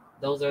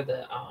 Those are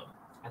the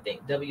I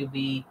think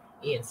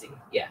WBENC.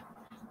 Yeah.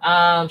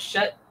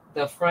 Shut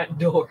the front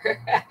door.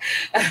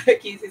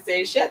 Kesey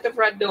says, shut the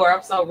front door.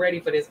 I'm so ready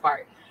for this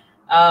part.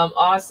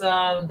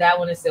 Awesome. That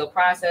one is still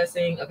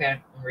processing. Okay,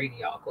 I'm reading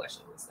y'all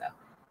questions and stuff.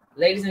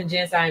 Ladies and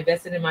gents, I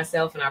invested in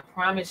myself, and I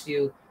promise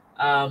you,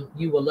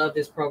 you will love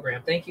this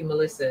program. Thank you,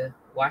 Melissa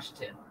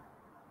Washington.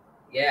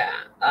 Yeah.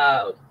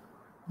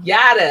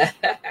 Yada.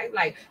 I'm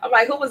like,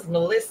 who was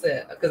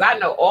Melissa? Because I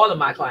know all of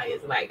my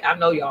clients. Like, I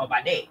know y'all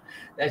by name.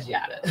 That's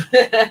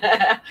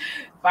Yada.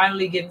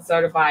 Finally getting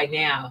certified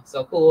now.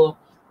 So cool.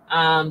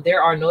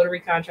 There are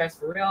notary contracts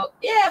for real.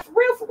 Yeah, for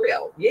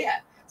real.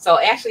 Yeah. So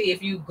actually,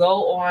 if you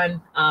go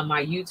on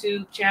my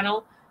YouTube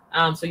channel,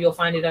 so you'll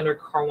find it under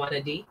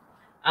Carwana D.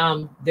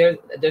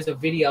 There's a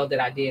video that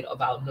I did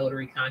about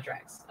notary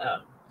contracts,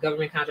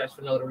 government contracts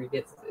for notary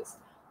businesses.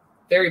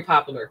 Very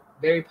popular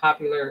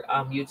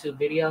YouTube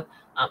video.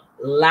 A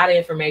lot of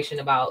information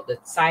about the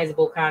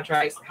sizable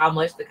contracts, how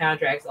much the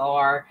contracts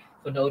are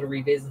for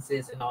notary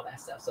businesses, and all that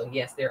stuff. So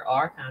yes, there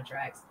are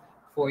contracts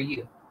for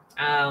you.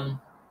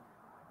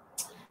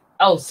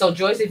 So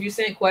Joyce, if you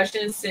sent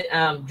questions,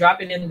 drop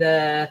a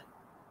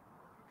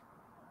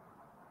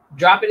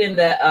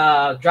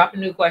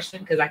new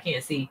question, because I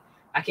can't see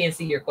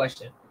your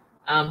question.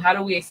 How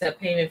do we accept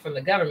payment from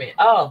the government?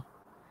 Well,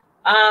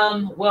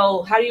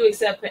 how do you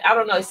accept? I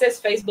don't know. It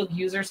says Facebook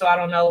user, so I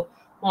don't know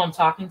who I'm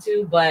talking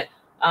to, but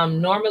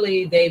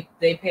normally they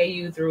pay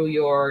you through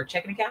your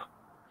checking account,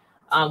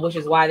 which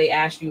is why they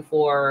ask you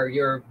for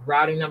your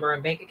routing number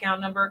and bank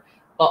account number,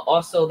 but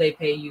also they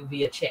pay you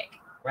via check,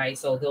 right?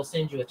 So they'll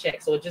send you a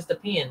check. So it just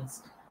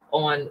depends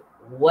on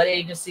what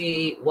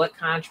agency, what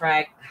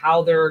contract,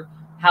 how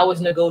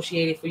it's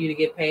negotiated for you to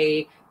get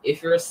paid.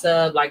 If you're a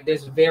sub, like,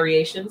 there's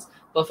variations,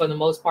 but for the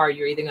most part,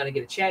 you're either going to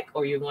get a check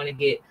or you're going to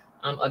get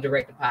a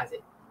direct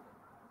deposit.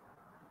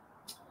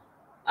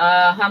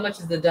 How much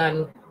is the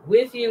done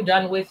with you?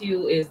 Done with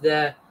you is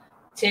the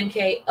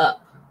 10K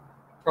up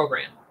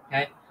program.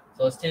 Okay.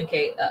 So it's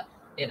 10K up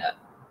and up.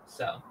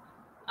 So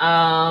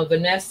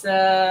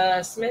Vanessa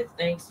Smith,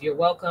 thanks. You're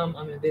welcome.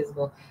 I'm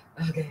invisible.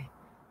 Okay.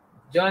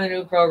 Join the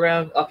new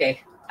program.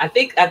 Okay. I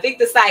think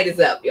the site is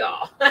up,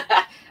 y'all.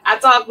 I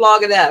talked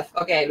long enough.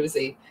 Okay, let me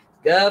see.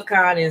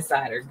 GovCon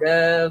Insider.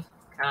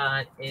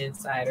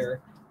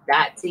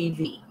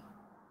 GovConInsider.tv.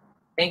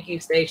 Thank you,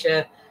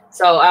 Stacia.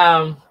 So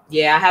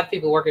yeah, I have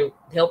people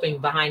helping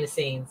behind the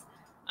scenes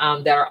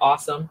that are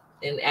awesome.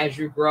 And as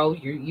you grow,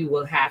 you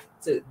will have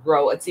to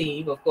grow a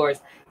team, of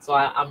course. So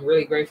I'm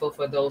really grateful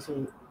for those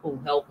who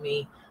help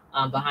me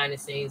behind the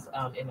scenes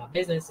in my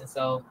business. And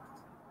so,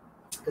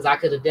 because I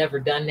could have never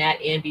done that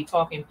and be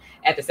talking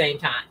at the same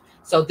time.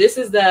 So this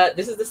is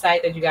the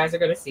site that you guys are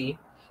going to see.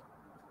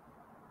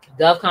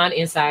 GovCon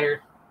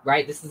Insider,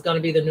 right? This is going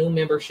to be the new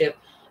membership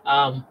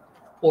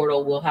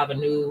portal. We'll have a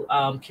new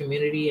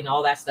community and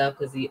all that stuff,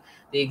 because the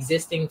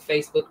existing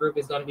Facebook group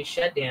is going to be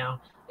shut down.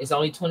 It's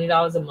only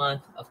 $20 a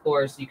month. Of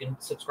course, you can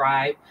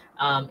subscribe,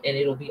 and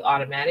it'll be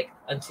automatic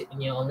until,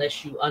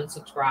 unless you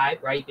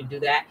unsubscribe, right? You can do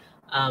that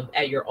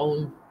at your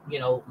own,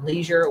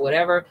 leisure or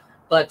whatever.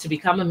 But to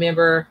become a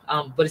member,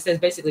 but it says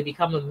basically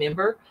become a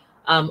member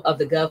of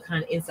the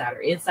GovCon Insider.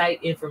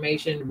 Insight,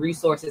 information,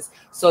 resources.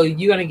 So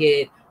you're going to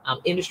get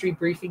industry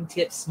briefing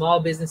tips,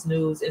 small business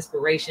news,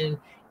 inspiration,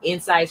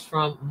 insights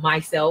from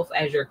myself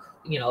as your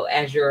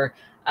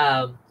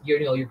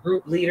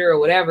group leader or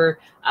whatever.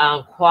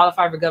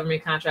 Qualify for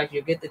government contract.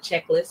 You'll get the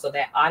checklist, so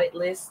that audit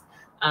list.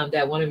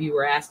 that one of you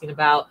were asking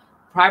about.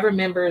 Private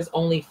members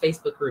only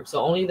Facebook group.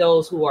 So only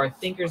those who are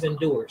thinkers and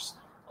doers,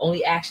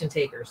 only action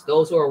takers,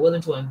 those who are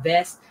willing to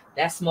invest.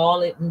 That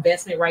small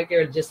investment right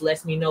there just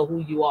lets me know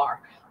who you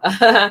are.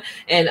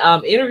 And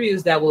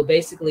interviews that will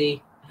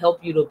basically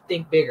help you to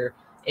think bigger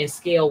and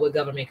scale with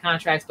government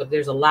contracts. But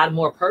there's a lot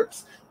more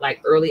perks,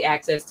 like early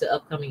access to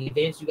upcoming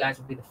events. You guys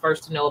will be the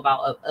first to know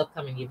about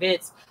upcoming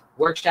events,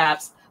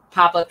 workshops,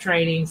 pop-up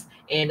trainings,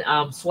 and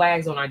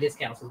swags on our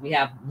discounts. So we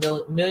have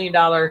 $1 million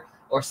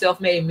or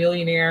self-made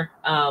millionaire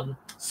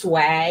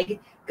swag,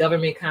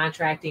 government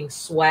contracting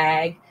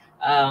swag,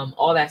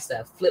 all that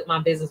stuff. Flip my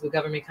business with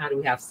government contract.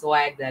 We have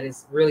swag that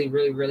is really,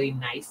 really, really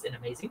nice and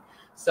amazing.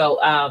 So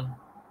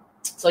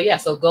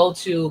so go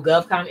to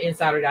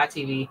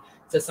govcominsider.tv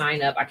to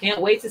sign up. I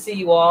can't wait to see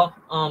you all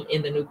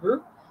in the new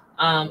group.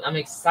 I'm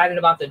excited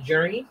about the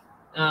journey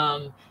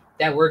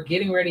that we're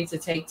getting ready to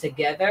take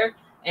together.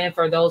 And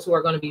for those who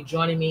are going to be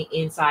joining me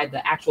inside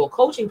the actual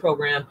coaching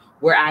program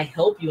where I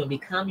help you and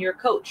become your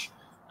coach,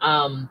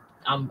 I'm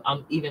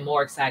even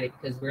more excited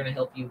because we're going to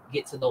help you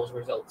get to those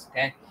results,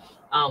 okay,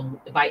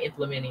 by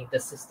implementing the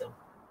system.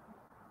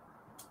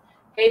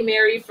 Hey,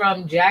 Mary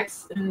from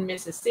Jackson,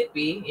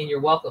 Mississippi, and you're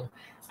welcome.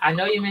 I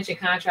know you mentioned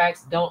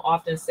contracts don't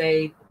often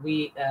say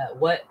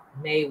what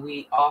may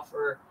we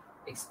offer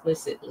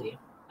explicitly.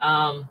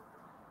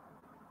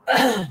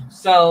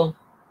 So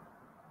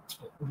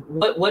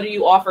what do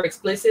you offer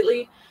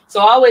explicitly?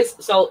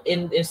 So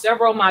in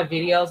several of my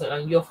videos,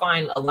 and you'll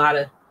find a lot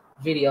of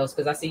videos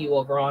because I see you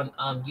over on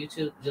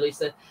YouTube,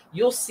 Jaleesa.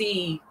 You'll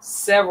see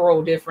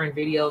several different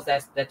videos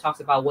that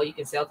talks about what you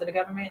can sell to the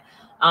government.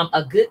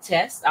 A good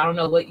test. I don't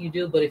know what you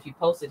do, but if you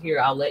post it here,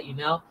 I'll let you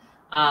know.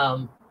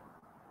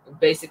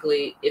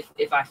 Basically,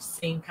 if I've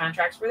seen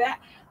contracts for that.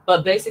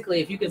 But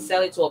basically, if you can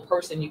sell it to a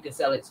person, you can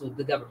sell it to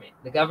the government.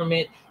 The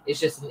government is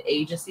just an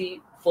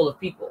agency full of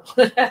people.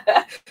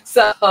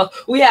 So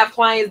we have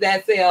clients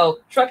that sell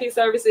trucking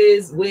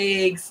services,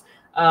 wigs,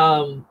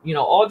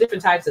 all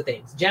different types of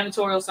things,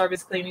 janitorial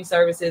service, cleaning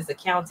services,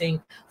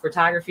 accounting,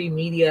 photography,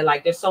 media.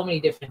 Like there's so many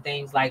different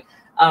things. Like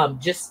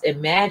just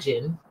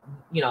imagine,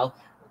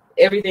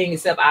 everything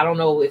except I don't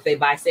know if they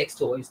buy sex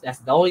toys. That's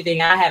the only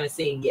thing I haven't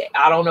seen yet.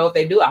 I don't know if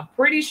they do. I'm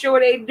pretty sure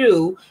they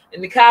do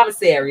in the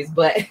commissaries,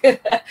 but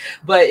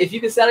but if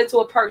you can sell it to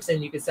a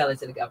person, you can sell it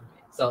to the government.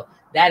 So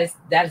that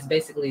is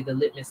basically the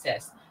litmus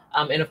test.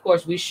 And of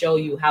course, we show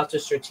you how to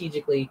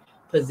strategically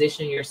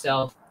position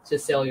yourself to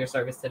sell your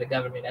service to the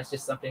government. That's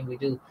just something we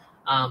do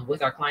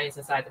with our clients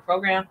inside the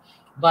program.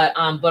 But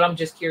I'm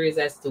just curious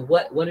as to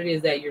what it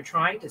is that you're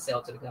trying to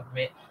sell to the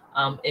government.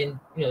 And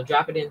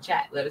drop it in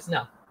chat. Let us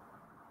know.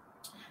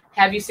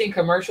 Have you seen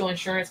commercial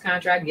insurance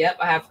contract? Yep,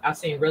 I have. I've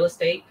seen real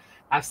estate.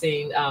 I've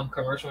seen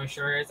commercial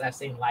insurance. I've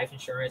seen life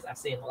insurance. I've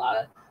seen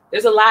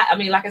there's a lot. I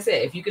mean, like I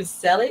said, if you can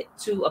sell it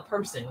to a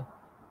person,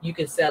 you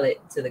can sell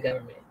it to the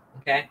government.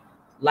 Okay.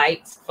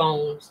 Lights,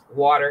 phones,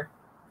 water,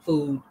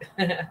 food,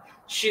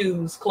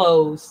 shoes,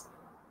 clothes,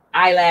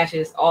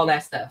 eyelashes, all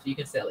that stuff. You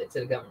can sell it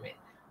to the government.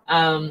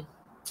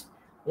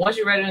 Once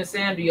you're ready to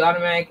SAM, do you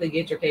automatically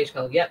get your cage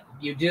code? Yep,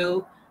 you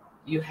do.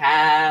 You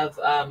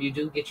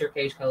do get your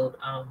cage code.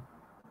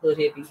 Hood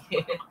hippie.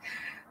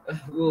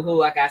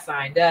 Woo-hoo, I got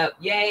signed up.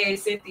 Yay,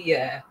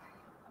 Cynthia.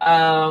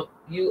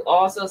 You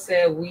also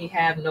said we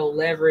have no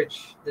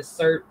leverage the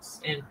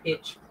certs and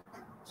pitch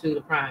to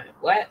the prime.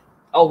 What?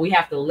 Oh, we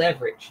have to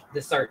leverage the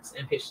certs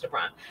and pitch to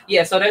prime.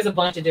 Yeah, so there's a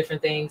bunch of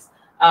different things.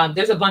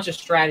 There's a bunch of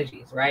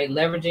strategies, right?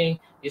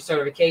 Leveraging your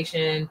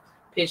certification,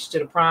 pitch to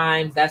the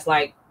primes. That's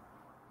like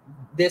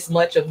this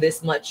much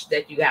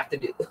that you have to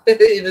do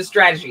in the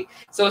strategy.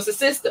 So it's a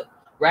system,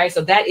 right?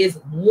 So that is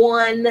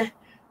one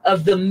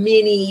of the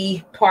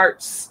many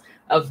parts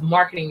of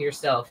marketing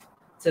yourself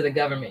to the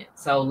government.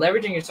 So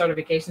leveraging your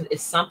certifications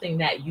is something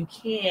that you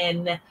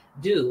can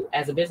do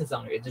as a business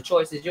owner. The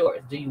choice is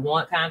yours. Do you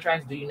want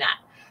contracts? Do you not?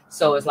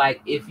 So it's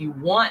like, if you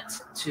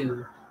want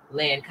to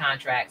land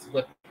contracts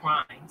with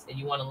primes and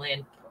you want to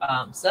land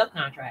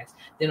subcontracts,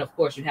 then of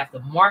course you have to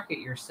market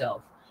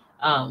yourself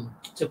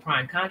to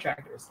prime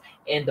contractors.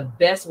 And the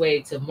best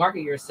way to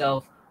market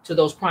yourself to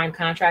those prime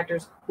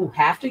contractors who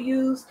have to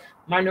use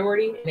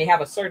minority, and they have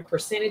a certain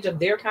percentage of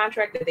their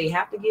contract that they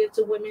have to give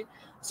to women,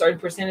 a certain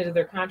percentage of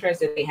their contracts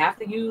that they have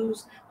to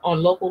use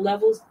on local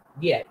levels.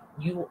 Yeah,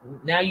 you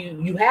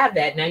have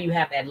that. Now you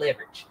have that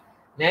leverage.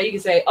 Now you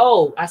can say,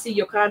 oh, I see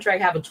your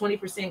contract have a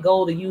 20%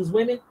 goal to use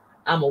women.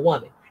 I'm a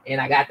woman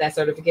and I got that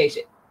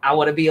certification. I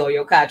want to be on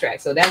your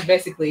contract. So that's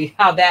basically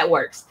how that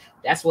works.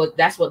 That's what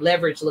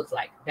leverage looks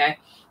like. Okay.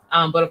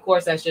 But of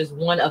course, that's just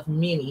one of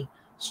many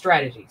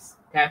strategies.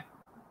 Okay.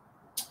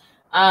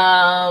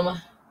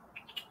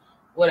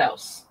 What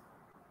else?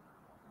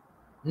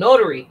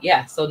 Notary.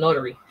 Yeah. So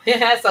notary.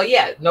 So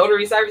yeah,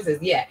 notary services.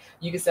 Yeah.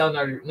 You can sell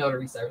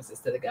notary services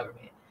to the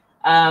government.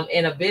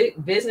 In a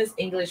business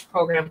English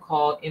program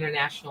called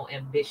International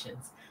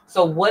Ambitions.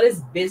 So what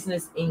is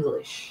business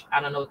English? I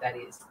don't know what that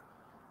is.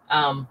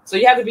 So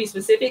you have to be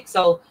specific.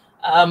 So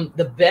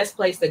the best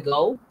place to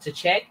go to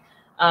check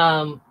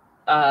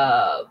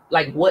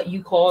like what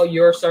you call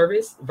your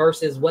service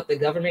versus what the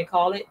government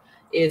call it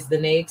is the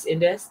NAICS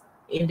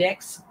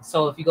index.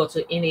 So if you go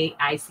to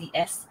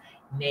NAICS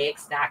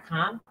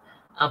NAICS.com,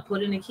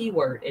 put in a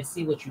keyword and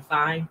see what you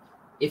find.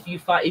 If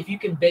you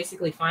can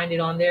basically find it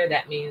on there,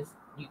 that means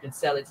you can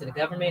sell it to the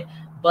government.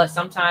 But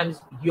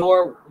sometimes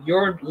your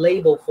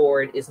label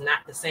for it is not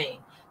the same.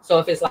 So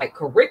if it's like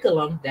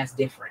curriculum, that's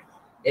different.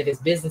 If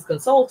it's business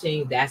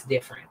consulting, that's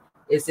different.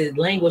 If it's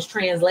language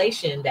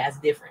translation, that's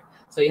different.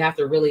 So you have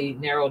to really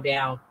narrow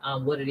down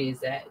what it is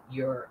that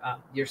you're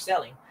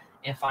selling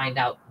and find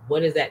out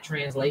what is that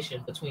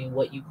translation between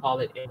what you call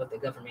it and what the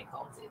government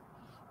calls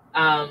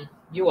it.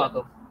 You're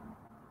welcome.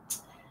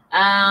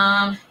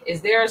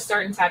 Is there a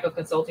certain type of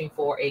consulting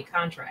for a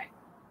contract?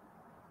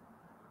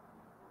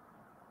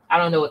 I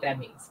don't know what that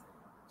means.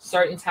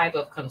 Certain type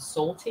of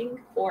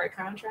consulting for a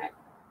contract?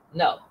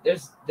 No,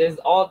 there's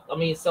all, I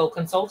mean, so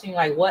consulting,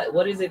 like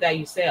what is it that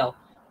you sell?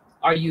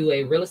 Are you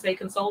a real estate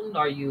consultant?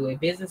 Are you a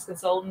business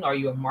consultant? Are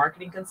you a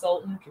marketing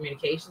consultant,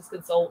 communications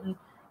consultant,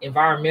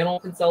 environmental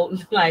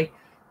consultant? Like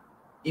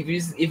if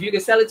you can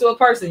sell it to a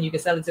person, you can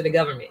sell it to the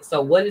government.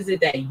 So what is it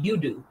that you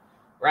do?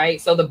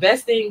 Right. So the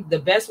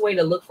best way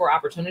to look for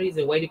opportunities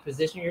and way to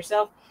position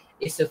yourself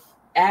is to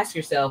ask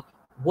yourself,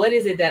 what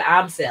is it that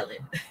I'm selling?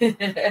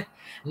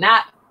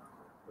 Not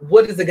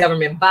what does the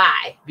government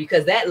buy?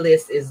 Because that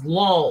list is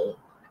long.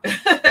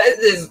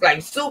 It's like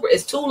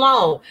it's too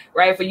long,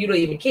 right? For you to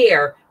even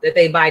care that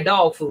they buy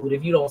dog food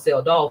if you don't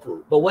sell dog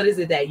food. But what is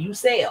it that you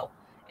sell?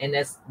 And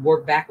that's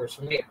work backwards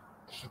from there.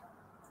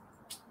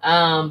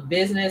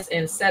 Business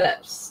and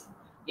setups.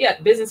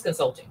 Yeah, business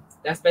consulting.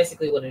 That's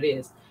basically what it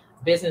is.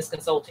 Business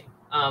consulting.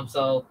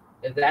 So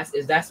if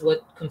that's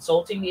what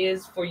consulting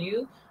is for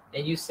you,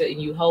 and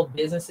you help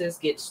businesses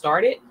get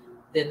started,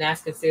 then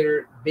that's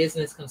considered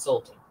business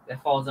consulting.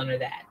 That falls under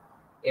that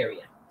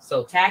area.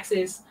 So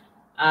taxes,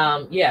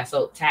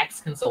 so tax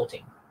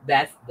consulting.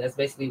 That's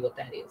basically what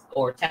that is,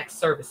 or tax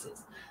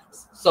services.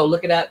 So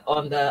look it up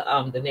on the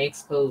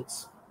NAICS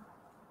codes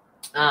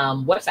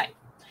website.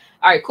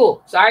 All right,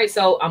 cool.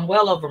 So I'm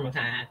well over my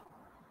time.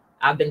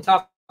 I've been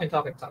talking.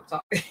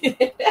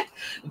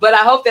 But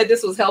I hope that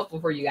this was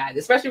helpful for you guys,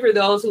 especially for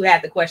those who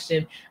had the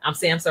question, I'm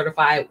SAM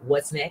certified,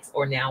 what's next,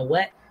 or now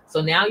what? So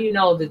now you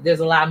know that there's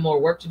a lot more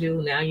work to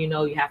do. Now you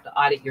know you have to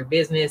audit your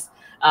business.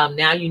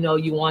 Now you know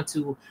you want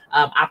to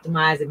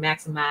optimize and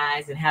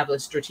maximize and have a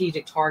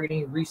strategic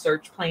targeting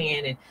research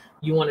plan, and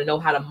you want to know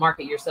how to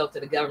market yourself to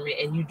the government,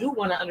 and you do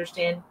want to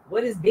understand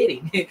what is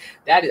bidding.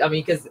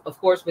 Because of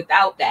course,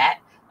 without that,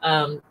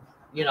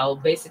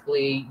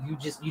 basically you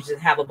just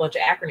have a bunch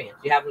of acronyms.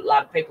 You have a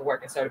lot of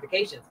paperwork and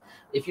certifications.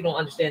 If you don't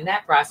understand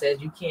that process,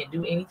 you can't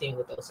do anything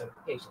with those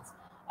certifications.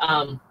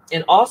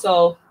 And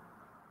also,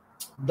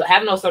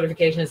 having those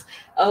certifications,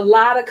 a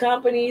lot of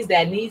companies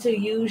that need to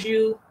use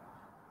you,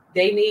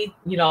 they need,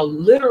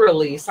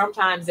 literally,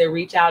 sometimes they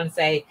reach out and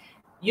say,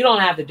 you don't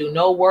have to do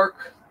no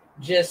work.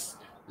 Just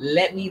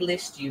let me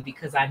list you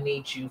because I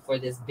need you for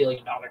this $1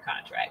 billion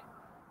contract.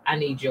 I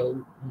need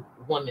your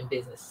woman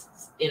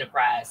business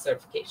enterprise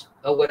certification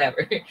or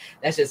whatever.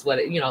 That's just what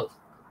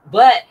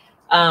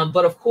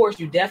but of course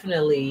you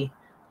definitely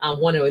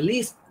want to at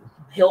least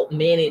help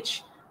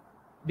manage,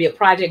 be a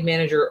project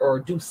manager or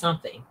do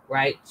something,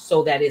 right?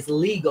 So that it's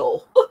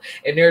legal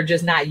and they're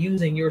just not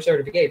using your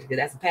certification, because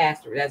that's a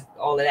pass-through. That's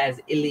all of that is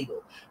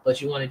illegal,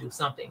 but you want to do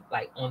something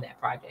like on that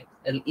project,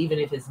 even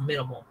if it's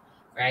minimal,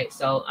 right?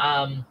 So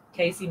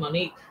Casey,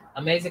 Monique,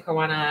 amazing,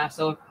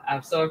 Kawana.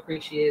 I'm so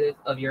appreciative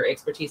of your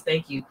expertise.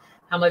 Thank you.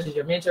 How much is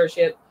your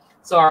mentorship?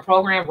 So our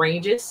program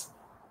ranges.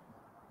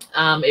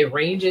 It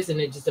ranges, and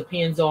it just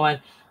depends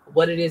on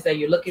what it is that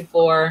you're looking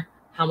for,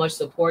 how much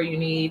support you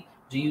need.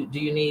 Do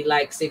you need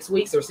like 6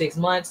 weeks or 6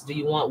 months? Do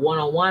you want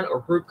one-on-one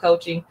or group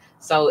coaching?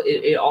 So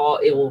it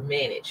will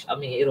manage. I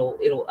mean, it'll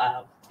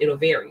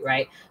vary,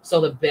 right? So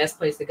the best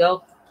place to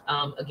go,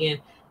 again,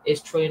 is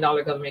 $1 Trillion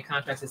Government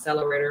Contracts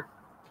Accelerator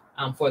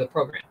for the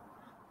program.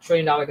 $1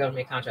 Trillion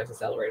Government Contracts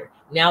Accelerator.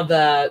 Now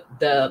the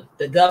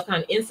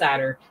GovCon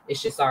Insider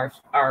is just our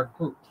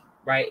group,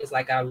 right? It's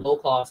like our low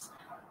cost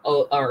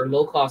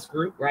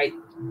group, right?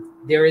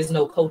 There is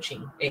no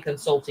coaching and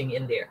consulting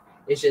in there.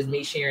 It's just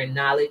me sharing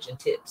knowledge and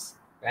tips,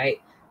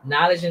 right?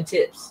 Knowledge and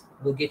tips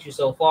will get you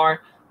so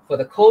far. For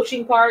the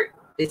coaching part,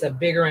 it's a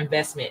bigger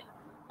investment,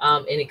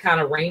 and it kind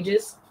of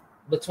ranges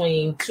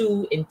between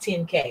 2 and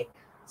 10K.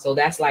 So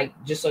that's like,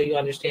 just so you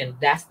understand,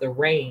 that's the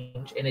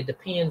range, and it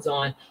depends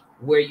on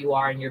where you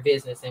are in your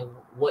business and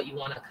what you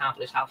want to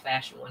accomplish, how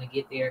fast you want to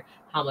get there,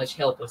 how much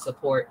help and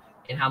support,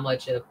 and how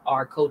much of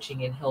our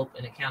coaching and help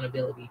and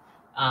accountability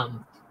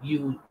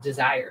you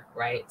desire,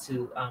 right,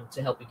 to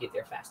help you get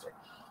there faster.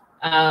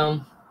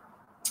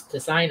 To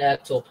sign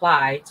up, to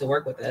apply, to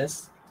work with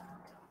us,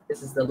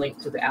 this is the link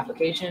to the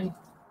application,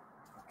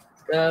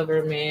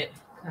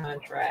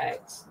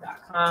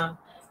 governmentcontracts.com.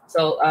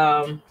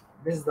 So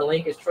this is the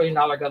link, is $1 Trillion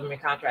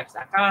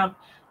governmentcontracts.com.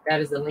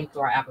 That is the link to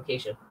our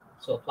application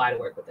to apply to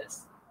work with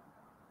us.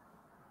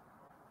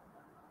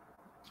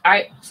 All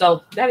right,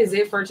 so that is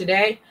it for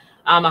today.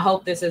 I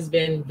hope this has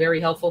been very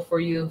helpful for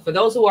you. For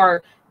those who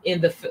are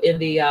in the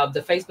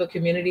Facebook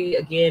community,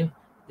 again,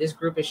 this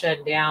group is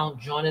shutting down.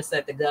 Join us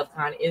at the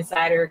GovCon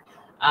Insider,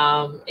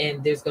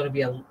 and there's going to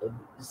be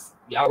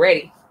y'all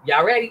ready?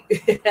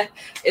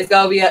 It's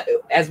going to be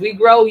as we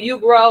grow, you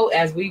grow.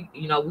 As we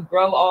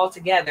grow all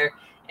together.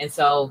 And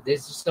so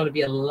there's just going to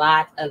be a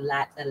lot of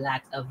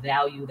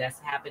value that's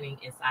happening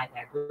inside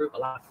that group, a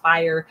lot of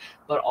fire,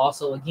 but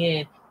also,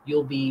 again,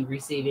 you'll be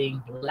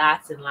receiving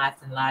lots and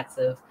lots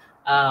of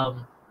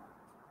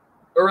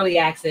early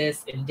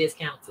access and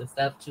discounts and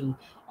stuff to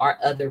our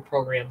other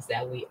programs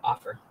that we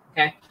offer.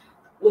 Okay.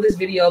 Will this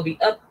video be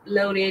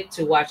uploaded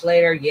to watch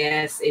later?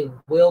 Yes, it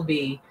will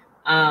be.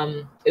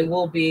 But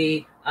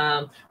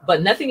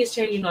nothing is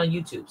changing on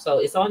YouTube. So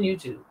it's on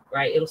YouTube,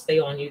 right? It'll stay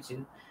on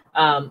YouTube.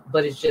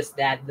 But it's just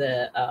that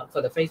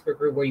for the Facebook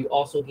group, where you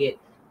also get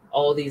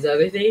all these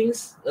other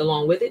things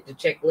along with it, the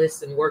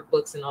checklists and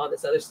workbooks and all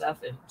this other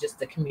stuff, and just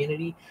the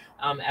community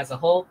as a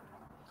whole,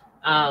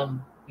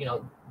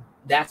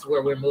 that's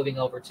where we're moving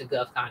over to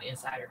GovCon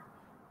Insider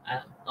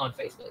on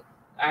Facebook.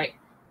 All right.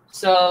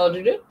 So,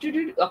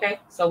 okay.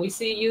 So we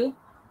see you,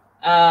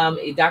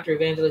 Dr.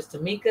 Evangelist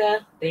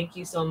Tamika. Thank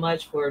you so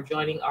much for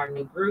joining our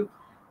new group.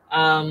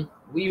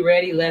 We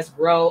ready? Let's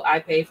grow. I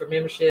pay for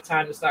membership.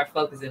 Time to start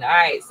focusing. All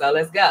right, so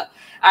let's go.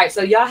 All right,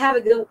 so y'all have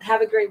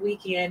a great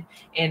weekend,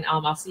 and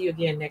I'll see you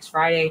again next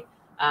Friday.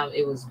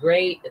 It was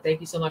great.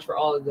 Thank you so much for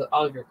all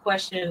of your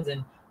questions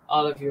and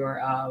all of your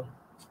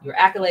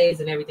accolades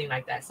and everything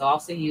like that. So I'll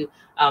see you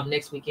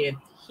next weekend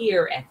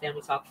here at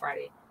Family Talk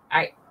Friday. All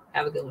right,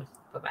 have a good one.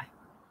 Bye-bye.